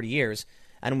for 40 years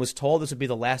and was told this would be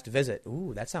the last visit?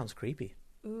 Ooh, that sounds creepy.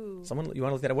 Ooh. You want to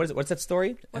look that up? What is it? What's that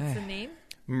story? What's the name?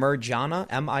 Mirjana,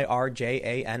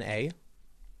 Mirjana.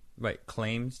 Right,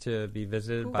 claims to be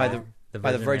visited by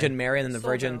the Virgin Mary, and then the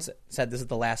Soldo. Virgin said this is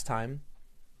the last time.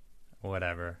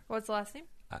 Whatever. What's the last name?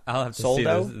 I'll have to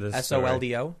Soldo, see this story.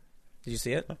 Soldo. Did you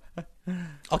see it?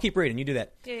 I'll keep reading. You do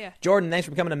that. Yeah. Jordan, thanks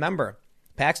for becoming a member.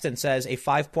 Paxton says a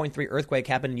 5.3 earthquake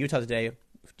happened in Utah today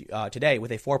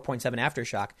with a 4.7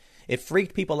 aftershock. It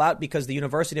freaked people out because the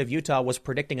University of Utah was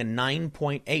predicting a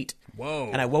 9.8. Whoa.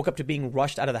 And I woke up to being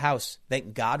rushed out of the house.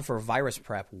 Thank God for virus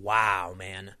prep. Wow,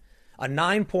 man. A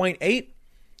 9.8?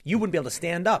 You wouldn't be able to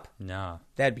stand up. No.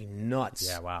 That'd be nuts.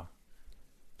 Yeah, wow.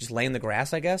 Just lay in the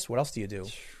grass, I guess? What else do you do?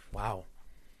 Wow.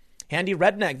 Handy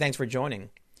Redneck, thanks for joining.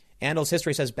 Andel's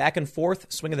History says, back and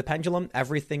forth, swing of the pendulum,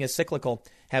 everything is cyclical.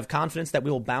 Have confidence that we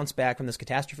will bounce back from this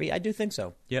catastrophe? I do think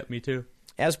so. Yep, me too.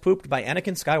 As pooped by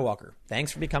Anakin Skywalker.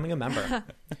 Thanks for becoming a member.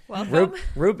 Welcome.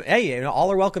 Hey,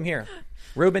 all are welcome here.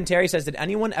 Ruben Terry says, did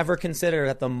anyone ever consider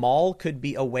that the mall could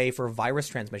be a way for virus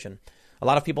transmission? A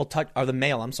lot of people touch the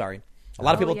mail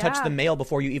the mail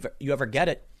before you ever get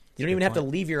it. You don't even have to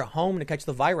leave your home to catch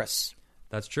the virus.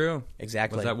 That's true.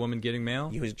 Exactly. Was that woman getting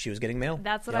mail? She was getting mail.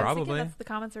 That's what I was thinking. That's what the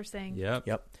comments are saying.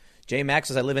 Yep. J Max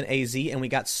says, I live in AZ and we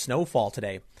got snowfall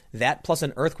today. That plus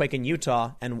an earthquake in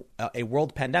Utah and a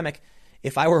world pandemic.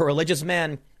 If I were a religious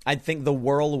man, I'd think the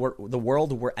world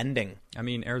were ending. I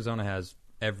mean, Arizona has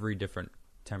every different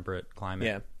temperate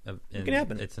climate in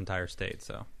its entire state.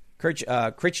 So,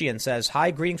 Christian says,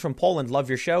 hi, greetings from Poland. Love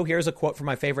your show. Here's a quote from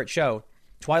my favorite show.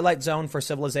 Twilight Zone, for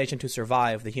civilization to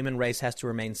survive, the human race has to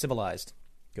remain civilized.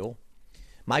 Cool.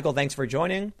 Michael, thanks for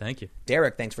joining. Thank you.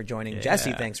 Derek, thanks for joining. Yeah.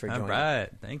 Jesse, thanks for joining. All right.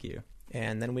 Thank you.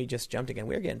 And then we just jumped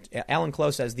again. Alan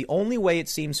Close says, the only way it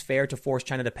seems fair to force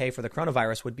China to pay for the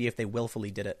coronavirus would be if they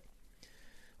willfully did it.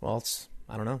 Well,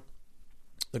 I don't know.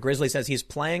 The Grizzly says he's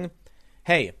playing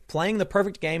the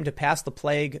perfect game to pass the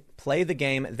plague, play the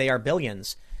game, they are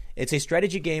billions. It's a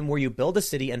strategy game where you build a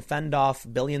city and fend off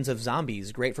billions of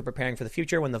zombies. Great for preparing for the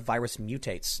future when the virus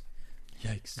mutates.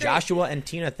 Yikes. Joshua and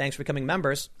Tina, thanks for becoming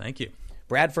members. Thank you.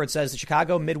 Bradford says the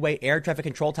Chicago Midway Air Traffic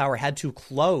Control Tower had to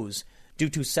close due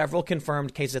to several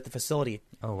confirmed cases at the facility.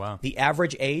 Oh, wow. The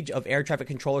average age of air traffic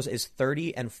controllers is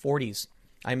 30 and 40s.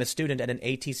 I'm a student at an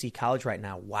ATC college right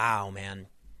now. Wow, man.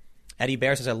 Eddie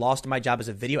Bear says, I lost my job as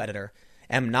a video editor.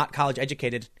 Am not college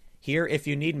educated. Here if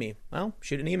you need me. Well,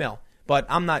 shoot an email. But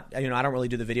I'm not, I don't really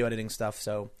do the video editing stuff.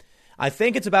 So I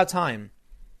think it's about time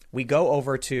we go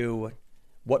over to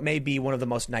what may be one of the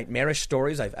most nightmarish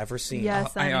stories I've ever seen.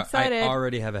 Yes, I'm excited. I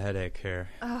already have a headache here.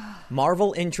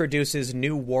 Marvel introduces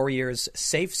new Warriors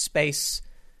safe space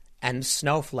and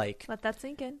Snowflake. Let that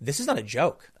sink in. This is not a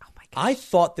joke. Oh my gosh. I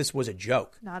thought this was a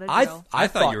joke. Not a joke. I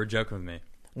thought you were joking with me.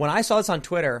 When I saw this on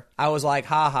Twitter, I was like,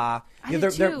 ha ha. I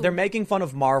did too. They're making fun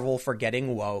of Marvel for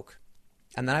getting woke.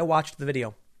 And then I watched the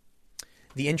video.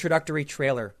 The introductory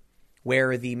trailer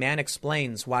where the man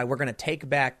explains why we're going to take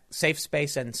back Safe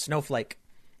Space and Snowflake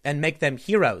and make them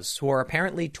heroes who are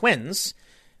apparently twins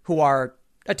who are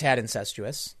a tad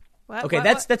incestuous. What,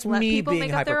 that's Let me people being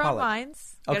make up their own hyperbolic.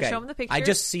 minds. You gotta Okay, show them the picture. I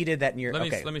just seeded that in your...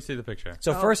 Let me see the picture.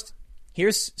 So first,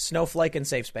 here's Snowflake and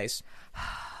Safe Space.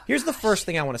 Here's the first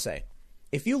thing I want to say.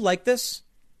 If you like this,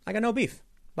 I got no beef.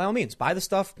 By all means, buy the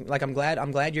stuff. Like, I'm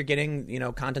glad you're getting,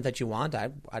 content that you want.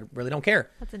 I really don't care.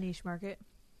 That's a niche market.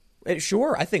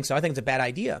 Sure, I think so. I think it's a bad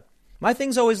idea. My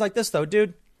thing's always like this, though,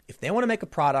 dude. If they want to make a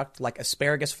product like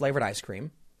asparagus-flavored ice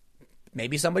cream,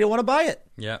 maybe somebody will want to buy it.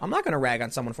 Yeah. I'm not going to rag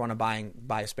on someone for wanting to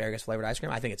buy asparagus-flavored ice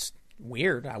cream. I think it's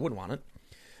weird. I wouldn't want it.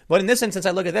 But in this instance,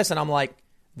 I look at this and I'm like,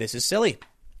 this is silly.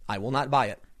 I will not buy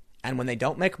it. And when they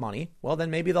don't make money, well,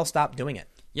 then maybe they'll stop doing it.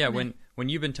 Yeah, when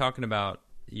you've been talking about,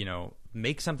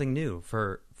 make something new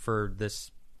for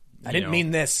this. I didn't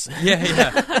mean this. Yeah,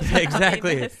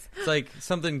 exactly. It's like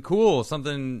something cool,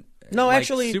 something. No, like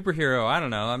actually, superhero. I don't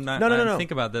know. I'm not. No.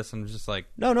 Think about this. I'm just like,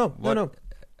 no.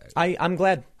 I'm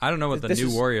glad. I don't know what the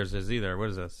New Warriors is either. What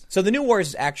is this? So the New Warriors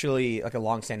is actually like a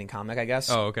long-standing comic, I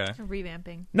guess. Oh, okay.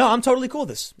 Revamping. No, I'm totally cool with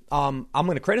this. I'm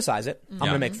going to criticize it. I'm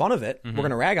going to make fun of it. We're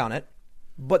going to rag on it.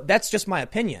 But that's just my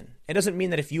opinion. It doesn't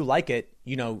mean that if you like it,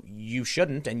 you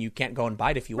shouldn't and you can't go and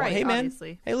buy it if you want. Hey, man.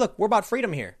 Obviously. Hey, look, we're about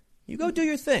freedom here. You go do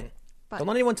your thing. Don't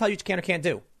let anyone tell you can or can't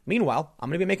do. Meanwhile, I'm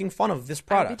going to be making fun of this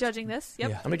product. I'll be judging this. Yep.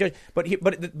 Yeah. I'm going to judge.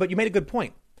 But you made a good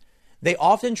point. They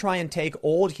often try and take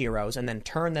old heroes and then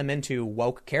turn them into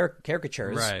woke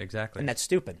caricatures. Right, exactly. And that's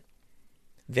stupid.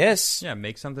 This... Yeah,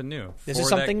 make something new. This is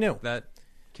something new. That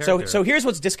character. So here's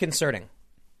what's disconcerting.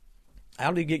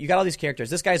 You got all these characters.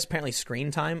 This guy's apparently screen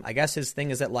time. I guess his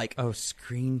thing is that, like... Oh,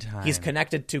 screen time. He's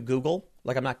connected to Google.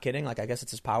 Like, I'm not kidding. Like, I guess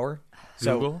it's his power.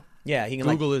 Google? Yeah. He can,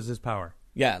 Google is his power.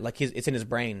 Yeah, like it's in his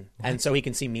brain. What? And so he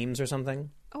can see memes or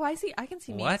something. Oh, I see. I can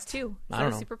see memes, too. Is that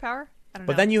a superpower? I don't know.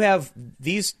 But then you have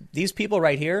these people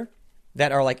right here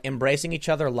that are, like, embracing each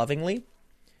other lovingly.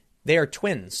 They are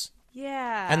twins.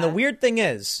 Yeah. And the weird thing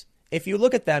is, if you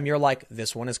look at them, you're like,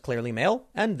 this one is clearly male,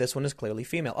 and this one is clearly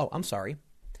female. Oh, I'm sorry.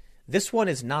 This one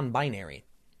is non-binary.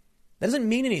 That doesn't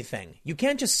mean anything. You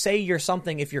can't just say you're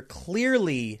something if you're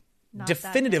clearly,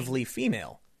 definitively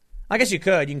female. I guess you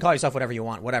could. You can call yourself whatever you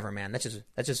want. Whatever, man. That's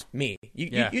just me.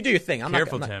 You do your thing.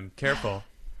 Careful, Tim. Careful.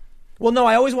 Well, no,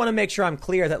 I always want to make sure I'm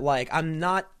clear that, like,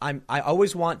 I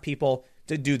always want people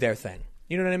to do their thing.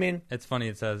 You know what I mean? It's funny.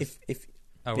 It says...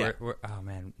 Oh,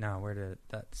 man. No, where did...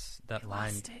 That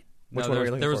line... Lost it. Which one were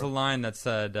you looking there was for? a line that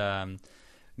said,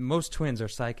 most twins are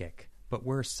psychic, but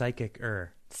we're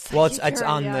psychic-er. Well, it's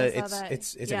on the...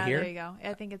 Is it here? There you go.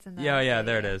 I think it's in the... Yeah,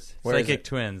 there it is. Where psychic is it?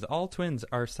 twins. All twins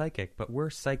are psychic, but we're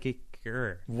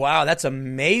psychic-er. Wow, that's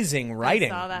amazing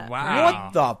writing. I saw that. Wow.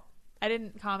 What the... I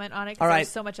didn't comment on it All because right. there's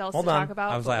so much else Hold to on. talk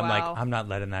about. I was like, I'm not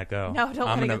letting that go. No, don't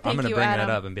I'm let it go. I'm Thank gonna you, bring Adam.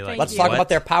 that up and be like, Let's talk about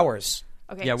their powers.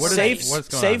 Okay. Yeah, what is Safe, what's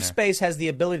going on safe there? Space has the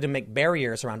ability to make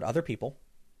barriers around other people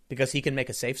because he can make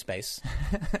a safe space.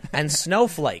 And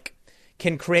Snowflake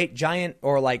can create giant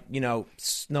or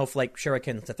snowflake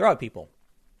shurikens to throw at people,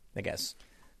 I guess.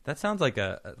 That sounds like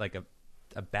a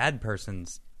bad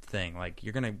person's thing. Like,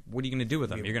 what are you gonna do with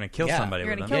them? You're gonna kill somebody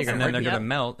You're with gonna them, kill and then they're somebody. gonna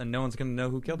melt, and no one's gonna know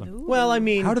who killed them. Ooh. Well, I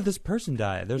mean... How did this person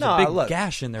die? There's No, a big look.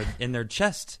 gash in their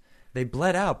chest. They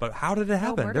bled out, but how did it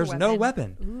happen? murder There's no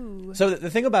weapon. weapon. Ooh. So the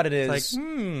thing about it is, It's like,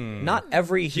 not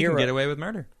every she hero... can get away with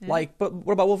murder. Like, but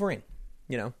what about Wolverine?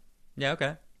 You know? Yeah,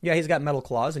 okay. Yeah, he's got metal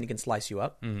claws and he can slice you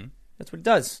up. Mm-hmm. That's what he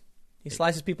does. He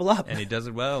slices people up. And he does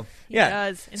it well. He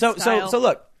does, in So style.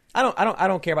 look, I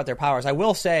don't care about their powers. I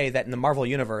will say that in the Marvel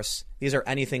universe, these are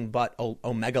anything but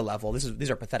Omega level. These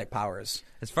are pathetic powers.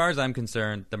 As far as I'm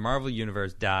concerned, the Marvel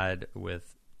Universe died with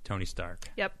Tony Stark.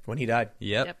 Yep. When he died.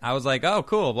 Yep. I was like, oh,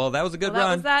 cool. Well, that was a good Well, run.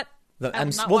 that was that. The I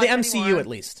will not the watch MCU anymore. at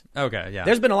least. Okay, yeah.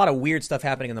 There's been a lot of weird stuff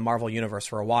happening in the Marvel universe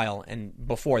for a while, and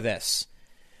before this.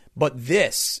 But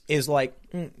this is like,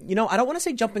 I don't want to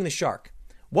say jumping the shark.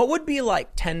 What would be like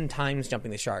 10 times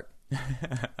jumping the shark?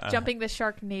 Jumping the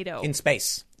Sharknado. In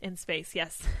space. In space,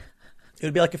 yes. It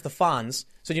would be like if the Fonz...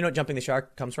 So do you know what jumping the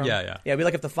shark comes from? Yeah. Yeah, it'd be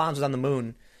like if the Fonz was on the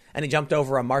moon, and he jumped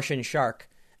over a Martian shark,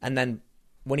 and then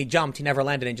when he jumped, he never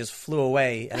landed and just flew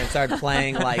away, and it started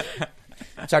playing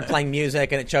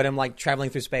music, and it showed him like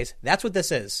traveling through space. That's what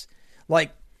this is.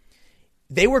 Like,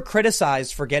 They were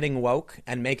criticized for getting woke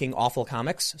and making awful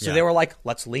comics, so they were like,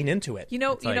 "Let's lean into it."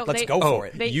 Let's go for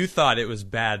it. You thought it was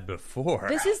bad before.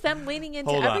 This is them leaning into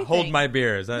Hold everything. on, hold my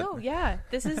beer. Is that? No, yeah.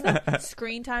 This is the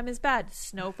screen time is bad.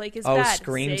 Snowflake is bad.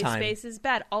 Screen Safe time. space is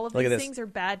bad. All of these things are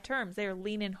bad terms. They are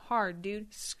leaning hard,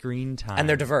 dude. Screen time, and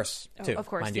they're diverse too. Of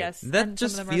course, yes. That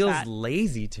just feels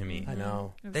lazy to me. I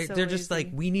know. They're just like,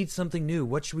 we need something new.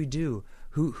 What should we do?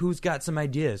 Who's got some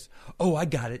ideas? Oh, I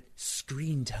got it.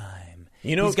 Screen time.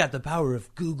 He's got the power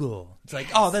of Google. It's like,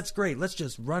 oh, that's great. Let's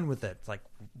just run with it. It's like,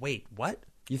 wait, what?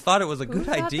 You thought it was a good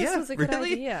idea? This was a good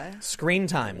idea? Screen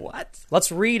time. What?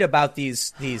 Let's read about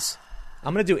these.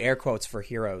 I'm going to do air quotes for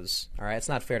heroes. All right, it's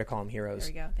not fair to call them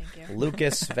heroes. There we go. Thank you.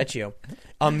 Lucas Vecchio,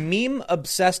 a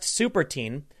meme-obsessed super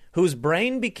teen whose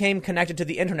brain became connected to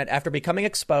the internet after becoming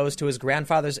exposed to his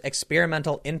grandfather's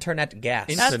experimental internet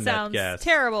gas. That sounds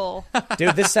terrible.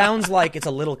 Dude, this sounds like it's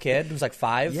a little kid who's like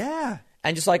 5. Yeah.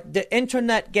 And just like the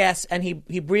internet gas, and he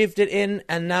breathed it in,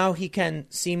 and now he can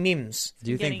see memes.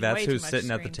 Do you think that's who's sitting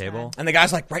at the table? And the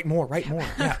guy's like, write more.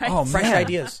 Yeah. Oh, fresh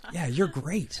ideas. Yeah, you're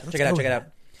great. Check it out.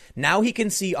 Now he can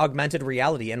see augmented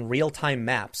reality and real-time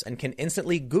maps and can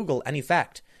instantly Google any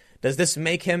fact. Does this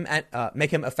make him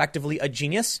effectively a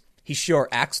genius? He sure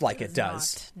acts like it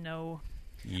does. No.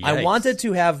 Yikes. I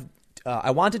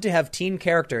wanted to have teen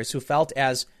characters who felt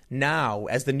as now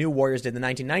as the New Warriors did in the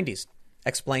 1990s.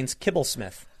 Explains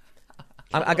Kibblesmith.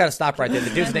 I got to stop right there.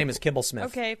 The dude's name is Kibblesmith.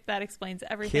 Okay, that explains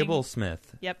everything. Kibblesmith.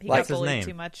 Yep, he got bullied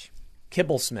too much.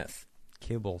 Kibblesmith.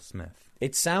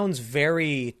 It sounds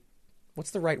very, what's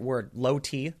the right word? Low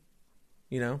T,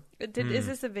 Is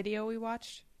this a video we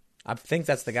watched? I think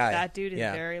that's the guy. That dude is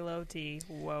very low T.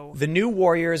 Whoa. The New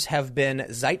Warriors have been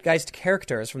zeitgeist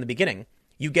characters from the beginning.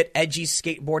 You get edgy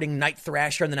skateboarding Night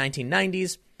Thrasher in the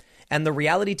 1990s, and the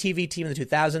reality TV team in the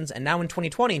 2000s, and now in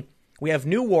 2020, we have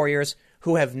New Warriors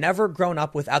who have never grown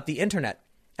up without the internet,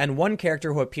 and one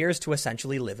character who appears to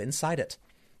essentially live inside it.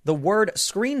 The word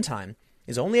screen time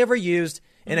is only ever used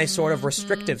in a sort of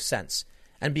restrictive sense,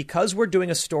 and because we're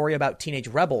doing a story about teenage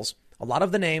rebels, a lot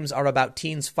of the names are about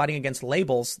teens fighting against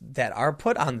labels that are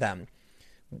put on them.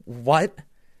 What?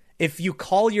 If you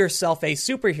call yourself a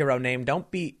superhero name,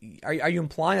 are you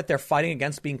implying that they're fighting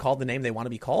against being called the name they want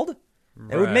to be called?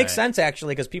 Right. It would make sense,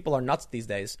 actually, because people are nuts these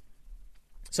days.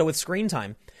 So with screen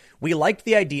time, we liked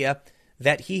the idea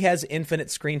that he has infinite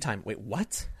screen time. Wait,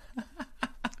 what?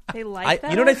 They like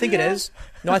that. You know what I think it is?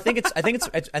 No, I think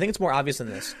it's more obvious than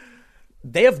this.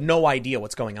 They have no idea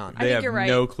what's going on. They have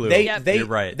no clue. You're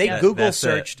right. They Google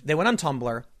searched. They went on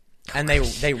Tumblr, and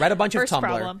they read a bunch of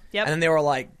Tumblr, and then they were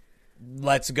like,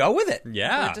 "Let's go with it."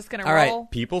 Yeah, we're just gonna roll.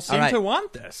 Right. People seem to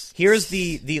want this. Here's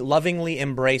the lovingly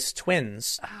embraced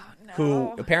twins.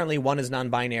 Who apparently one is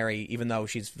non-binary, even though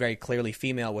she's very clearly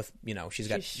female with, she's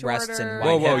got breasts and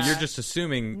white Whoa, hips. you're just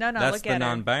assuming that's the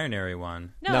non-binary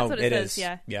one. No, that's what it says,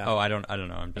 yeah. Oh, I don't know.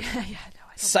 I'm just...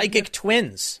 Psychic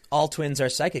twins. All twins are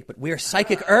psychic, but we're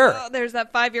psychic-er. Oh, there's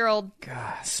that 5-year-old.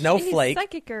 Snowflake,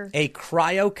 a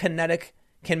cryokinetic,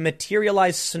 can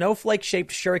materialize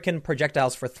snowflake-shaped shuriken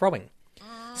projectiles for throwing.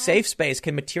 Safe Space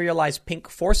can materialize pink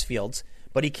force fields,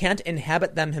 but he can't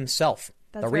inhabit them himself.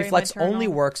 The reflex only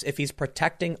works if he's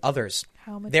protecting others.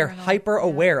 They're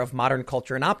hyper-aware of modern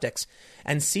culture and optics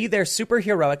and see their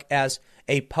superheroic as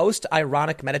a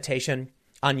post-ironic meditation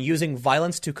on using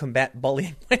violence to combat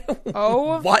bullying.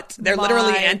 Oh, what? They're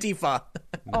literally Antifa.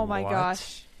 Oh, my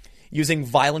gosh. Using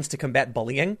violence to combat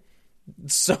bullying?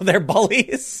 So they're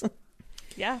bullies?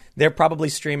 Yeah. They're probably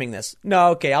streaming this.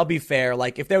 No, okay, I'll be fair.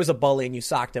 Like, if there was a bully and you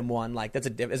socked him one, like, that's a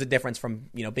difference from,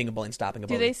 being a bully and stopping a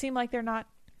bully. Do they seem like they're not?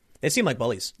 They seem like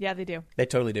bullies. Yeah, they do. They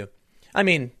totally do. I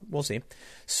mean, we'll see.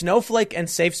 Snowflake and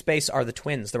Safe Space are the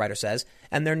twins, the writer says,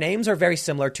 and their names are very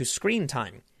similar to screen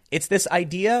time. It's this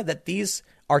idea that these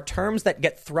are terms that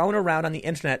get thrown around on the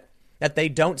internet that they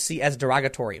don't see as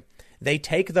derogatory. They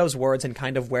take those words and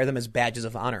kind of wear them as badges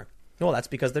of honor. Well, that's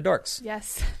because they're dorks.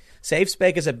 Yes. Safe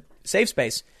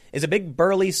Space is a big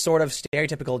burly sort of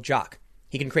stereotypical jock.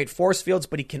 He can create force fields,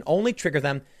 but he can only trigger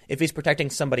them if he's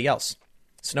protecting somebody else.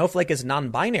 Snowflake is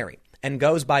non-binary and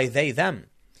goes by they, them,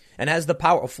 and has the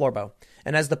power of Florbo,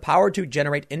 and has the power to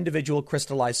generate individual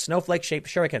crystallized snowflake-shaped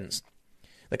shurikens.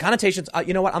 The connotations,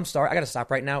 you know what? I'm sorry. I got to stop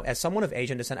right now. As someone of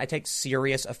Asian descent, I take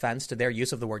serious offense to their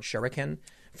use of the word shuriken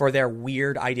for their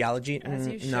weird ideology. As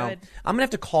you should. No, I'm going to have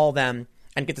to call them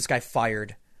and get this guy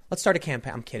fired. Let's start a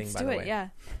campaign. I'm kidding, by the way. Yeah.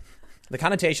 The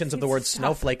connotations of the word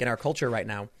snowflake in our culture right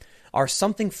now are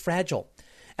something fragile.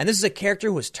 And this is a character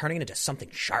who is turning it into something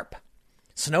sharp.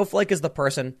 Snowflake is the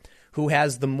person who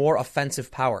has the more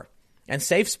offensive power, and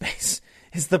Safe Space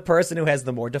is the person who has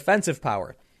the more defensive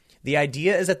power. The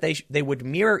idea is that they would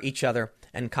mirror each other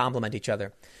and complement each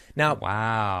other. Now,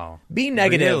 wow. B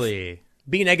negative. Really?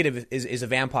 B negative is a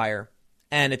vampire,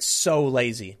 and it's so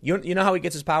lazy. You know how he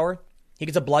gets his power? He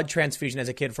gets a blood transfusion as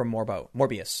a kid from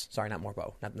Morbius. Sorry, not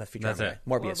Morbo. Not the Futurama guy.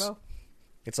 Morbius. Morbo.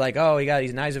 It's like, oh,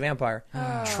 he's now he's a vampire.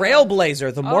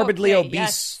 Trailblazer, the morbidly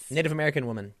obese Native American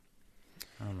woman.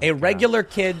 Oh a regular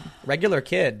kid.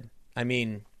 I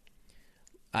mean,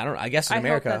 I guess in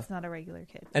America. I hope that's not a regular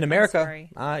kid. In America,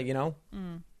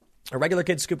 a regular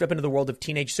kid scooped up into the world of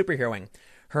teenage superheroing.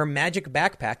 Her magic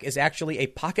backpack is actually a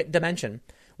pocket dimension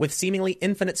with seemingly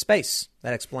infinite space.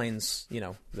 That explains,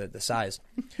 the size,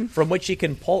 from which she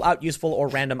can pull out useful or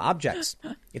random objects.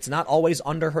 It's not always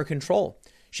under her control.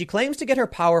 She claims to get her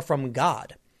power from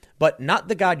God, but not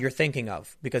the God you're thinking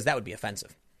of, because that would be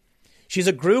offensive. She's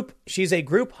a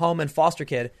group home and foster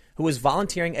kid who is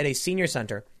volunteering at a senior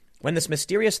center when this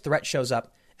mysterious threat shows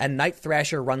up and Night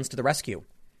Thrasher runs to the rescue.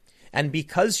 And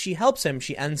because she helps him,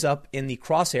 she ends up in the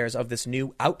crosshairs of this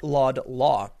new outlawed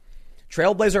law.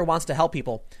 Trailblazer wants to help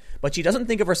people, but she doesn't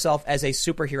think of herself as a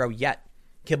superhero yet,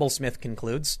 Kibblesmith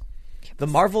concludes. The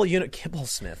Marvel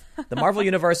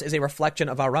universe is a reflection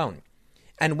of our own.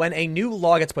 And when a new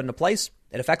law gets put into place,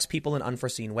 it affects people in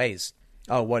unforeseen ways.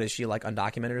 Oh, what is she, like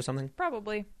undocumented or something?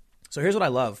 Probably. So here's what I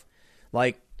love.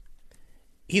 Like,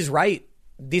 he's right.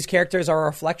 These characters are a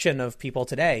reflection of people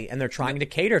today, and they're trying to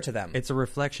cater to them. It's a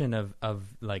reflection of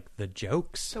like the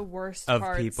jokes the worst of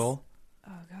parts. People.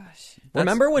 Oh gosh!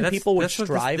 Remember when people would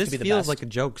strive to be the best? This feels like a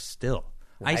joke still.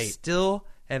 Right. I still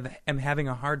am having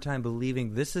a hard time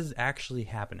believing this is actually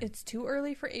happening. It's too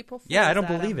early for April 1st. Yeah, I don't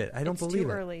believe it. I don't believe it. It's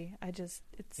too early.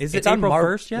 Is it April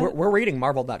 1st yet? We're reading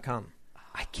Marvel.com.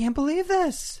 I can't believe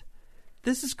this.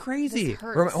 This is crazy.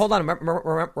 This hold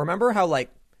on. Remember how like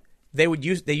they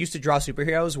used to draw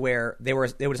superheroes where they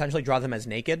would essentially draw them as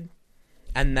naked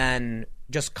and then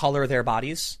just color their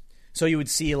bodies. So you would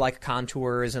see like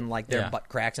contours and like their butt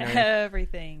cracks and everything.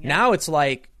 Everything. Yeah. Now it's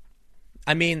like,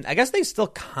 I mean, I guess they still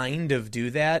kind of do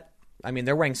that. I mean,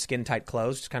 they're wearing skin tight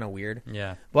clothes, which is kind of weird.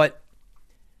 Yeah. But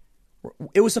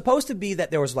it was supposed to be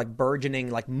that there was like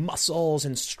burgeoning like muscles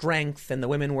and strength, and the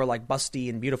women were like busty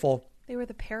and beautiful. They were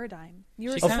the paradigm. You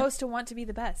were supposed to want to be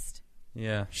the best.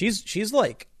 Yeah. She's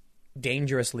like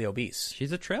dangerously obese.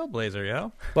 She's a trailblazer,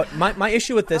 yo. But my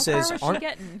issue with this is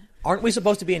aren't we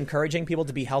supposed to be encouraging people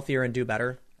to be healthier and do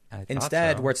better?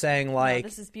 Instead, we're saying like, no,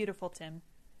 this is beautiful, Tim.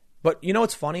 But you know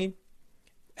what's funny?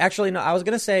 Actually, no, I was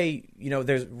going to say,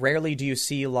 there's rarely do you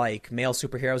see like male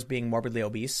superheroes being morbidly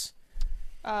obese.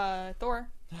 Thor.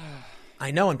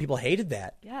 I know, and people hated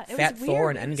that. Yeah, it Fat was Thor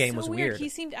weird. and Endgame was weird. He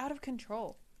seemed out of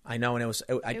control. I know, and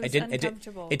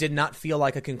it did not feel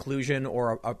like a conclusion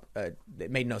or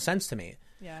it made no sense to me.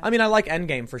 Yeah. I mean, I like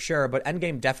Endgame for sure, but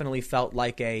Endgame definitely felt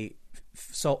like a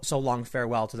so long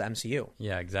farewell to the MCU.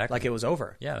 Yeah, exactly. Like it was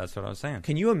over. Yeah, that's what I was saying.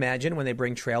 Can you imagine when they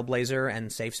bring Trailblazer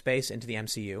and Safe Space into the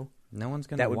MCU? No one's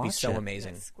going to watch it. That would be so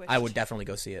amazing. I would definitely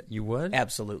go see it. You would?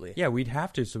 Absolutely. Yeah, we'd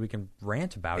have to so we can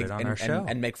rant about it on our show.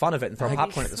 And make fun of it and throw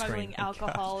popcorn at the screen. Smuggling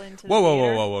alcohol into the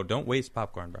Whoa. Don't waste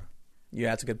popcorn, bro. Yeah,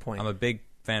 that's a good point. I'm a big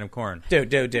fan of corn.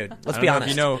 Dude. Let's be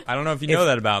honest. I don't know if you know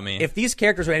that about me. If these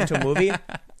characters were made into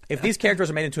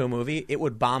a movie, it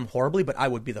would bomb horribly, but I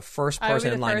would be the first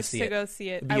person in line to see it. Go see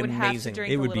it. It'd be amazing. Have to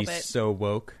drink it would a little be bit. so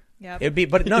woke. Yep. It'd be,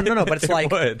 but no, but it's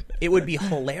like would. It would be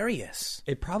hilarious.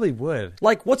 It probably would.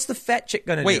 Like, what's the fat chick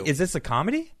gonna do? Wait, is this a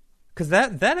comedy? Because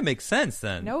that makes sense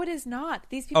then. No, it is not.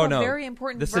 These people have very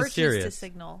important virtues to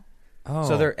signal. Oh,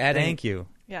 so they're adding. Thank you.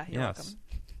 Yeah, you're welcome.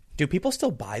 Do people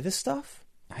still buy this stuff?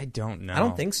 I don't know. I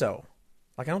don't think so.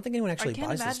 Like, I don't think anyone actually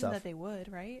buys this stuff. I can't imagine that they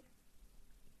would, right?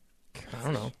 I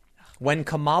don't know. When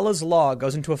Kamala's law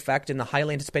goes into effect in the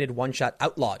highly anticipated one-shot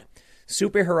Outlawed,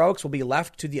 superheroics will be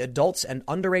left to the adults and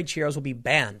underage heroes will be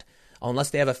banned unless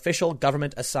they have official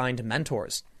government-assigned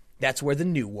mentors. That's where the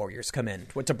new warriors come in,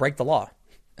 to break the law.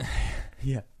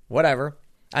 Yeah. Whatever.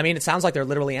 I mean, it sounds like they're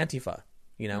literally Antifa,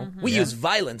 We use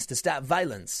violence to stop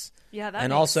violence. Yeah, that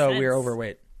and makes also, sense. we're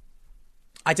overweight.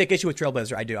 I take issue with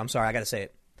Trailblazer. I do. I'm sorry. I got to say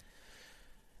it.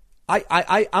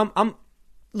 I'm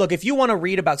look, if you want to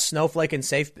read about Snowflake and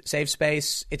Safe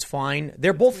Space, it's fine.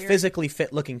 They're both physically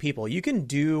fit-looking people. You can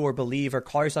do or believe or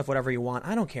call yourself whatever you want.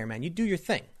 I don't care, man. You do your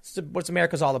thing. It's what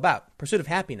America's all about. Pursuit of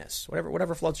happiness.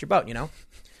 Whatever floats your boat,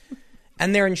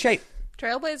 And they're in shape.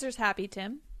 Trailblazer's happy,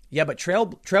 Tim. Yeah, but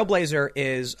Trailblazer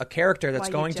is a character that's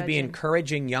going to be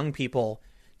encouraging young people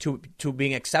to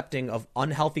being accepting of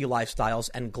unhealthy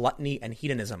lifestyles and gluttony and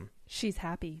hedonism. She's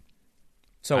happy.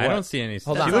 So I don't see any.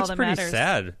 Hold on. She looks pretty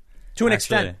sad. To an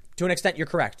extent, you're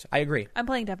correct. I agree. I'm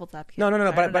playing devil's advocate.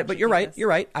 No. But you're right. You're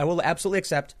right. I will absolutely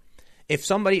accept. If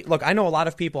somebody, look, I know a lot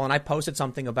of people, and I posted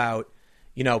something about,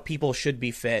 people should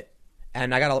be fit,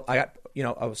 And I got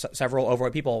several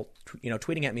overweight people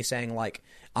tweeting at me saying like,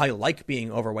 I like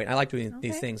being overweight. I like doing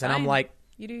these things. And I'm like,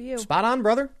 you do you. Spot on,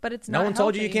 brother. But it's no not one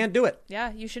told you healthy. can't do it.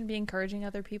 Yeah, you shouldn't be encouraging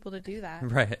other people to do that.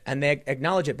 Right. And they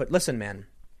acknowledge it. But listen, man,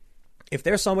 if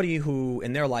there's somebody who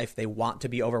in their life they want to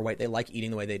be overweight, they like eating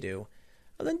the way they do,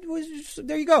 well, then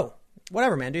there you go.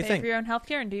 Whatever, man. Do your Pay thing. for your own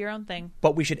healthcare and do your own thing.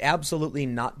 But we should absolutely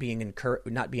not be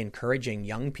encouraging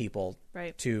young people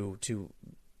to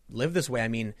live this way. I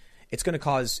mean, it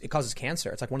causes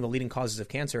cancer. It's like one of the leading causes of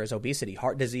cancer is obesity,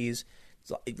 heart disease.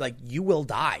 It's like you will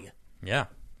die. Yeah,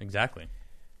 exactly.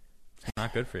 It's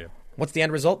not good for you. What's the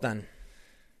end result then?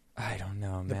 I don't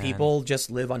know, man. The people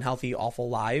just live unhealthy, awful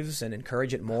lives and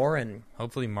encourage it more. And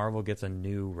hopefully Marvel gets a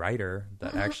new writer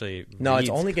that actually no, it's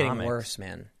only comics, getting worse,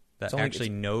 man. That actually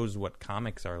knows what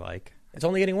comics are like. It's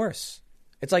only getting worse.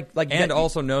 It's like and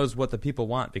also knows what the people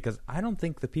want, because I don't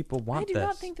think the people want this. I do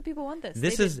not think the people want this.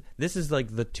 This is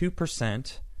like the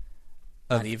 2%.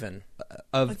 Not even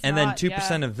of, and then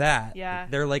 2% of that. Yeah.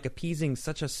 They're like appeasing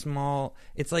such a small.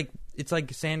 It's like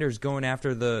Sanders going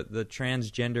after the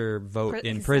transgender vote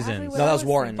in prisons. No, that was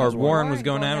Warren. Or Warren was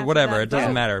going after whatever. It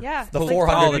doesn't matter. Yeah, the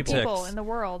 400 people in the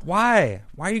world. Why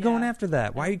are you going after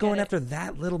that? Why are you going after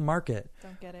that little market?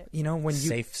 Don't get it. You know, when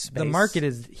safe space. The market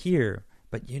is here,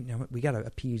 but you know we got to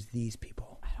appease these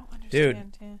people. I don't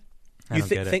understand. Dude, I don't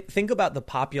get it. Think about the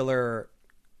popular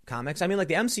comics. I mean, like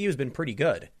the MCU has been pretty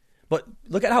good. But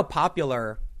look at how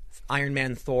popular Iron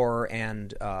Man, Thor,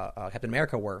 and Captain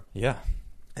America were. Yeah,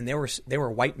 and they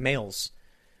were white males,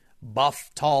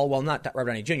 buff, tall. Well, not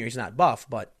Robert Downey Jr. He's not buff,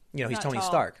 but he's not Tony tall.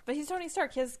 Stark. But he's Tony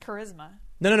Stark. He has charisma.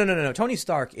 No. Tony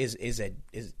Stark is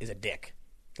a dick.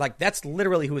 Like that's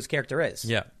literally who his character is.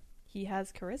 Yeah, he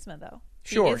has charisma though.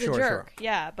 Sure.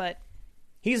 Yeah, but.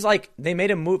 He's like they made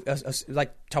a move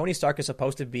like Tony Stark is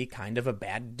supposed to be kind of a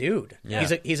bad dude. Yeah.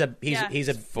 He's a bad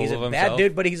himself.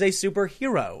 dude, but he's a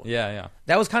superhero. Yeah.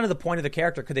 That was kind of the point of the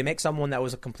character. Could they make someone that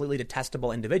was a completely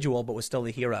detestable individual but was still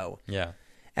the hero? Yeah.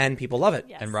 And people love it.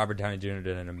 Yes. And Robert Downey Jr.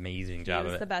 did an amazing job of it.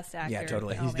 He was the best actor. Yeah,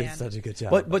 totally. Oh, he did such a good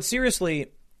job. But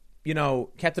seriously,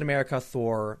 Captain America,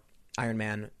 Thor, Iron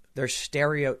Man, they're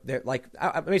like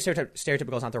maybe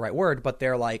stereotypical is not the right word, but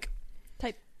they're like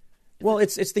type. Well,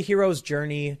 it's the hero's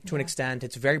journey to an extent.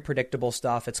 It's very predictable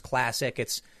stuff. It's classic.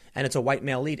 It's a white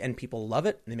male lead, and people love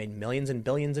it. They made millions and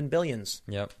billions and billions.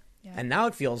 Yep. Yeah. And now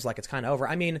it feels like it's kind of over.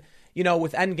 I mean,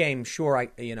 with Endgame, sure,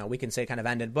 we can say it kind of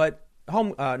ended, but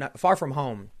Far From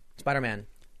Home, Spider-Man.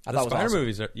 I thought was Spider awesome.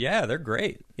 movies they're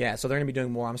great. Yeah, so they're going to be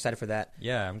doing more. I'm excited for that.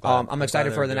 Yeah, I'm glad. I'm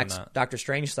excited for the next Doctor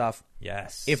Strange stuff.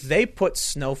 Yes. If they put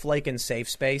Snowflake in Safe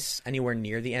Space anywhere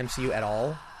near the MCU at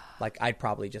all, like I'd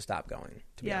probably just stop going.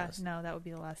 To be honest. No, that would be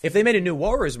the last. If they made a new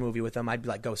Warriors movie with them, I'd be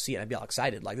like, go see it. I'd be all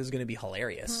excited. Like this is going to be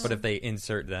hilarious. But if they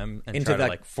insert them and Into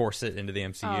try to force it into the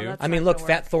MCU, I mean, look,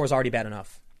 Fat Thor's already bad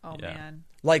enough. Oh man.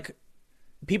 Like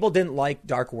people didn't like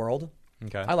Dark World.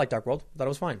 Okay. I like Dark World. Thought it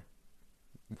was fine.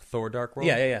 Thor: Dark World.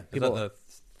 Yeah. People, is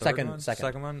that the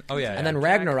second one. Oh yeah. And then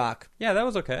Ragnarok. Yeah, that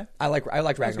was okay. I liked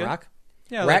Ragnarok.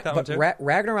 Yeah, I like that one too.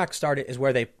 Ragnarok is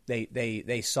where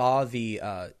they saw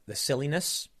the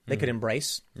silliness they could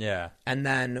embrace. Yeah. And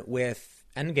then with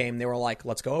Endgame, they were like,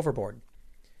 let's go overboard.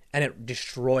 And it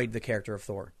destroyed the character of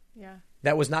Thor. Yeah.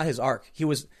 That was not his arc.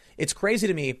 It's crazy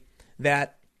to me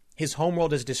that his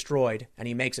homeworld is destroyed and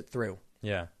he makes it through.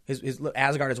 Yeah. His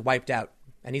Asgard is wiped out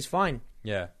and he's fine.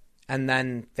 Yeah. And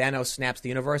then Thanos snaps the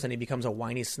universe and he becomes a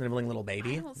whiny, sniveling little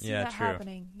baby. I don't see that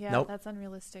happening. Yeah, nope. That's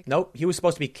unrealistic. Nope. He was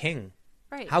supposed to be king.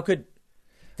 Right. How could...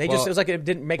 it was like it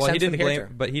didn't make sense for the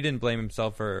character. But he didn't blame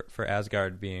himself for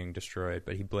Asgard being destroyed,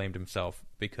 but he blamed himself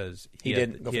because he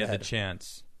had the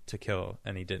chance to kill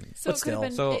and he didn't. So but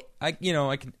still. I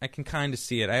can kind of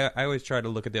see it. I always try to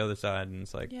look at the other side and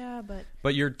it's like... Yeah,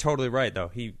 But you're totally right,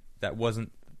 though. That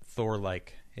wasn't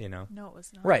Thor-like, No, it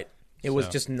was not. Right. It was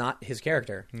just not his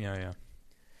character. Yeah.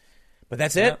 But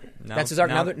that's it. That's his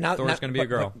arc. Now Thor's going to be a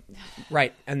girl.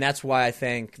 Right. And that's why I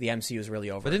think the MCU is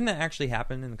really over. But didn't that actually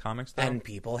happen in the comics, though? And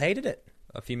people hated it.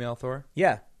 A female Thor?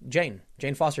 Yeah. Jane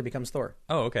Foster becomes Thor.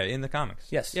 Oh, okay. In the comics.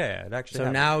 Yes. Yeah, it actually So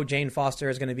happened. now Jane Foster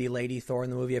is going to be Lady Thor in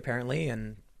the movie, apparently,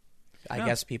 and I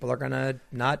guess people are going to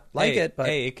not like it. But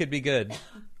it could be good.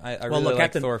 I really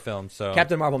like Thor films. So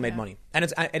Captain Marvel made money. And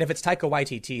if it's Taika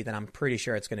Waititi, then I'm pretty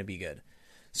sure it's going to be good.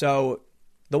 So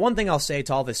the one thing I'll say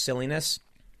to all this silliness...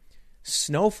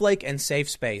 Snowflake and Safe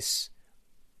Space,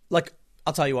 like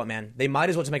I'll tell you what, man, they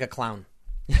might as well just make a clown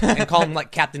and call him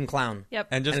like Captain Clown. Yep.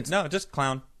 And just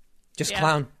clown. Just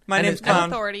clown. My name's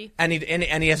Clown. Authority. And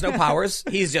he has no powers.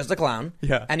 He's just a clown.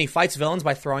 Yeah. And he fights villains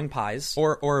by throwing pies.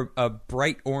 Or a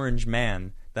bright orange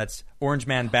man That's Orange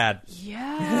Man bad.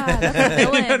 Yeah, that's a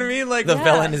villain. You know what I mean? Like the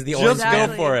villain is the Orange just Man.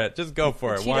 go for it. Just go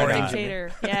for it. Why not?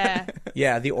 Yeah.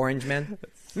 Yeah, the Orange Man.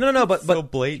 No, but So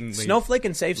blatantly Snowflake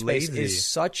in Safe Space lazy. is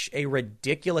such a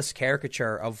ridiculous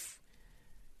caricature of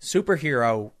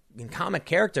superhero and comic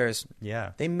characters.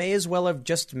 Yeah, They may as well have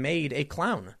just made a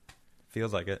clown.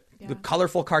 feels like it. Yeah. The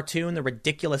colorful cartoon, the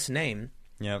ridiculous name,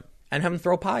 Yep. and have him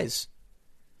throw pies.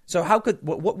 So how could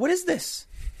what is this?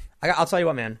 I'll tell you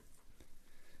what, man.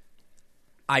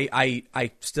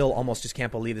 I still almost just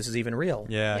can't believe this is even real.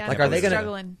 Yeah. Yeah, Like, are they gonna-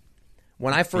 struggling?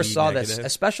 When I first Be saw this, negative.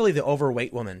 especially the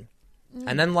overweight woman,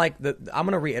 and then like I'm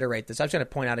going to reiterate this. I'm just going to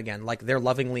point out again, like their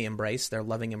lovingly embrace, their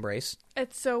loving embrace.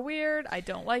 It's so weird. I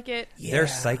don't like it. They're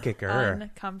psychicer.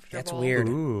 Uncomfortable. That's weird.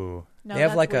 Ooh. No, They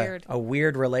have that's like weird. a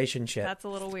weird relationship. That's a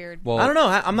little weird. Well, I don't know.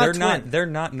 I'm not they're twin. They're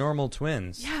not normal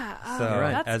twins. Yeah, So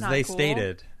right. that's as not they cool.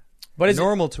 stated, But is it-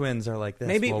 normal twins are like this.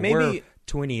 Maybe- well, maybe- we're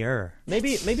twinnier.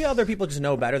 maybe other people just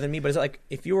know better than me. But is it like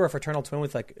if you were a fraternal twin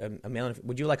with like a male,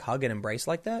 would you like hug and embrace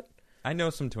like that? I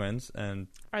know some twins, and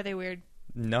Are they weird?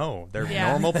 no, they're Yeah.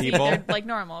 normal See, people. they're like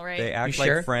normal, right? They act You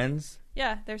sure? like friends.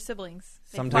 Yeah, they're siblings.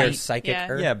 They Sometimes- They're fight. psychic.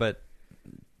 Yeah. Yeah, but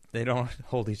they don't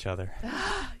hold each other.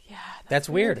 Yeah, That's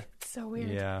weird. It's so weird.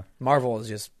 Yeah. Marvel is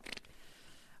just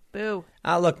Boo.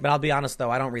 look. But I'll be honest though,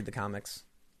 I don't read the comics.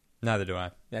 Neither do I.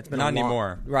 Yeah, it's been Not a long,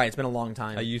 anymore. Right, it's been a long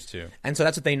time. I used to. And so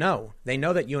that's what they know. They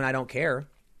know that you and I don't care.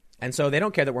 And so they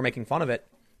don't care that we're making fun of it.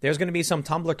 There's going to be some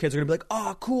Tumblr kids who are going to be like,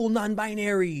 oh, cool,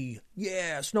 non-binary.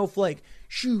 Yeah, snowflake.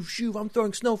 Shoo, I'm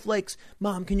throwing snowflakes.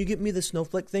 Mom, can you get me the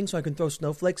snowflake thing so I can throw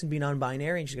snowflakes and be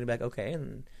non-binary? And she's going to be like, okay.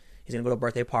 And he's going to go to a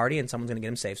birthday party and someone's going to get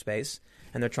him Safe Space.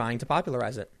 And they're trying to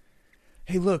popularize it.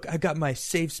 Hey, look, I got my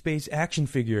Safe Space action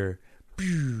figure.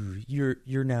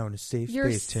 You're now in a safe You're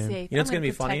space, Tim. safe. You know what's I'm going to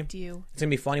be funny? protect You. It's going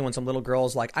to be funny when some little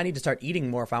girl's like, I need to start eating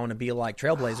more if I want to be like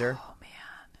Trailblazer. Oh man.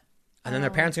 And then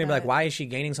their Oh, parents are going to be like, that. why is she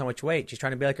gaining so much weight? She's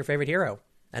trying to be like her favorite hero.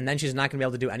 And then she's not going to be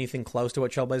able to do anything close to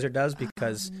what Trailblazer does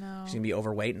because no. she's going to be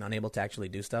overweight and unable to actually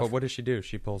do stuff. But what does she do?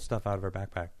 She pulls stuff out of her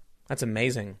backpack. That's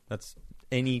amazing. That's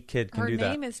any kid can Her do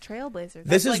that. name is Trailblazer. This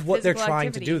That's is like what they're physical trying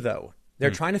activity. to do, though.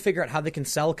 They're trying to figure out how they can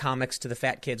sell comics to the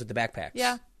fat kids with the backpacks.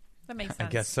 Yeah, that makes I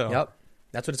sense. guess so. Yep.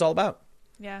 That's what it's all about.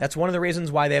 Yeah. That's one of the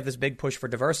reasons why they have this big push for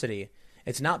diversity.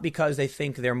 It's not because they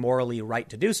think they're morally right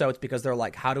to do so. It's because they're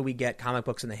like, how do we get comic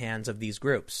books in the hands of these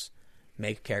groups?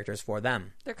 Make characters for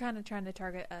them. They're kind of trying to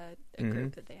target a Mm-hmm.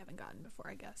 group that they haven't gotten before,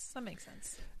 I guess. That makes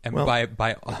sense. And Well- by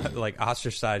like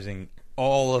ostracizing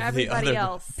all of the Everybody other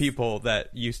else. people that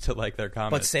used to like their But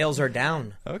comics. sales are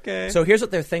down. Okay. So here's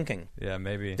what they're thinking. yeah,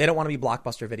 maybe. They don't want to be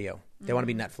Blockbuster Video. They want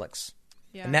to be Netflix.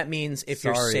 Yeah. And that means if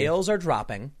your Sorry. sales are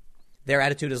dropping, their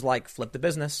attitude is like, flip the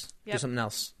business, do Yep. something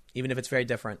else, even if it's very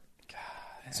different.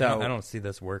 I don't see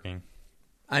this working.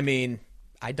 I mean,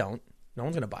 I don't. No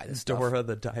one's going to buy this stuff. Dora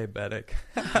the diabetic.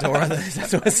 Dora,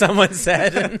 that's what someone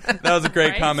said. That was a great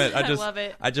Right? comment. I love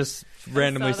it. I just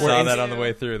randomly saw saw that that on the too.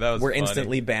 way through. That was We're funny.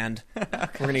 instantly banned. We're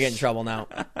going to get in trouble now.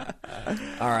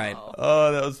 All right.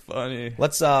 Oh, that was funny.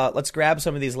 Let's grab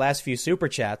some of these last few super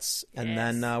chats, and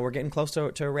Yes. then we're getting close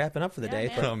to wrapping up for the Yeah, day.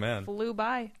 man. But Oh man. Flew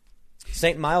by.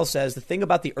 St. Miles says the thing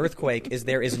about the earthquake is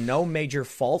there is no major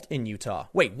fault in Utah.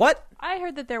 Wait, what? I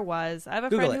heard that there was. I have a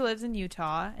Google friend it. who lives in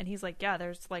Utah, and he's like, yeah,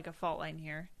 there's like a fault line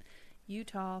here.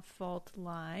 Utah fault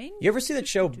line. You ever see that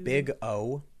show Big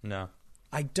O? No.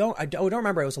 I don't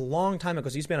remember. It was a long time ago.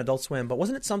 It used to be on Adult Swim, but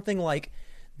wasn't it something like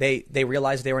they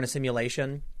realized they were in a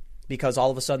simulation because all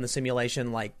of a sudden the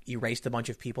simulation like erased a bunch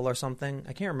of people or something?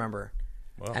 I can't remember.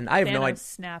 Well. And I have no Thanos idea.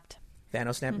 snapped.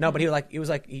 Thanos snap? No, but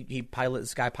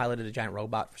this guy piloted a giant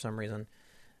robot for some reason.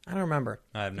 I don't remember.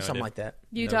 I have no Something idea. like that.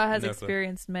 Utah has no clue.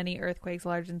 experienced many earthquakes,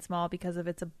 large and small, because of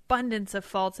its abundance of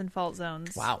faults and fault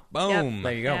zones. Wow. Boom.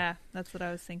 There you go. Yeah, that's what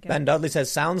I was thinking. Ben Dudley says,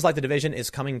 sounds like the division is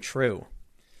coming true.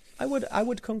 I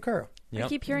would concur. Yep. I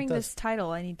keep hearing It does. this title.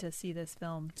 I need to see this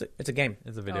film. It's a game.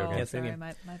 It's a video oh, game. Yes, sorry, video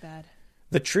game. my bad.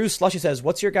 The True Slushy says,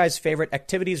 what's your guys' favorite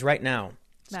activities right now?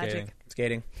 Magic. Skating.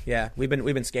 Skating. Yeah, we've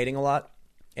been skating a lot.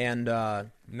 And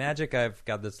Magic, I've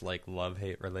got this like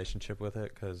love-hate relationship with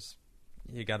it because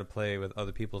you got to play with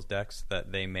other people's decks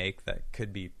that they make that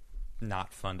could be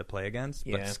not fun to play against.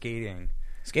 Yeah. But skating's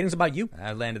skating's about you.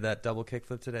 I landed that double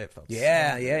kickflip today. It felt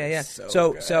Yeah, so yeah, yeah.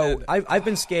 So So good. I've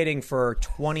been skating for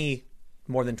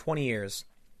more than 20 years.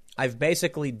 I've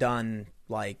basically done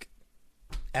like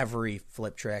every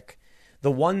flip trick.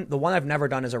 The one I've never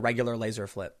done is a regular laser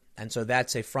flip. And so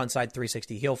that's a frontside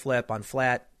 360 heel flip on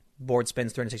flat, board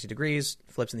spins 360 degrees,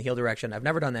 flips in the heel direction. I've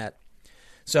never done that.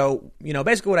 So,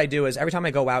 basically what I do is every time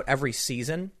I go out every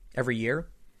season, every year,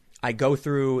 I go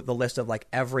through the list of like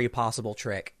every possible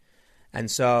trick. And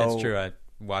so It's true.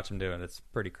 watch them do it. It's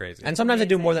pretty crazy. And sometimes I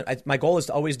do more than my goal is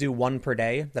to always do one per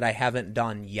day that I haven't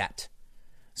done yet.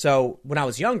 So when I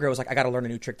was younger, it was like, I got to learn a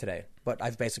new trick today. But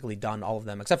I've basically done all of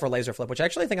them except for laser flip, which I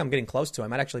actually think I'm getting close to. I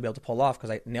might actually be able to pull off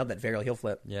because I nailed that varial heel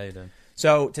flip. Yeah, you did.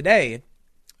 So today,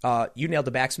 you nailed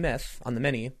the back Smith on the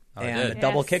mini and a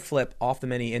double kick flip off the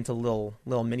mini into little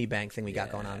mini bank thing we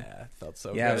got going on. Yeah, felt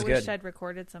so Yeah, good. it was I wish good. I'd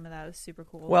recorded some of that. It was super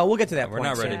cool. Well, we'll get to that We're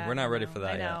point not ready. soon. We're not ready for that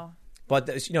I yet. know. But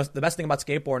the best thing about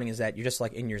skateboarding is that you're just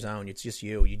like in your zone. It's just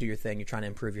you. You do your thing. You're trying to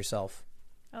improve yourself.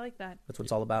 I like that. That's what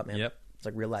it's all about, man. Yep. It's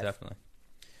like real life. Definitely.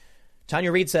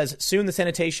 Tanya Reed says, soon the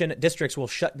sanitation districts will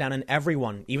shut down and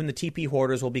everyone, even the TP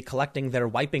hoarders, will be collecting their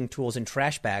wiping tools in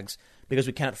trash bags because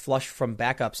we cannot flush from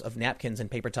backups of napkins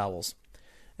and paper towels.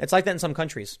 It's like that in some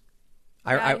countries.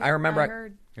 I remember... I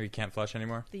heard Or you can't flush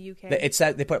anymore? the UK. It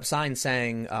said they put up signs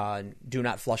saying, do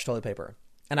not flush toilet paper.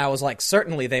 And I was like,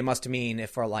 certainly they must mean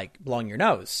if for like blowing your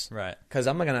nose. Right. Because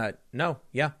I'm not going to... No,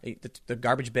 yeah. The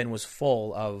garbage bin was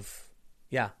full of...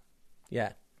 Yeah.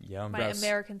 Yum. My gross.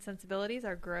 American sensibilities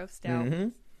are grossed out. Mm-hmm.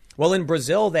 Well, in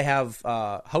Brazil, they have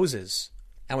hoses.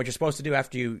 And what you're supposed to do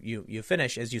after you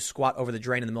finish is you squat over the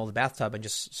drain in the middle of the bathtub and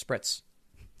just spritz.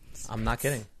 I'm not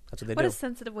kidding. That's what they What do. a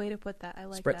sensitive way to put that. I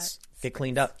like Spritz. that. Get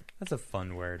cleaned up. That's a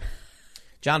fun word.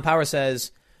 John Power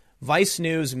says, Vice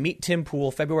News, meet Tim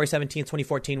Pool, February 17th,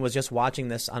 2014, was just watching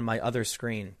this on my other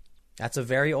screen. That's a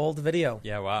very old video.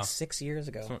 Yeah, wow. 6 years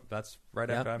ago. So that's right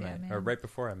Yeah. after I met you. man. Or right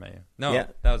before I met you. No, Yeah.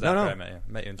 that was No, after no. I met you.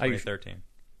 I met you in Are you 2013.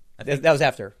 That was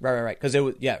after. Right. Because it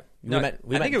was, yeah. I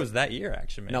think it was that year,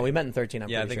 actually. Maybe. No, we met in 13, I'm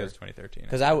Yeah, I pretty think sure. it was 2013.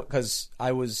 Because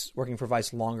I was working for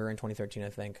Vice longer in 2013, I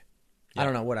think. Yeah. I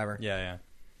don't know, whatever. Yeah.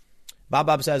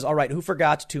 Bob says, all right, who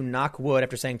forgot to knock wood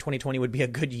after saying 2020 would be a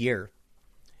good year?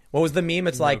 What was the meme?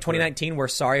 It's like 2019, we're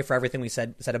sorry for everything we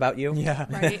said about you. Yeah.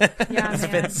 Right? Yeah, It's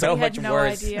man. been so we much had no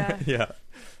worse. idea. Yeah.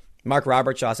 Mark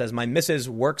Robertshaw says, my missus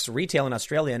works retail in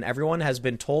Australia and everyone has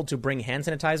been told to bring hand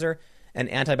sanitizer and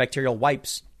antibacterial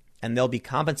wipes and they'll be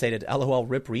compensated. LOL,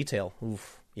 rip retail.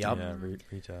 Oof. Yep. Yeah,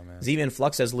 retail, man. Zivian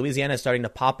Flux says, Louisiana is starting to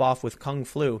pop off with Kung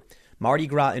Flu. Mardi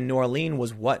Gras in New Orleans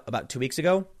was about 2 weeks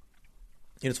ago?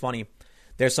 It's funny.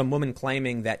 There's some woman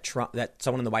claiming that that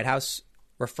someone in the White House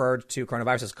referred to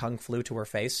coronavirus as Kung Flu to her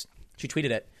face. She tweeted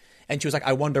it. And she was like,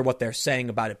 I wonder what they're saying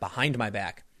about it behind my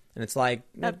back. And it's like,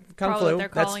 Kung Flu. They're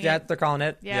calling That's they're calling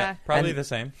it. Yeah. Probably And the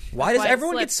same. Why does Why it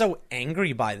everyone get slipped. so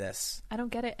angry by this? I don't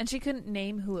get it. And she couldn't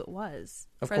name who it was.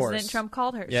 Of President course. Trump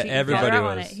called her. Yeah, She everybody called her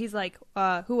out on was. it. He's like,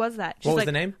 who was that? She's What was like,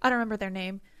 the name? I don't remember their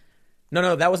name.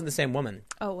 No, that wasn't the same woman.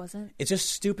 Oh, it wasn't? It's just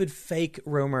stupid fake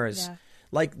rumors. Yeah.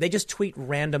 Like, they just tweet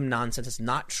random nonsense. It's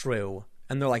not true.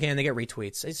 And they're like, hey, and they get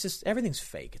retweets. It's just, everything's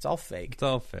fake. It's all fake. It's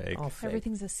all fake. All fake.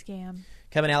 Everything's a scam.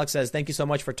 Kevin Alex says, thank you so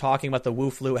much for talking about the Wu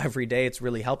Flu every day. It's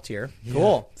really helped here.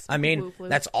 Cool. I mean, Wu Flu.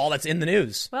 that's all that's in the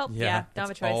news. Well, yeah, don't have a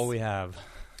that's choice. all we have.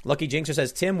 Lucky Jinxer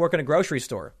says, Tim, work in a grocery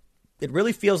store. It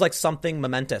really feels like something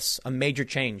momentous, a major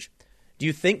change. Do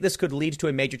you think this could lead to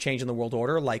a major change in the world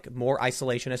order, like more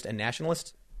isolationist and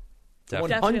nationalist?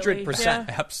 Definitely. 100%. Yeah.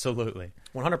 Absolutely.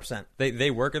 100%.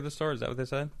 They work at the store? Is that what they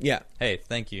said? Yeah. Hey,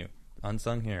 thank you.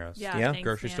 Unsung heroes. Yeah, Yeah. thanks,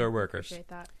 Grocery man. store workers. Appreciate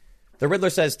that. The Riddler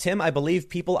says, Tim, I believe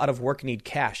people out of work need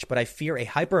cash, but I fear a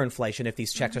hyperinflation if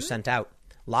these checks are sent out.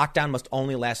 Lockdown must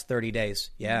only last 30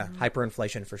 days. Yeah,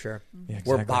 hyperinflation for sure. Yeah,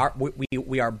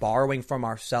 We are borrowing from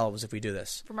ourselves if we do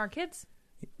this. From our kids.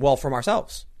 Well, from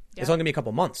ourselves. Yeah. It's only going to be a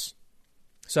couple months.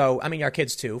 So, I mean, our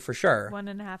kids too, for sure.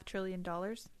 $1.5 trillion.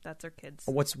 That's our kids.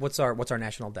 What's our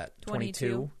national debt?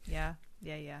 22? Yeah.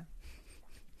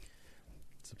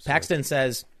 It's absurd. Paxton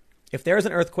says, if there is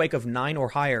an earthquake of 9 or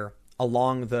higher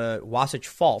along the Wasatch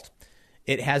Fault,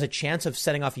 it has a chance of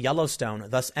setting off Yellowstone,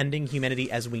 thus ending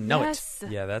humanity as we know it. Yes.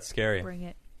 Yeah, that's scary. Bring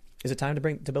it. Is it time to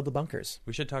build the bunkers?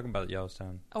 We should talk about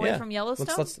Yellowstone. Away Yeah. from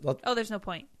Yellowstone? Let's Oh, there's no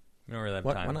point. We don't really have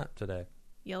What? time Why not? today.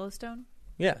 Yellowstone?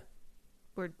 yeah.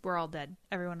 We're all dead.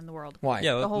 Everyone in the world. Why?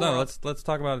 Yeah, The whole world. let's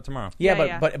talk about it tomorrow. Yeah, Yeah,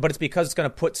 but yeah. but it's because it's going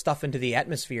to put stuff into the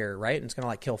atmosphere, right? And it's going to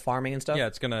like kill farming and stuff. Yeah,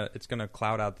 it's gonna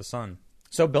cloud out the sun.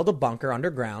 So build a bunker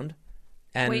underground,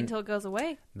 and Wait until it goes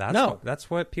away. That's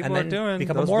what people And are then doing.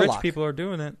 become a Those Morlock. rich people are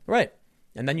doing it. right,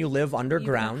 and then you live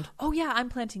underground. Oh yeah, I'm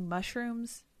planting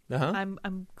mushrooms. Uh-huh.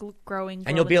 I'm growing.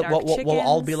 And you'll be glow-in-the-dark we'll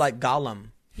all be chickens. like Gollum,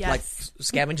 Yes. like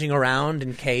scavenging around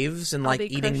in caves and I'll like be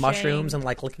eating crocheting. mushrooms and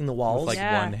like licking the walls. Like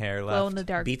one hair left. Glow in the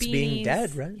dark. Beats being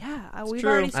dead, right? Yeah, we've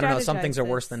true. already. I don't know. Some strategized things are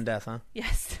worse this. than death, huh?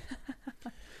 Yes.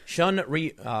 Shun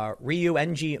Ryu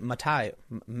Ng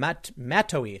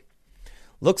Matoi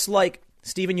looks like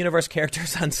Steven Universe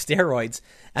characters on steroids,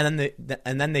 and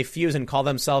then they fuse and call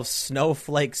themselves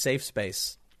Snowflake Safe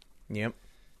Space. Yep.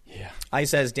 Yeah. I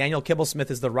says Daniel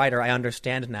Kibblesmith is the writer. I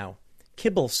understand now.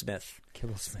 Kibblesmith.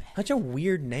 Kibblesmith. Such a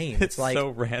weird name. It's like so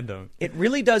random. It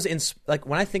really does. Like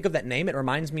when I think of that name, it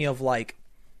reminds me of like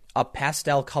a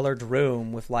pastel colored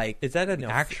room with like. Is that an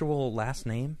actual last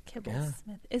name? Kibblesmith.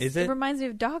 Yeah. Is it? It reminds me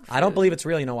of dog food. I don't believe it's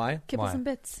real. You know why? Kibbles and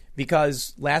bits.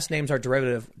 Because last names are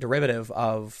derivative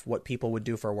of what people would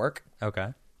do for work. Okay.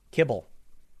 Kibble.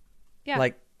 Yeah.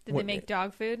 Like. Did they make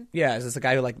dog food? Yeah. Is this a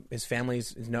guy who like his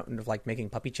family's is known of like making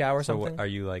puppy chow or something? So are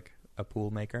you like a pool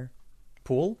maker?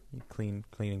 Pool? You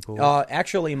cleaning pools?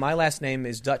 Actually, my last name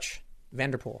is Dutch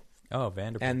Vanderpool. Oh,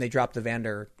 Vanderpool. And they dropped the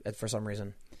Vander for some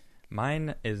reason.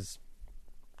 Mine is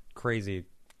crazy.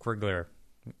 Quigler.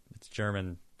 It's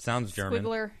German. Sounds German.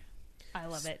 Squiggler. I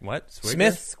love it. What? Squiggler?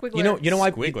 Smith. Squiggler. You know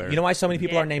why? Squiggler. You know why so many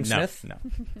people are named Smith?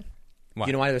 No.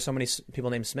 You know why there's so many people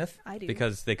named Smith? I do.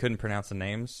 Because they couldn't pronounce the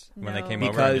names when they came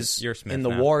because over. Because you're Smith in the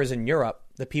now. wars in Europe,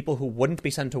 the people who wouldn't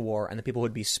be sent to war and the people who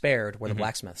would be spared were the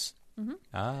blacksmiths. Mm-hmm.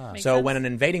 Ah. Makes So sense. when an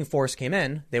invading force came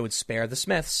in, they would spare the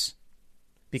Smiths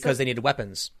because they needed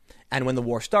weapons. And when the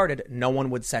war started, no one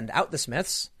would send out the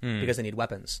Smiths because they need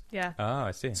weapons. Yeah. Oh,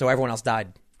 I see. So everyone else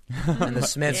died. And the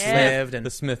Smiths Yeah. lived. And The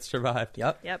Smiths survived.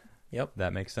 Yep. Yep.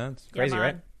 That makes sense. Crazy, Yeah,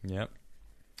 right? man. Yep.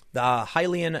 The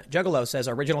Hylian Juggalo says,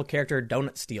 original character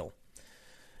Donut Steal.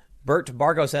 Bert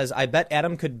Bargo says, I bet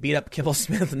Adam could beat up Kibble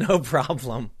Smith, no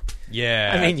problem.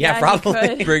 Yeah. I mean, Yeah, he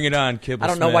probably. could. Bring it on, Kibble I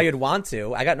don't know Smith. why you'd want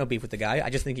to. I got no beef with the guy. I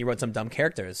just think he wrote some dumb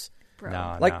characters. Bro.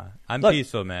 No, Like, no. I'm look-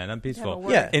 peaceful, man. I'm peaceful.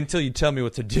 Yeah. Until you tell me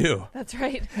what to do. That's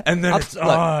right. And then I'll- it's look.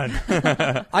 on.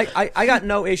 I got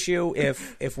no issue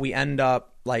if we end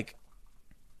up, like,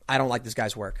 I don't like this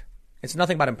guy's work. It's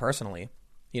nothing about him personally,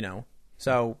 you know.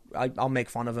 So I'll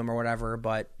make fun of him or whatever.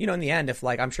 But, you know, in the end,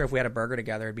 I'm sure if we had a burger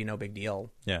together, it'd be no big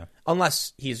deal. Yeah.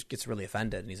 Unless he gets really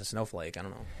offended and he's a snowflake. I don't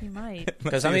know. He might.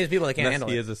 Because some of these people, they can't Unless handle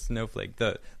he it. is a snowflake.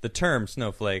 The term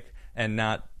snowflake and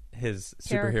not his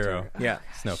superhero Character. Yeah.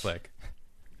 snowflake.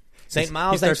 St. He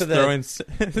Miles, thanks starts for the... throwing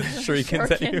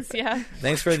shurikens at you. Shurikens, yeah.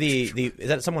 Thanks for the... Is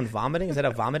that someone vomiting? Is that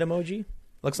a vomit emoji?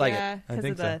 Looks like yeah, it. I because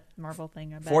think of the Marvel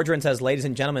thing. I bet. Fordrin says, ladies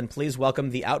and gentlemen, please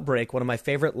welcome The Outbreak, one of my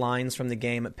favorite lines from the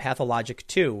game Pathologic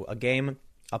 2, a game,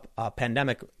 a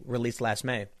pandemic released last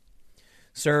May.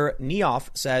 Sir Neoff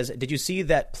says, did you see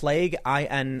that Plague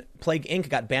Inc.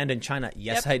 got banned in China?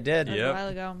 Yes, Yep. I did. That was a while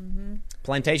ago. Mm-hmm.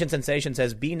 Plantation Sensation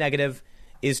says, B negative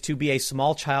is to be a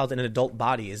small child in an adult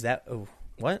body. Is that... Oh,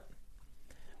 what?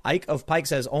 Ike of Pike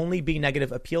says, only B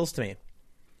negative appeals to me.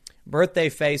 Birthday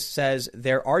Face says,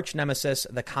 their arch nemesis,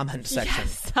 the comment section.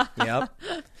 Yes.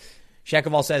 Yep.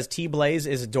 Shakoval says, T-Blaze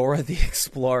is Dora the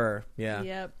Explorer. Yeah.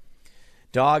 Yep.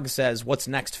 Dog says, what's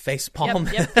next? Face palm.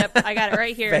 Yep. I got it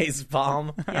right here. Face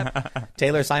palm. Yep.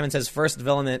 Taylor Simon says, first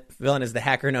villain is the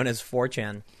hacker known as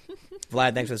 4chan.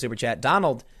 Vlad, thanks for the super chat.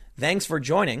 Donald, thanks for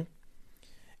joining.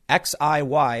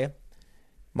 XIY.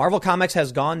 Marvel Comics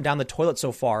has gone down the toilet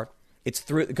so far. It's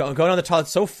through going down the toilet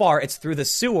so far. It's through the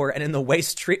sewer and in the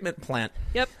waste treatment plant.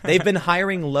 Yep. They've been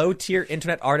hiring low-tier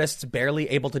internet artists barely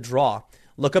able to draw.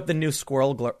 Look up the new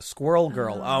Squirrel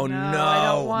Girl. Oh no! I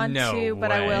don't want No to,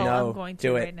 but I way. will. No, I'm going to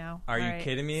do it. right now. Are All you right.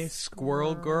 kidding me?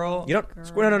 Squirrel Girl? You don't.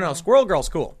 No. Squirrel Girl's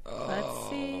cool. Let's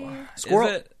see. Squirrel.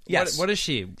 Is it? Yes. What is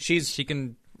she? She's- She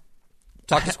can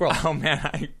Talk to Squirrel. Oh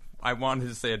man, I wanted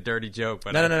to say a dirty joke,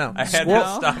 but No. I had Squirrel-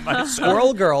 to stop myself.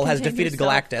 Squirrel Girl has Contain defeated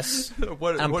yourself. Galactus.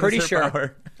 What I'm is pretty her sure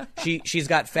power? she's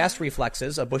got fast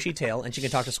reflexes, a bushy tail, and she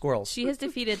can talk to squirrels. She has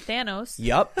defeated Thanos,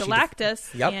 Yup.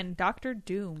 Galactus, Yep. and Doctor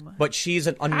Doom. But she's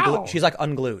How? she's like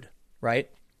unglued, right?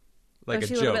 Like Was a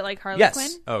she a joke. little bit like Harley Yes. Quinn?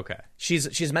 Okay.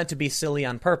 She's meant to be silly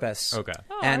on purpose. Okay.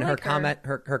 Oh, And I like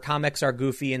her comics are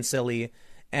goofy and silly,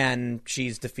 and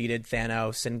she's defeated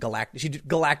Thanos and Galactus.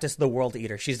 Galactus, the World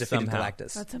Eater. She's defeated Somehow.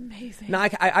 Galactus. That's amazing. No,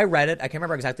 I read it. I can't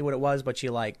remember exactly what it was, but she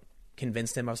like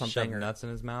convinced him of something. Shove nuts in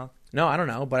his mouth. No, I don't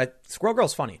know. But Squirrel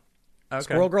Girl's funny. Okay.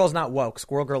 Squirrel Girl's not woke.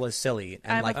 Squirrel Girl is silly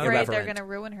and I'm like afraid irreverent. they're going to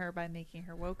ruin her by making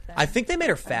her woke. Then I think they made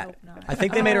her fat. hope not. I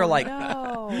think they made her like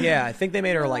no. yeah. I think they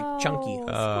made her like chunky. No, Oh,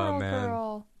 Squirrel man.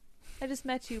 Girl. I just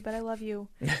met you, but I love you.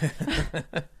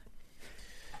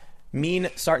 Mean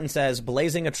Sarton says,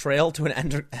 blazing a trail to an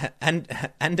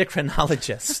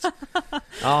endocrinologist.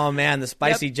 Oh, man, the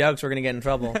spicy jokes. We're going to get in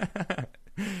trouble.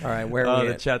 All right, where are Oh, we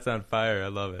the at? chat's on fire. I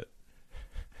love it.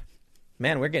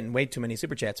 Man, we're getting way too many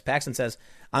super chats. Paxton says,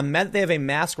 I'm mad that they have a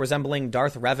mask resembling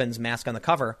Darth Revan's mask on the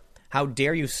cover. How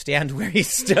dare you stand where he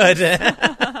stood?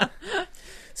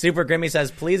 Super Grimmy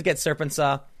says, please get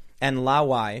Serpentsa and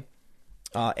Lawai,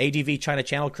 ADV China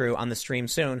channel crew on the stream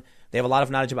soon. They have a lot of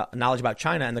knowledge about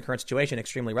China and the current situation,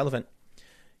 extremely relevant.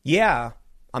 Yeah,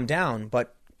 I'm down,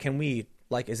 but can we,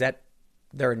 like, is that,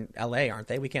 they're in LA, aren't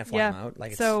they? We can't fly them out.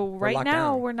 Like, so we're right locked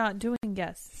now down. we're not doing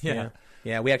guests.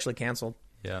 Yeah, we actually canceled.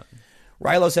 Yeah.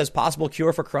 Rilo says possible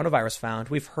cure for coronavirus found.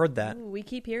 We've heard that. Ooh, we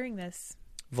keep hearing this.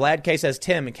 Vlad K says,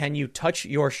 Tim, can you touch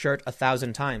your shirt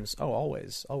 1,000 times? Oh,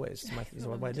 always. Always. This is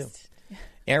what I do.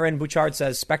 Aaron Bouchard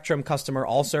says, Spectrum customer,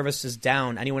 all services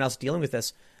down. Anyone else dealing with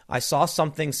this? I saw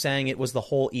something saying it was the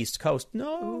whole East Coast.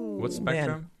 No. Ooh. What's Spectrum?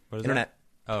 Man. What is Internet.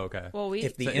 That? Oh, okay. Well,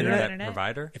 if the internet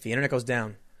provider? If the internet goes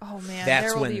down. Oh, man. That's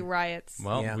there will when, be riots.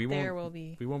 Well, yeah. we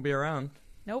won't be around.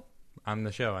 Nope. On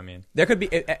the show, I mean. There could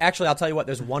be... Actually, I'll tell you what.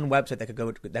 There's one website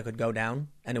that could go down,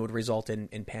 and it would result in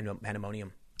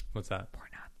pandemonium. What's that?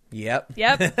 Yep.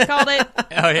 Called it.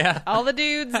 Oh, yeah. All the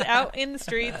dudes out in the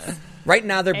streets. Right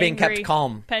now, they're being Angry, kept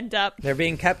calm. Pent up. They're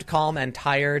being kept calm and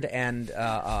tired and...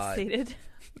 Sated.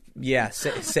 Yeah.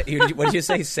 What did you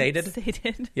say? Sated?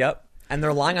 Sated. Yep. And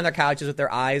they're lying on their couches with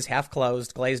their eyes half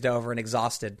closed, glazed over, and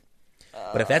exhausted.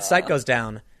 But if that site goes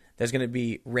down, there's going to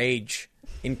be rage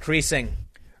increasing.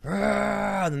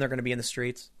 And then they're going to be in the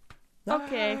streets.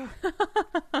 Okay.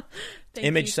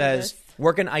 Image says,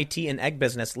 work in IT and egg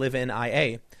business, live in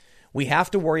IA. We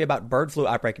have to worry about bird flu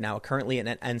outbreak now, currently in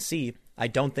NC. I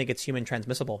don't think it's human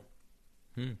transmissible.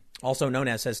 Also known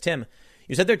as, says Tim,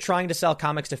 you said they're trying to sell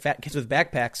comics to fat kids with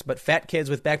backpacks, but fat kids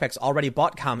with backpacks already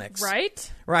bought comics.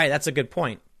 Right? Right, that's a good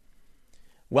point.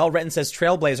 Well written says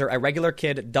Trailblazer, a regular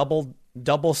kid double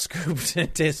scooped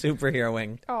into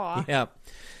superheroing. Aw. Yeah.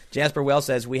 Jasper Wells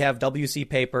says, we have WC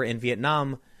paper in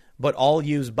Vietnam, but all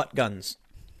use butt guns.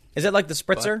 Is it like the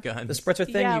spritzer? Butt guns. The spritzer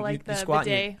thing? Yeah, you like the squat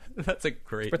bidet. That's a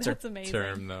great That's amazing.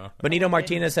 term, though. Benito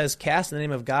Martinez says, cast in the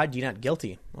name of God, you're not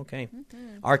guilty. Okay.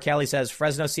 R. Kelly says,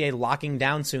 Fresno, CA locking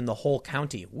down soon the whole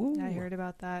county. Woo. I heard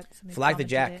about that. Somebody Flag the commented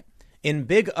Jack. it. In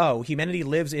Big O, humanity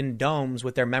lives in domes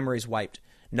with their memories wiped.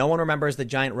 No one remembers the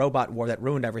giant robot war that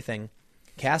ruined everything.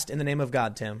 Cast in the name of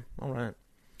God, Tim. All right.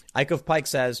 Ike of Pike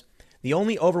says, the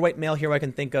only overweight male hero I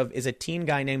can think of is a teen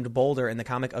guy named Boulder in the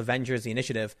comic Avengers: The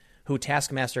Initiative, who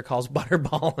Taskmaster calls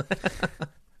Butterball.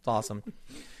 It's awesome.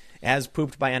 As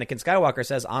pooped by Anakin Skywalker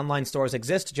says, online stores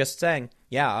exist, just saying.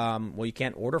 Yeah, well, you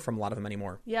can't order from a lot of them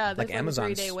anymore. Yeah, there's like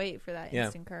Amazon's. a 3-day wait for that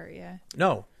instant cart, yeah.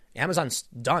 No, Amazon's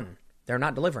done. They're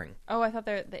not delivering. Oh, I thought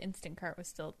the instant cart was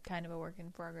still kind of a work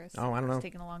in progress. Oh, I don't know. It's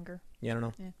taking longer. Yeah, I don't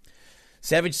know. Yeah.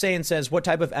 Savage Saiyan says, what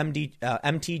type of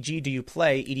MTG do you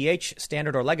play? EDH,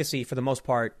 Standard, or Legacy? For the most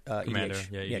part, Commander.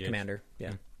 EDH. Yeah, Yeah, EDH. Commander.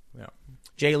 Yeah. Yeah.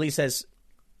 Jay Lee says,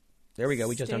 there we go.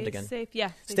 We just Stay jumped again. Safe.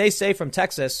 Yeah. Stay safe from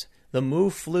Texas. The Moo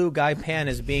Flu Guy Pan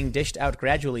is being dished out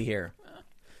gradually here.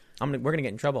 We're going to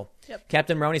get in trouble. Yep.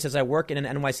 Captain Maroney says, I work in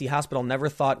an NYC hospital. Never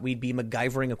thought we'd be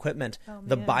MacGyvering equipment. Oh,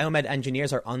 The man. biomed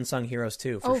engineers are unsung heroes,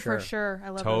 too, for sure. For sure. I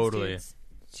love Totally. those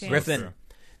dudes. Griffin, true.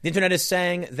 the internet is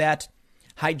saying that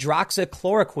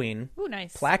hydroxychloroquine, Ooh,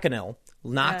 nice. Plaquenil,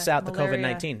 knocks out the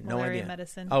Malaria- COVID-19. No malaria idea.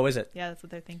 medicine. Oh, is it? Yeah, that's what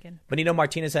they're thinking. Benito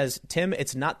Martinez says, Tim,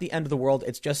 it's not the end of the world.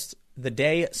 It's just the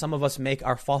day some of us make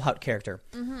our Fallout character.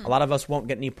 A lot of us won't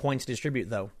get any points to distribute,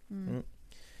 though.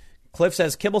 Cliff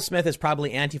says, Kibble Smith is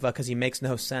probably Antifa because he makes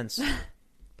no sense.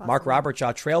 Mark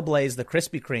Robertshaw, Trailblaze the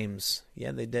Krispy Kremes.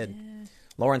 Yeah, they did. Yeah.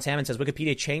 Lawrence Hammond says,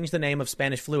 Wikipedia changed the name of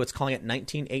Spanish flu. It's calling it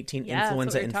 1918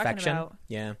 influenza that's what we're infection. talking about.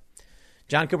 Yeah.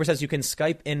 John Cooper says you can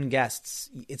Skype in guests.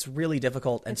 It's really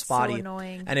difficult and It's spotty. so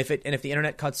annoying. And if the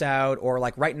internet cuts out, or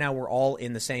like right now we're all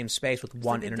in the same space with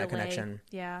one like a internet delay. connection.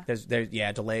 Yeah. There's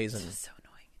delays and So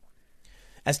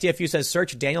annoying. STFU says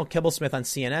search Daniel Kibblesmith on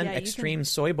CNN. Yeah, you Extreme can-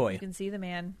 soy boy, You can see the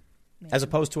man. as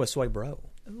opposed to a soy bro.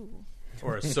 Ooh.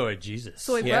 Or a soy Jesus.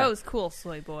 Soy Yeah. bros, cool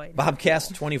soy boy.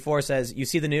 Bobcast24 says, you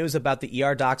see the news about the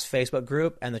ER Docs Facebook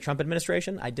group and the Trump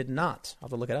administration? I did not. I'll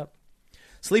have to look it up.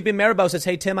 Sleepy Maribou says,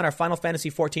 hey, Tim, our Final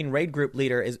Fantasy XIV raid group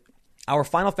leader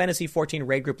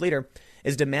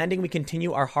is demanding we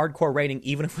continue our hardcore raiding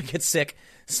even if we get sick.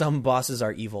 Some bosses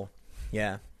are evil.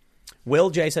 Yeah.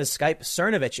 Will J says, Skype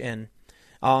Cernovich in.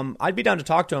 I'd be down to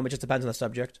talk to him. It just depends on the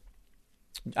subject.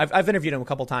 I've interviewed him a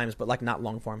couple times, but like not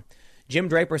long form. Jim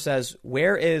Draper says,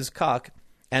 where is Cuck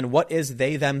and what is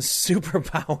they-them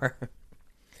superpower?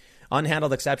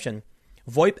 Unhandled exception.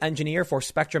 VoIP engineer for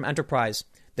Spectrum Enterprise.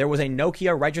 There was a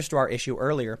Nokia registrar issue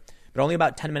earlier, but only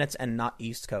about 10 minutes and not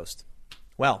East Coast.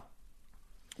 Well,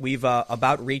 we've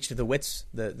about reached the wits,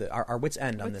 our wits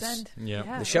end on Wits this. end.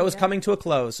 Yeah. The show is coming to a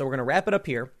close, so we're going to wrap it up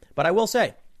here. But I will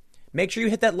say, make sure you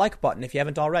hit that like button if you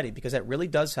haven't already, because that really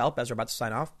does help as we're about to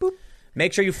sign off. Boop.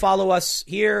 Make sure you follow us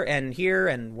here and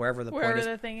wherever the point is.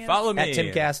 the thing is. Follow me. At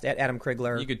Timcast, at Adam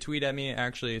Krigler. You could tweet at me.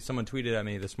 Actually, someone tweeted at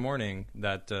me this morning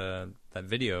that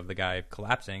video of the guy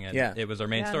collapsing, and Yeah. it was our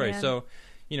main Yeah, story. man. So,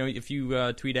 if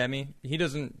you tweet at me, he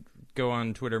doesn't go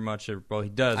on Twitter much. Well, he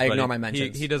does. I ignore my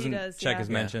mentions. He doesn't check his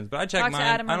mentions, but I check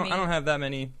mine. I don't have that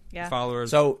many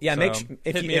followers. So yeah,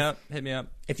 hit me up.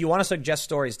 If you want to suggest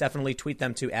stories, definitely tweet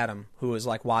them to Adam, who is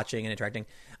like watching and interacting.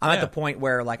 I'm at the point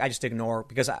where like I just ignore,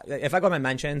 because if I go to my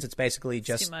mentions, it's basically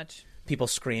just too much. People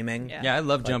screaming. Yeah, I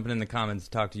love jumping in the comments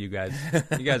to talk to you guys.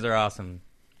 You guys are awesome.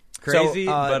 Crazy,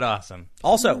 but awesome.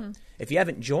 Also, if you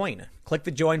haven't joined, click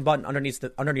the join button underneath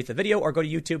the video, or go to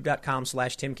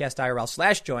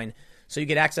youtube.com/timcastirl/join so you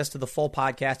get access to the full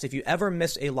podcast. If you ever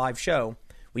miss a live show,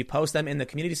 we post them in the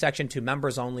community section to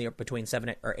members only, or between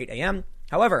 7 or 8 a.m.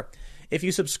 However, if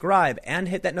you subscribe and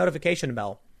hit that notification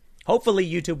bell, hopefully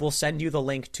YouTube will send you the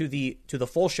link to the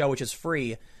full show, which is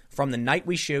free from the night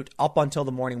we shoot up until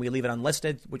the morning. We leave it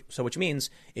unlisted, which means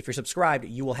if you're subscribed,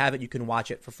 you will have it. You can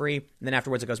watch it for free. And then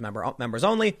afterwards, it goes members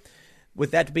only.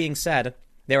 With that being said,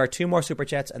 there are 2 more Super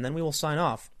Chats, and then we will sign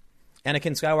off.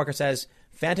 Anakin Skywalker says,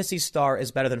 Phantasy Star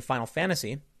is better than Final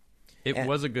Fantasy. It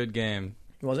was a good game.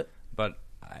 Was it? But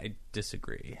I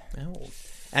disagree. Oh.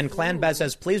 And Clan Bez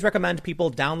says, please recommend people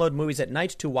download movies at night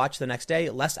to watch the next day.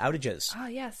 Less outages. Oh,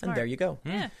 yeah, smart. And there you go.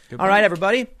 Yeah. All right,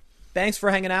 everybody. Thanks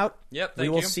for hanging out. Yep, we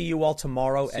will see you all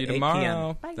tomorrow at 8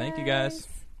 p.m. Bye, Thank you, guys.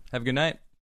 Have a good night.